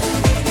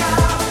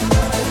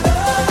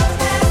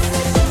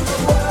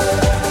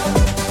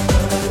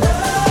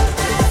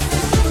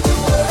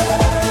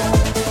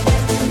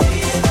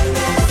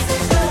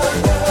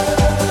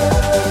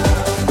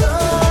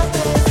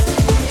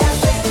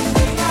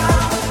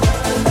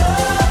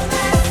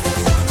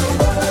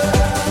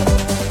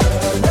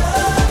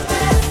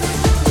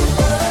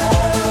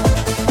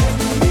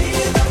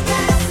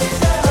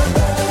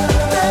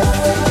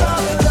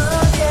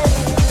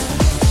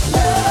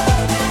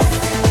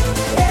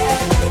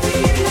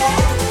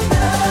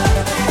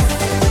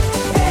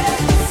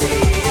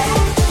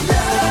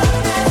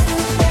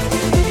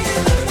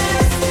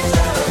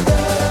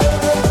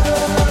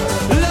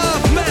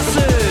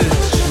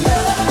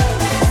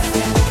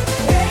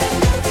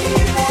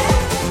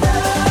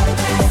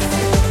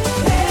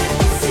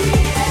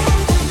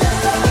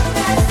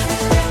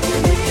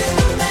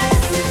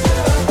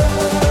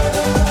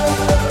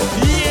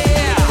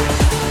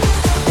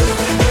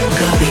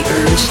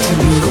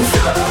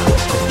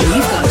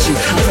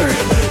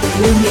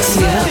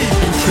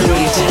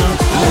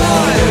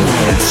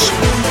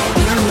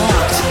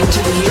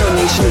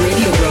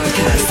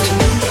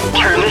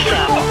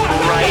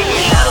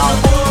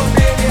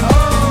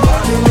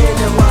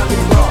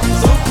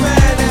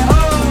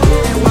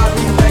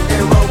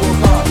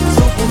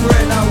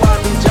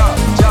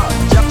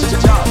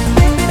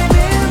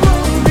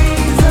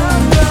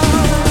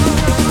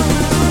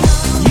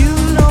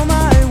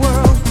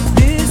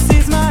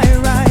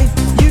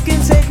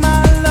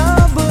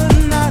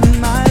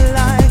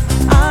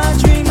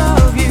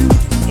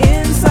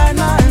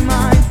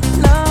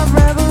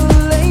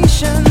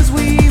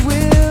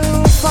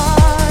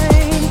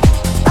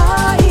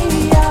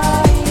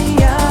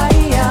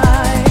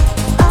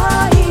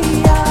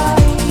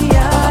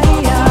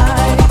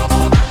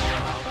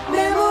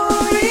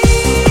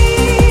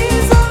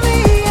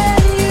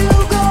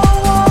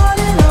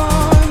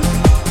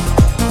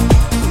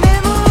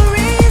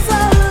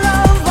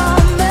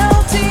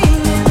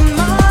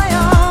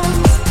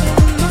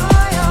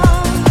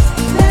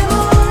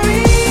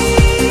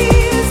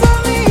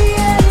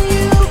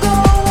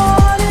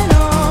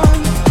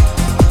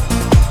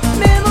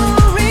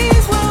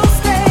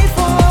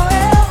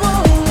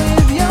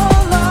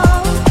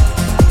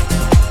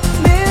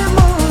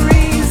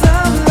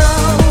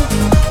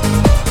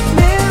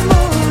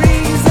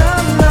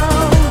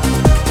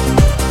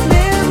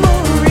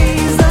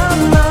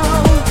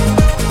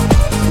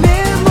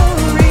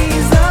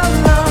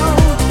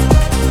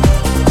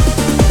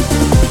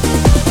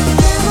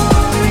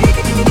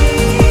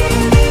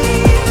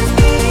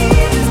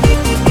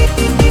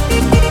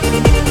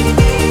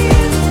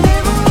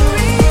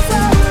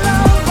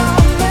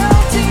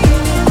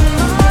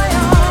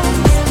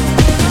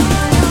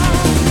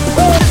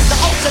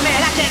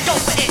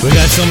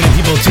 So many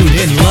people tuned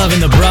in, loving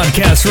the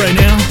broadcast right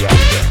now.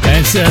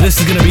 And this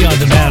is going to be on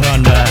demand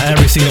on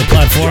every single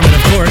platform. And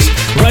of course,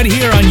 right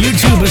here on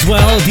YouTube as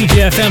well.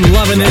 DJ FM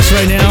loving this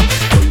right now.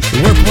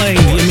 We're playing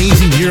the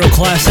amazing Euro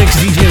classics.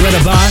 DJ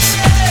Reda Boss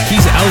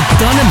He's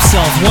outdone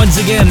himself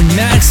once again.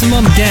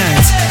 Maximum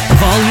Dance,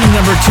 Volume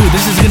number 2.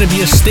 This is going to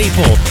be a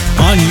staple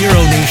on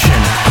Euro Nation.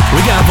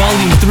 We got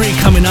Volume 3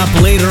 coming up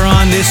later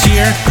on this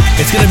year.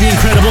 It's going to be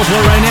incredible,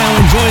 but right now,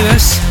 enjoy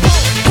this.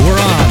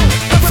 We're on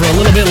for a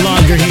little bit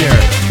longer here.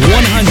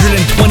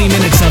 120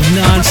 minutes of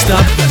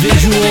non-stop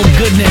visual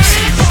goodness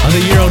on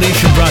the Euro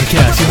Nation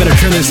broadcast. You better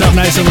turn this up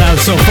nice and loud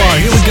so far.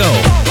 Here we go.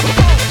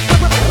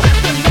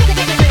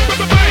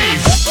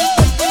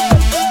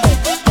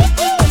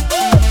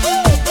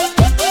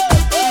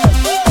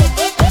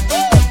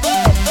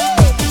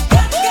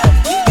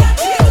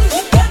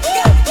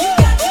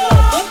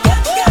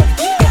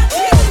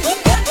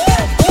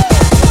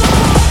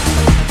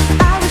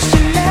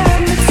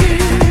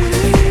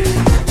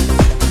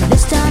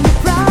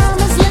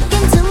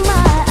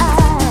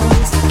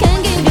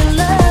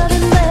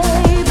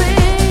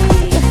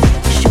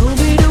 Show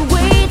me the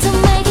way to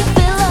make it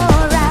feel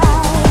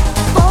alright.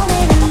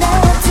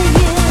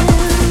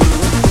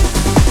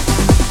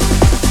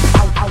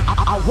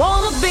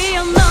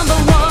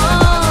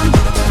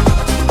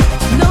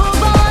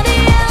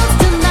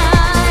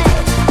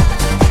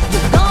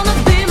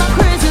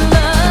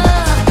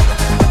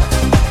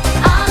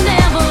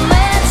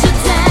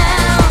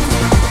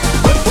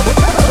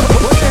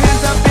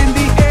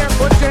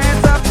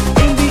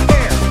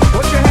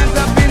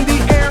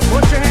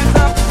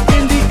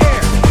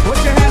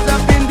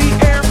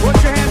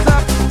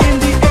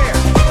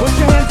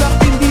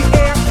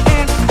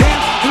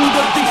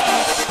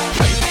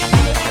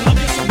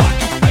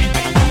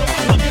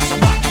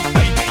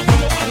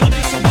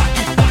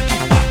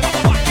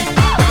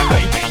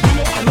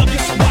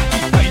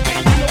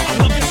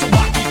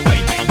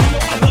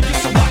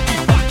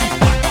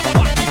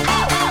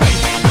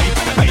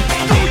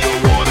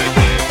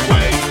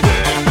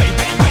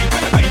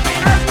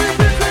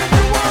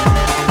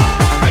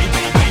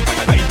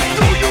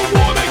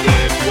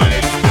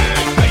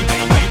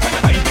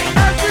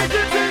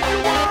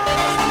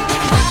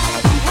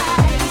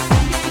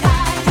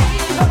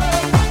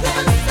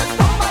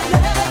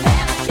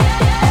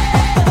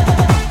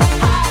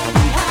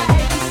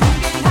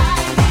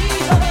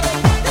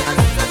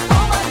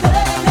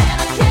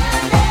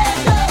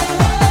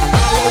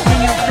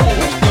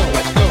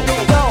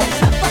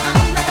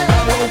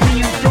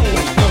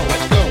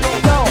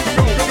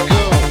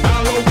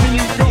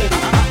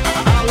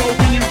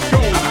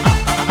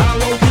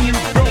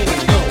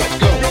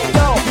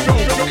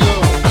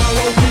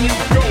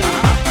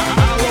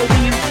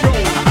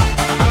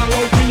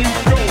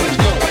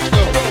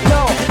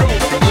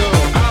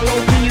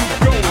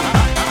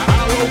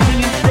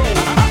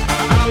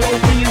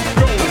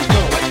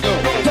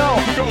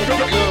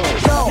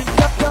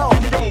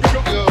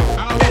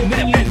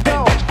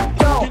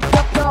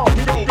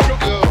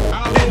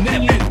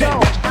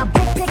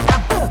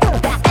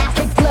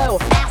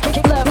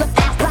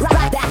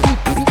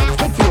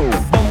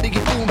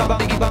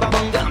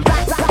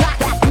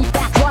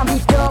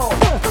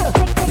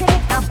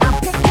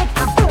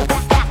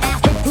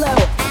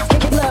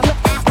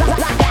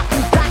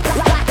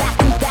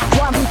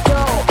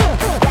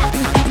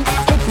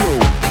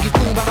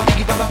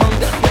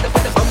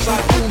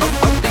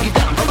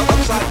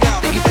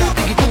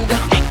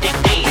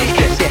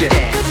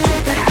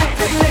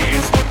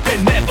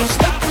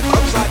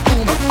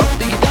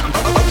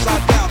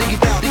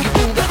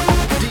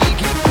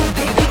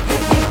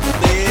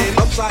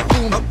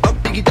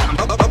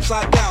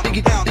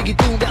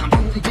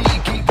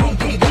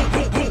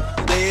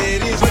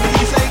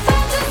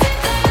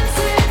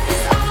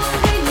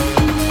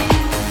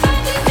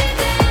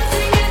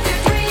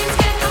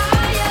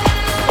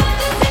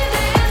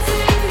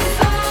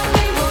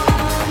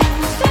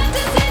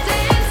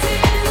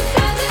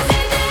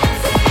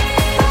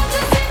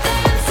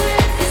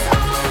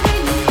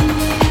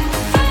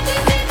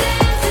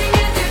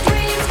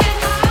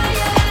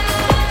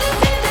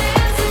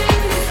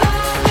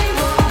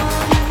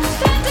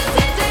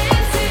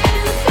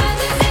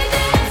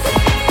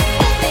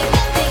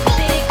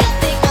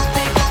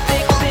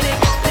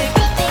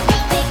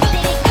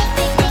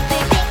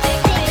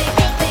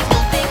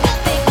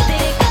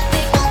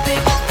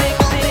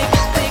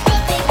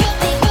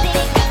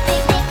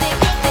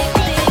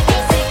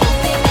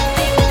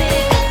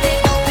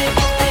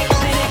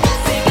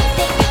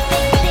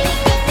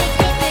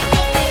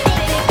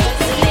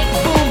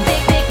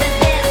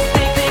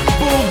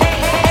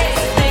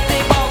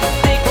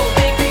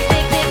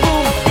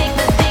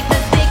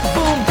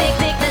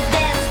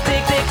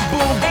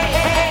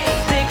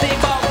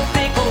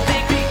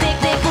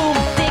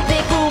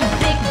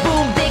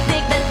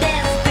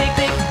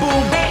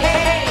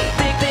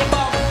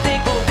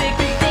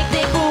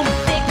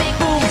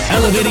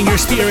 elevating your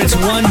spirits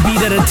one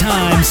beat at a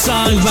time,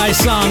 song by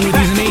song with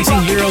these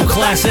amazing Euro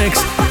classics.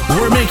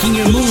 We're making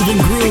you move and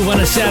groove on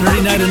a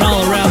Saturday night and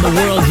all around the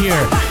world here.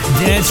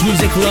 Dance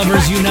music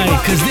lovers unite,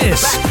 cause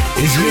this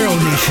is Euro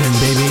Nation,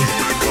 baby.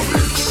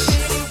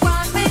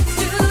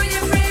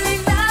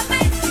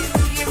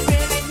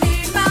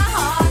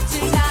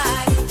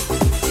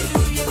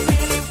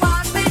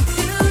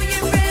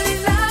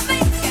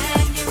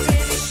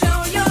 Show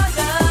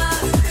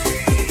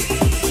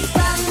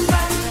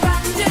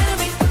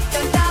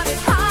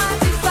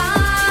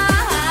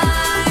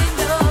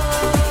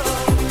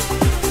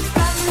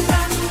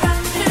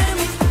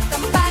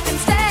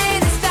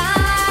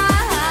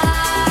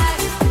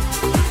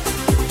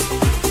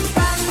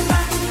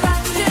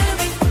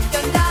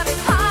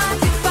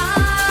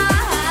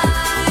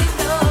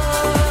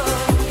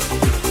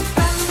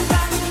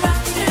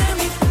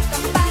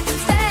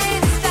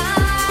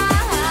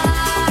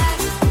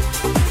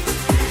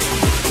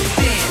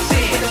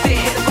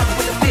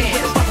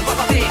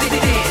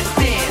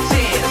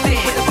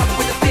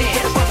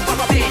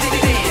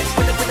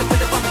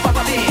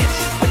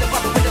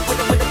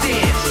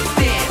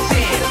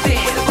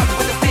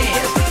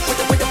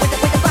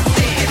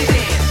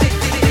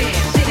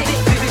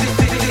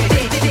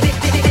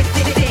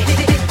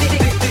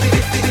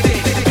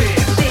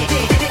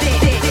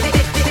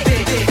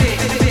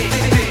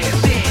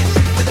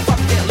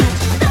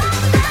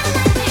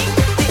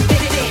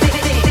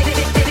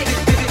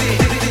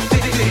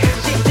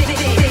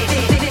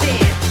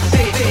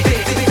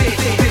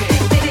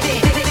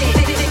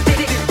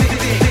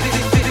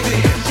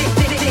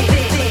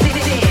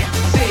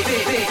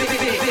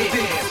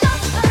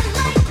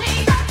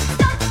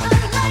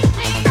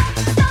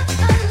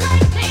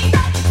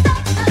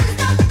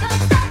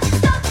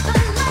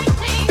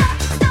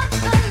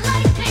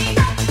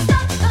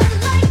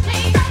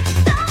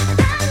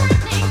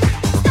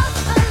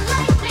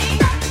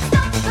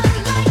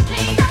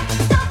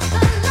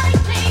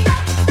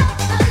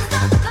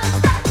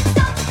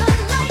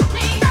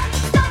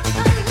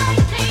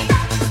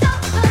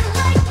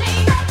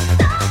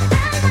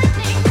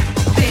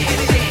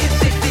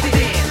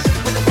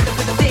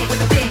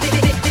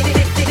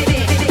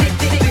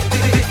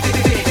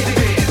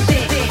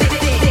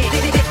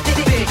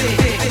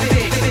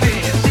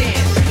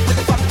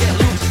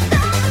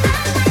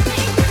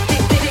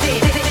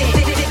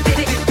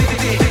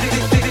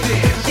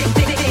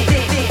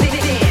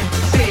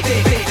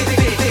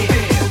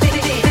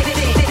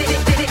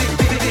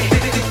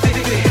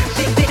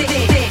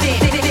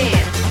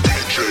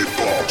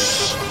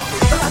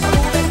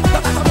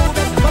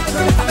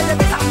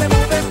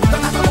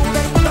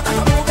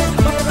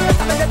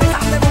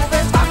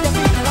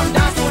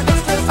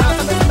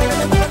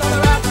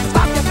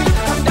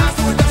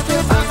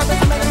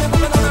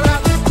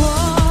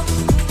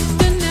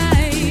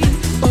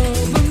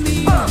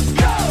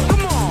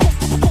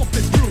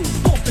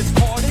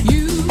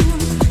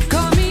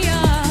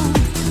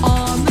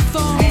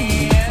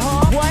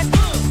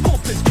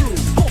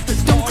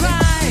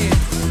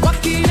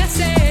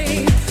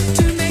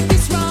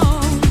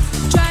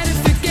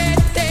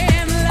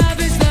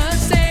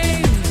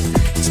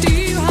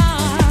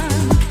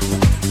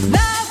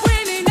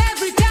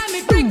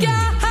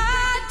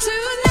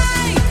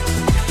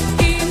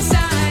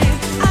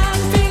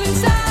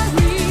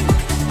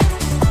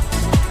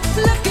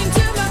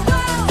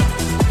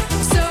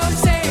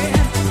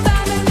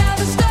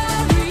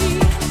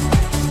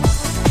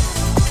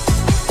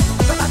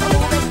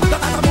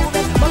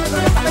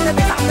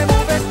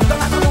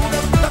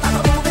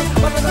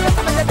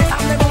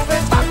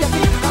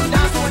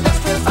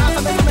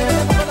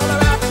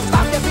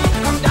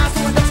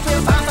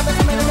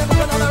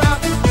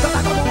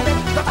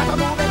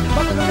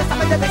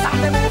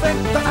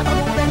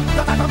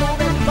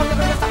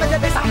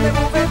me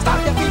move it.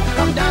 Stop your feet,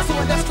 come dance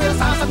to industrial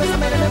sounds. So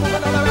make me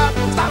moving all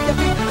around. Stop your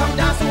feet, come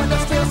dance to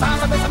industrial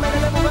sounds. So make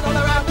me moving all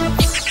around.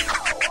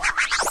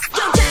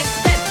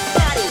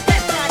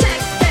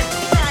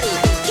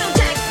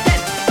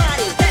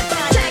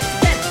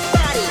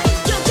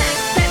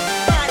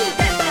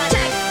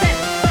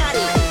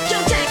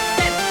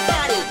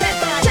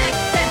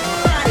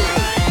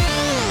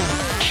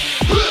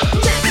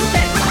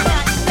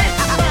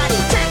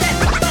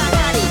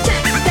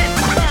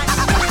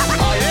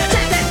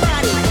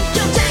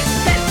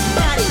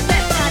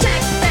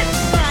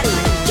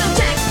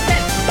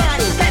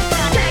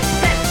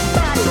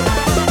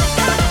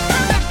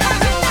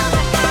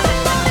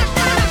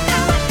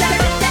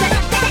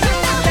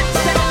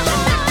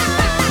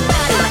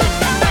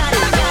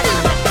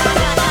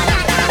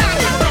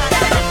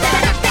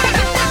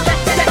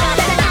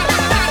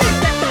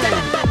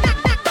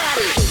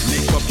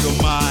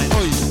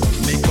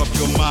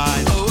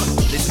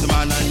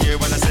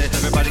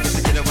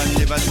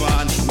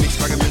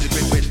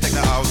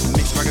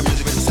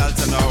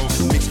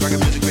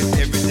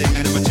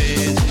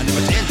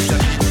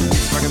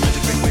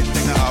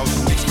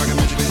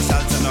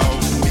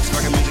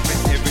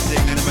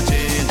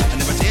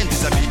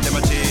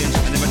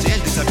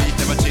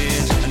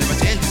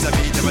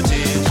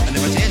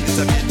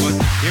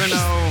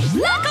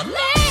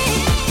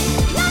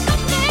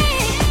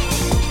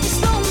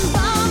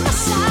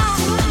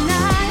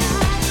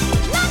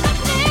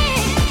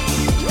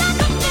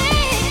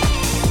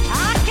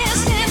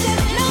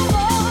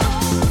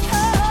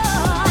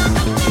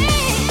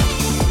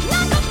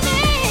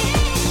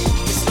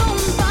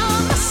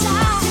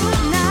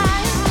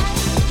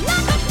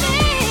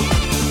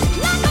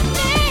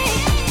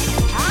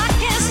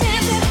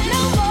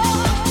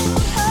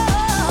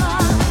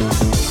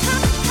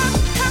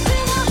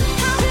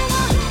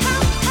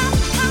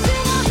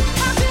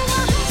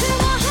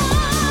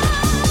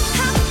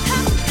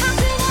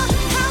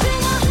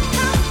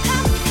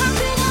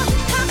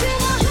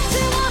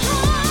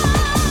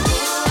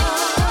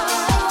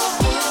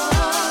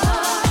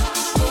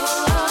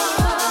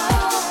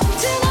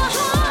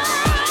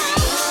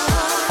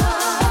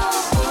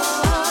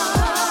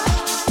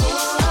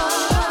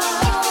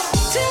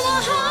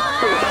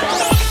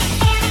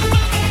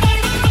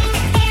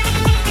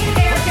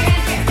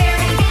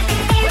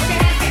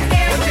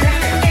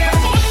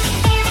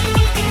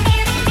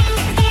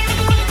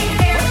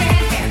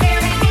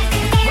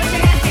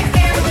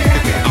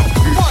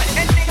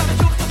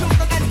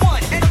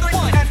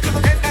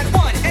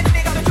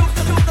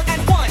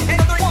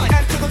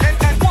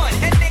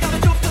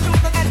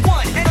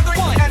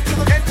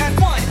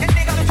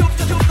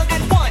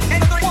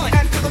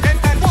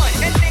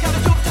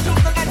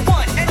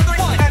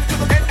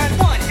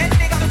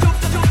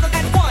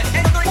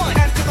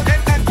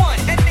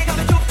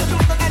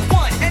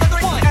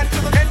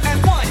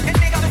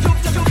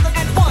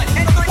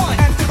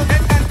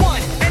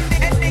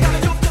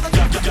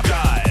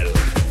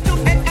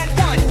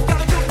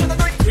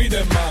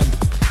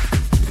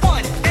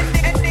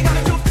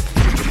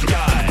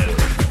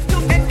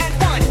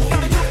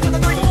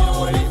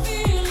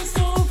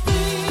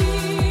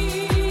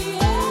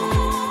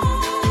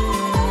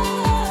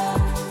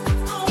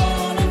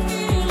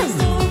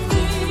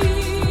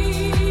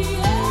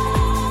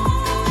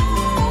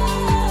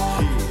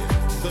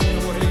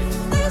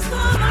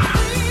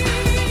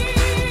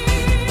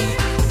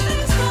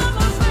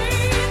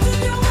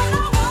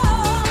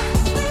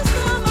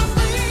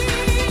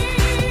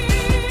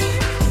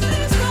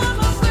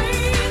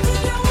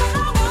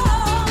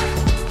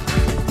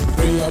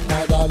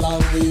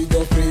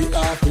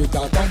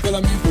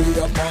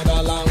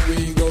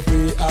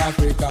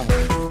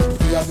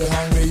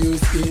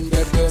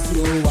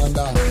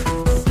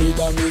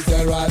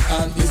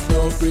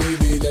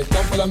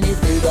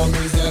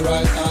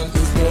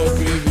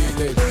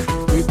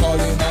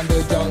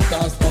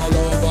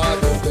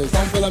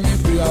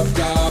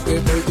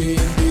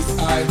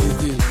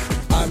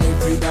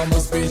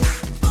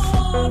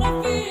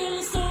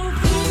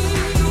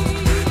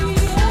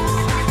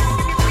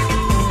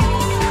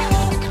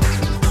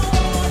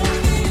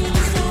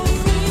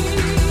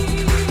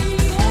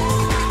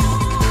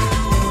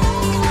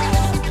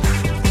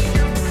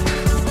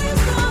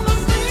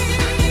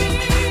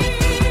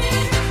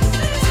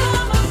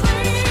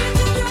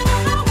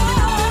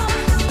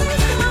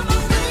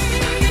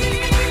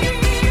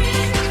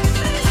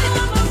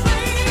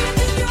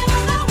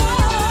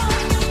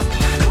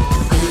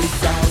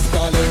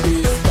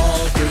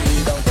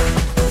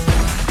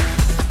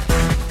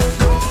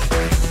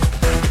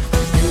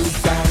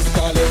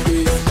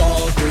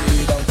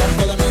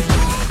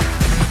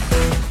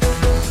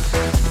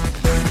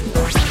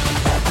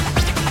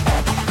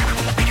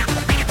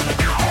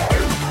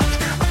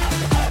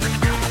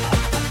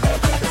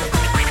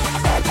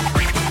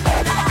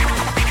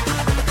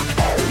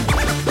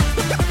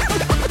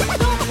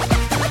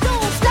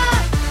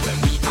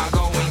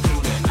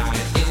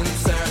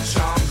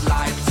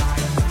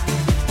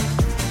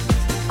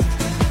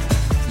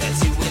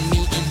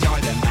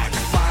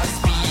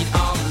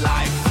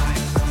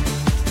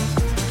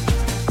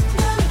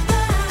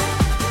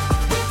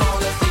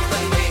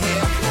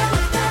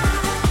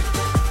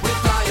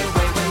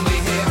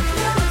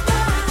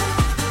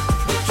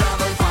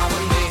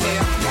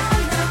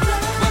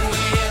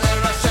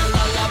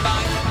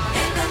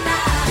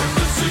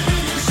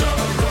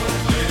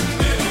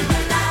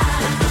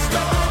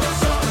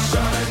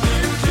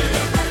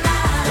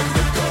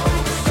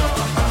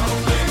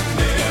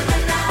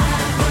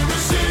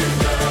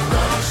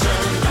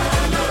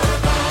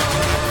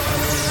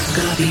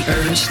 Got the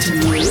urge to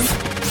move?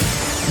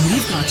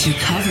 We've got you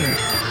covered.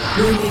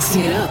 We're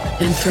mixing it up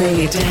and throwing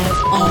it down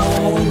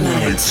all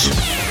night.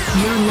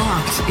 You're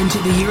locked into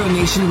the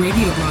Euronation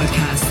radio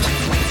broadcast.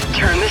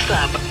 Turn this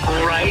up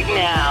right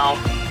now.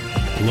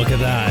 Look at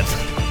that.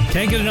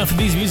 Can't get enough of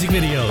these music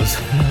videos.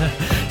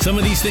 Some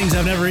of these things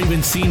I've never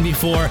even seen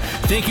before.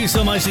 Thank you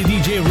so much to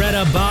DJ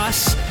Reda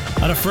Boss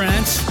out of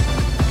France.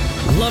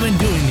 Loving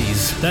doing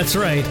these. That's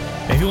right.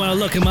 If you want to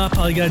look him up,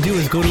 all you gotta do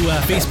is go to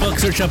Facebook,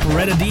 search up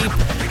Reda Deep,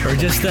 or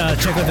just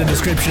check out the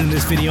description of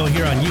this video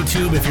here on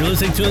YouTube. If you're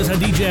listening to us on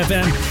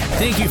DJFM,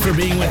 thank you for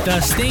being with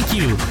us. Thank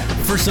you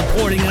for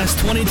supporting us.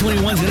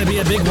 2021 is going to be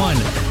a big one.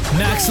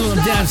 Maximum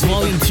Dance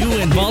Volume 2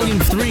 and Volume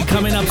 3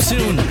 coming up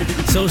soon.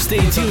 So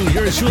stay tuned.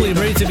 Yours truly,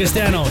 Maritza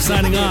Castano,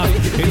 signing off.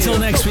 Until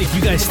next week, you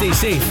guys stay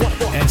safe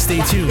and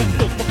stay tuned.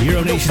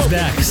 Euro Nation's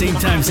back. Same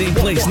time, same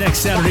place, next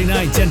Saturday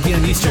night, 10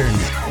 p.m. Eastern.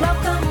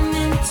 Welcome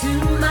into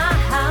my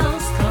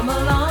house. Come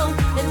along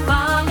and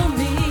follow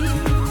me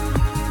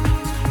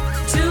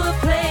to a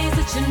place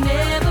that you've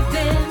never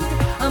been,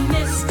 a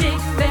mystic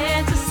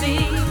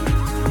fantasy.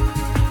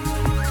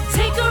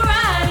 Take a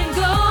ride and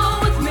go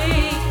with me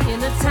in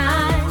a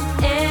time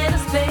and a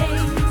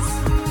space.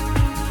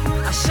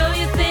 I'll show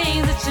you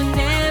things that you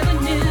never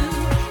knew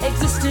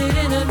existed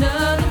in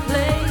another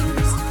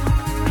place.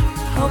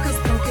 Hocus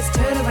pocus,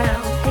 turn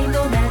around, ain't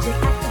no magic,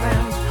 act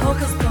around.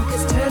 Hocus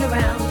pocus, turn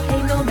around,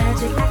 ain't no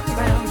magic, act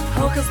around.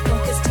 Hocus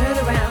pocus, turn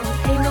around,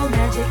 ain't no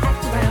magic,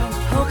 act around.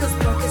 Hocus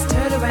pocus,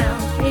 turn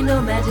around, ain't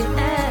no magic,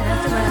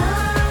 act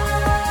around.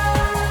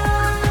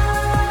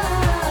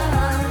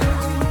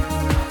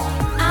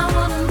 I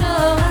wanna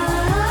know.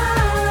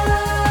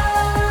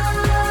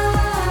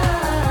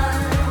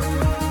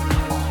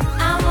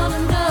 I wanna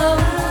know.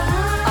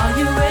 Are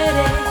you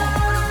ready?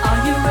 Are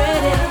you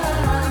ready?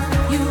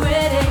 You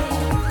ready?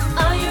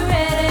 Are you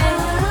ready?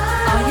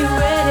 Are you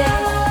ready?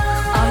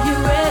 Are you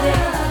ready?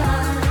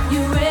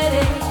 You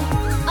ready?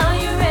 Are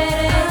you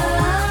ready?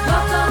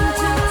 Welcome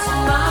to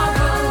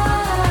tomorrow.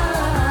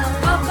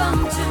 Welcome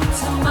to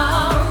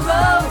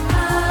tomorrow.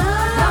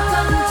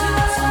 Welcome to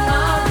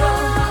tomorrow.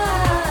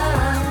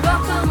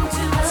 Welcome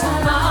to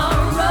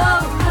tomorrow.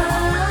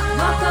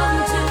 Welcome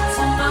to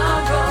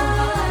tomorrow.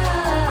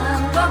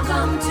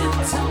 Welcome to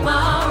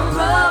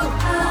tomorrow.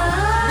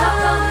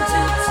 Welcome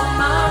to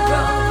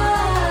tomorrow.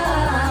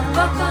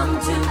 Welcome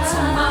to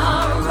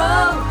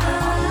tomorrow.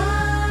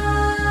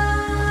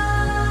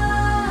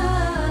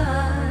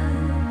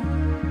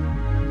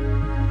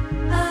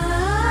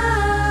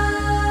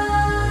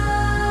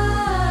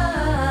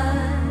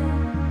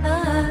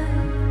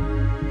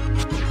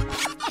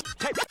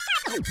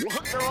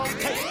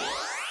 Hey,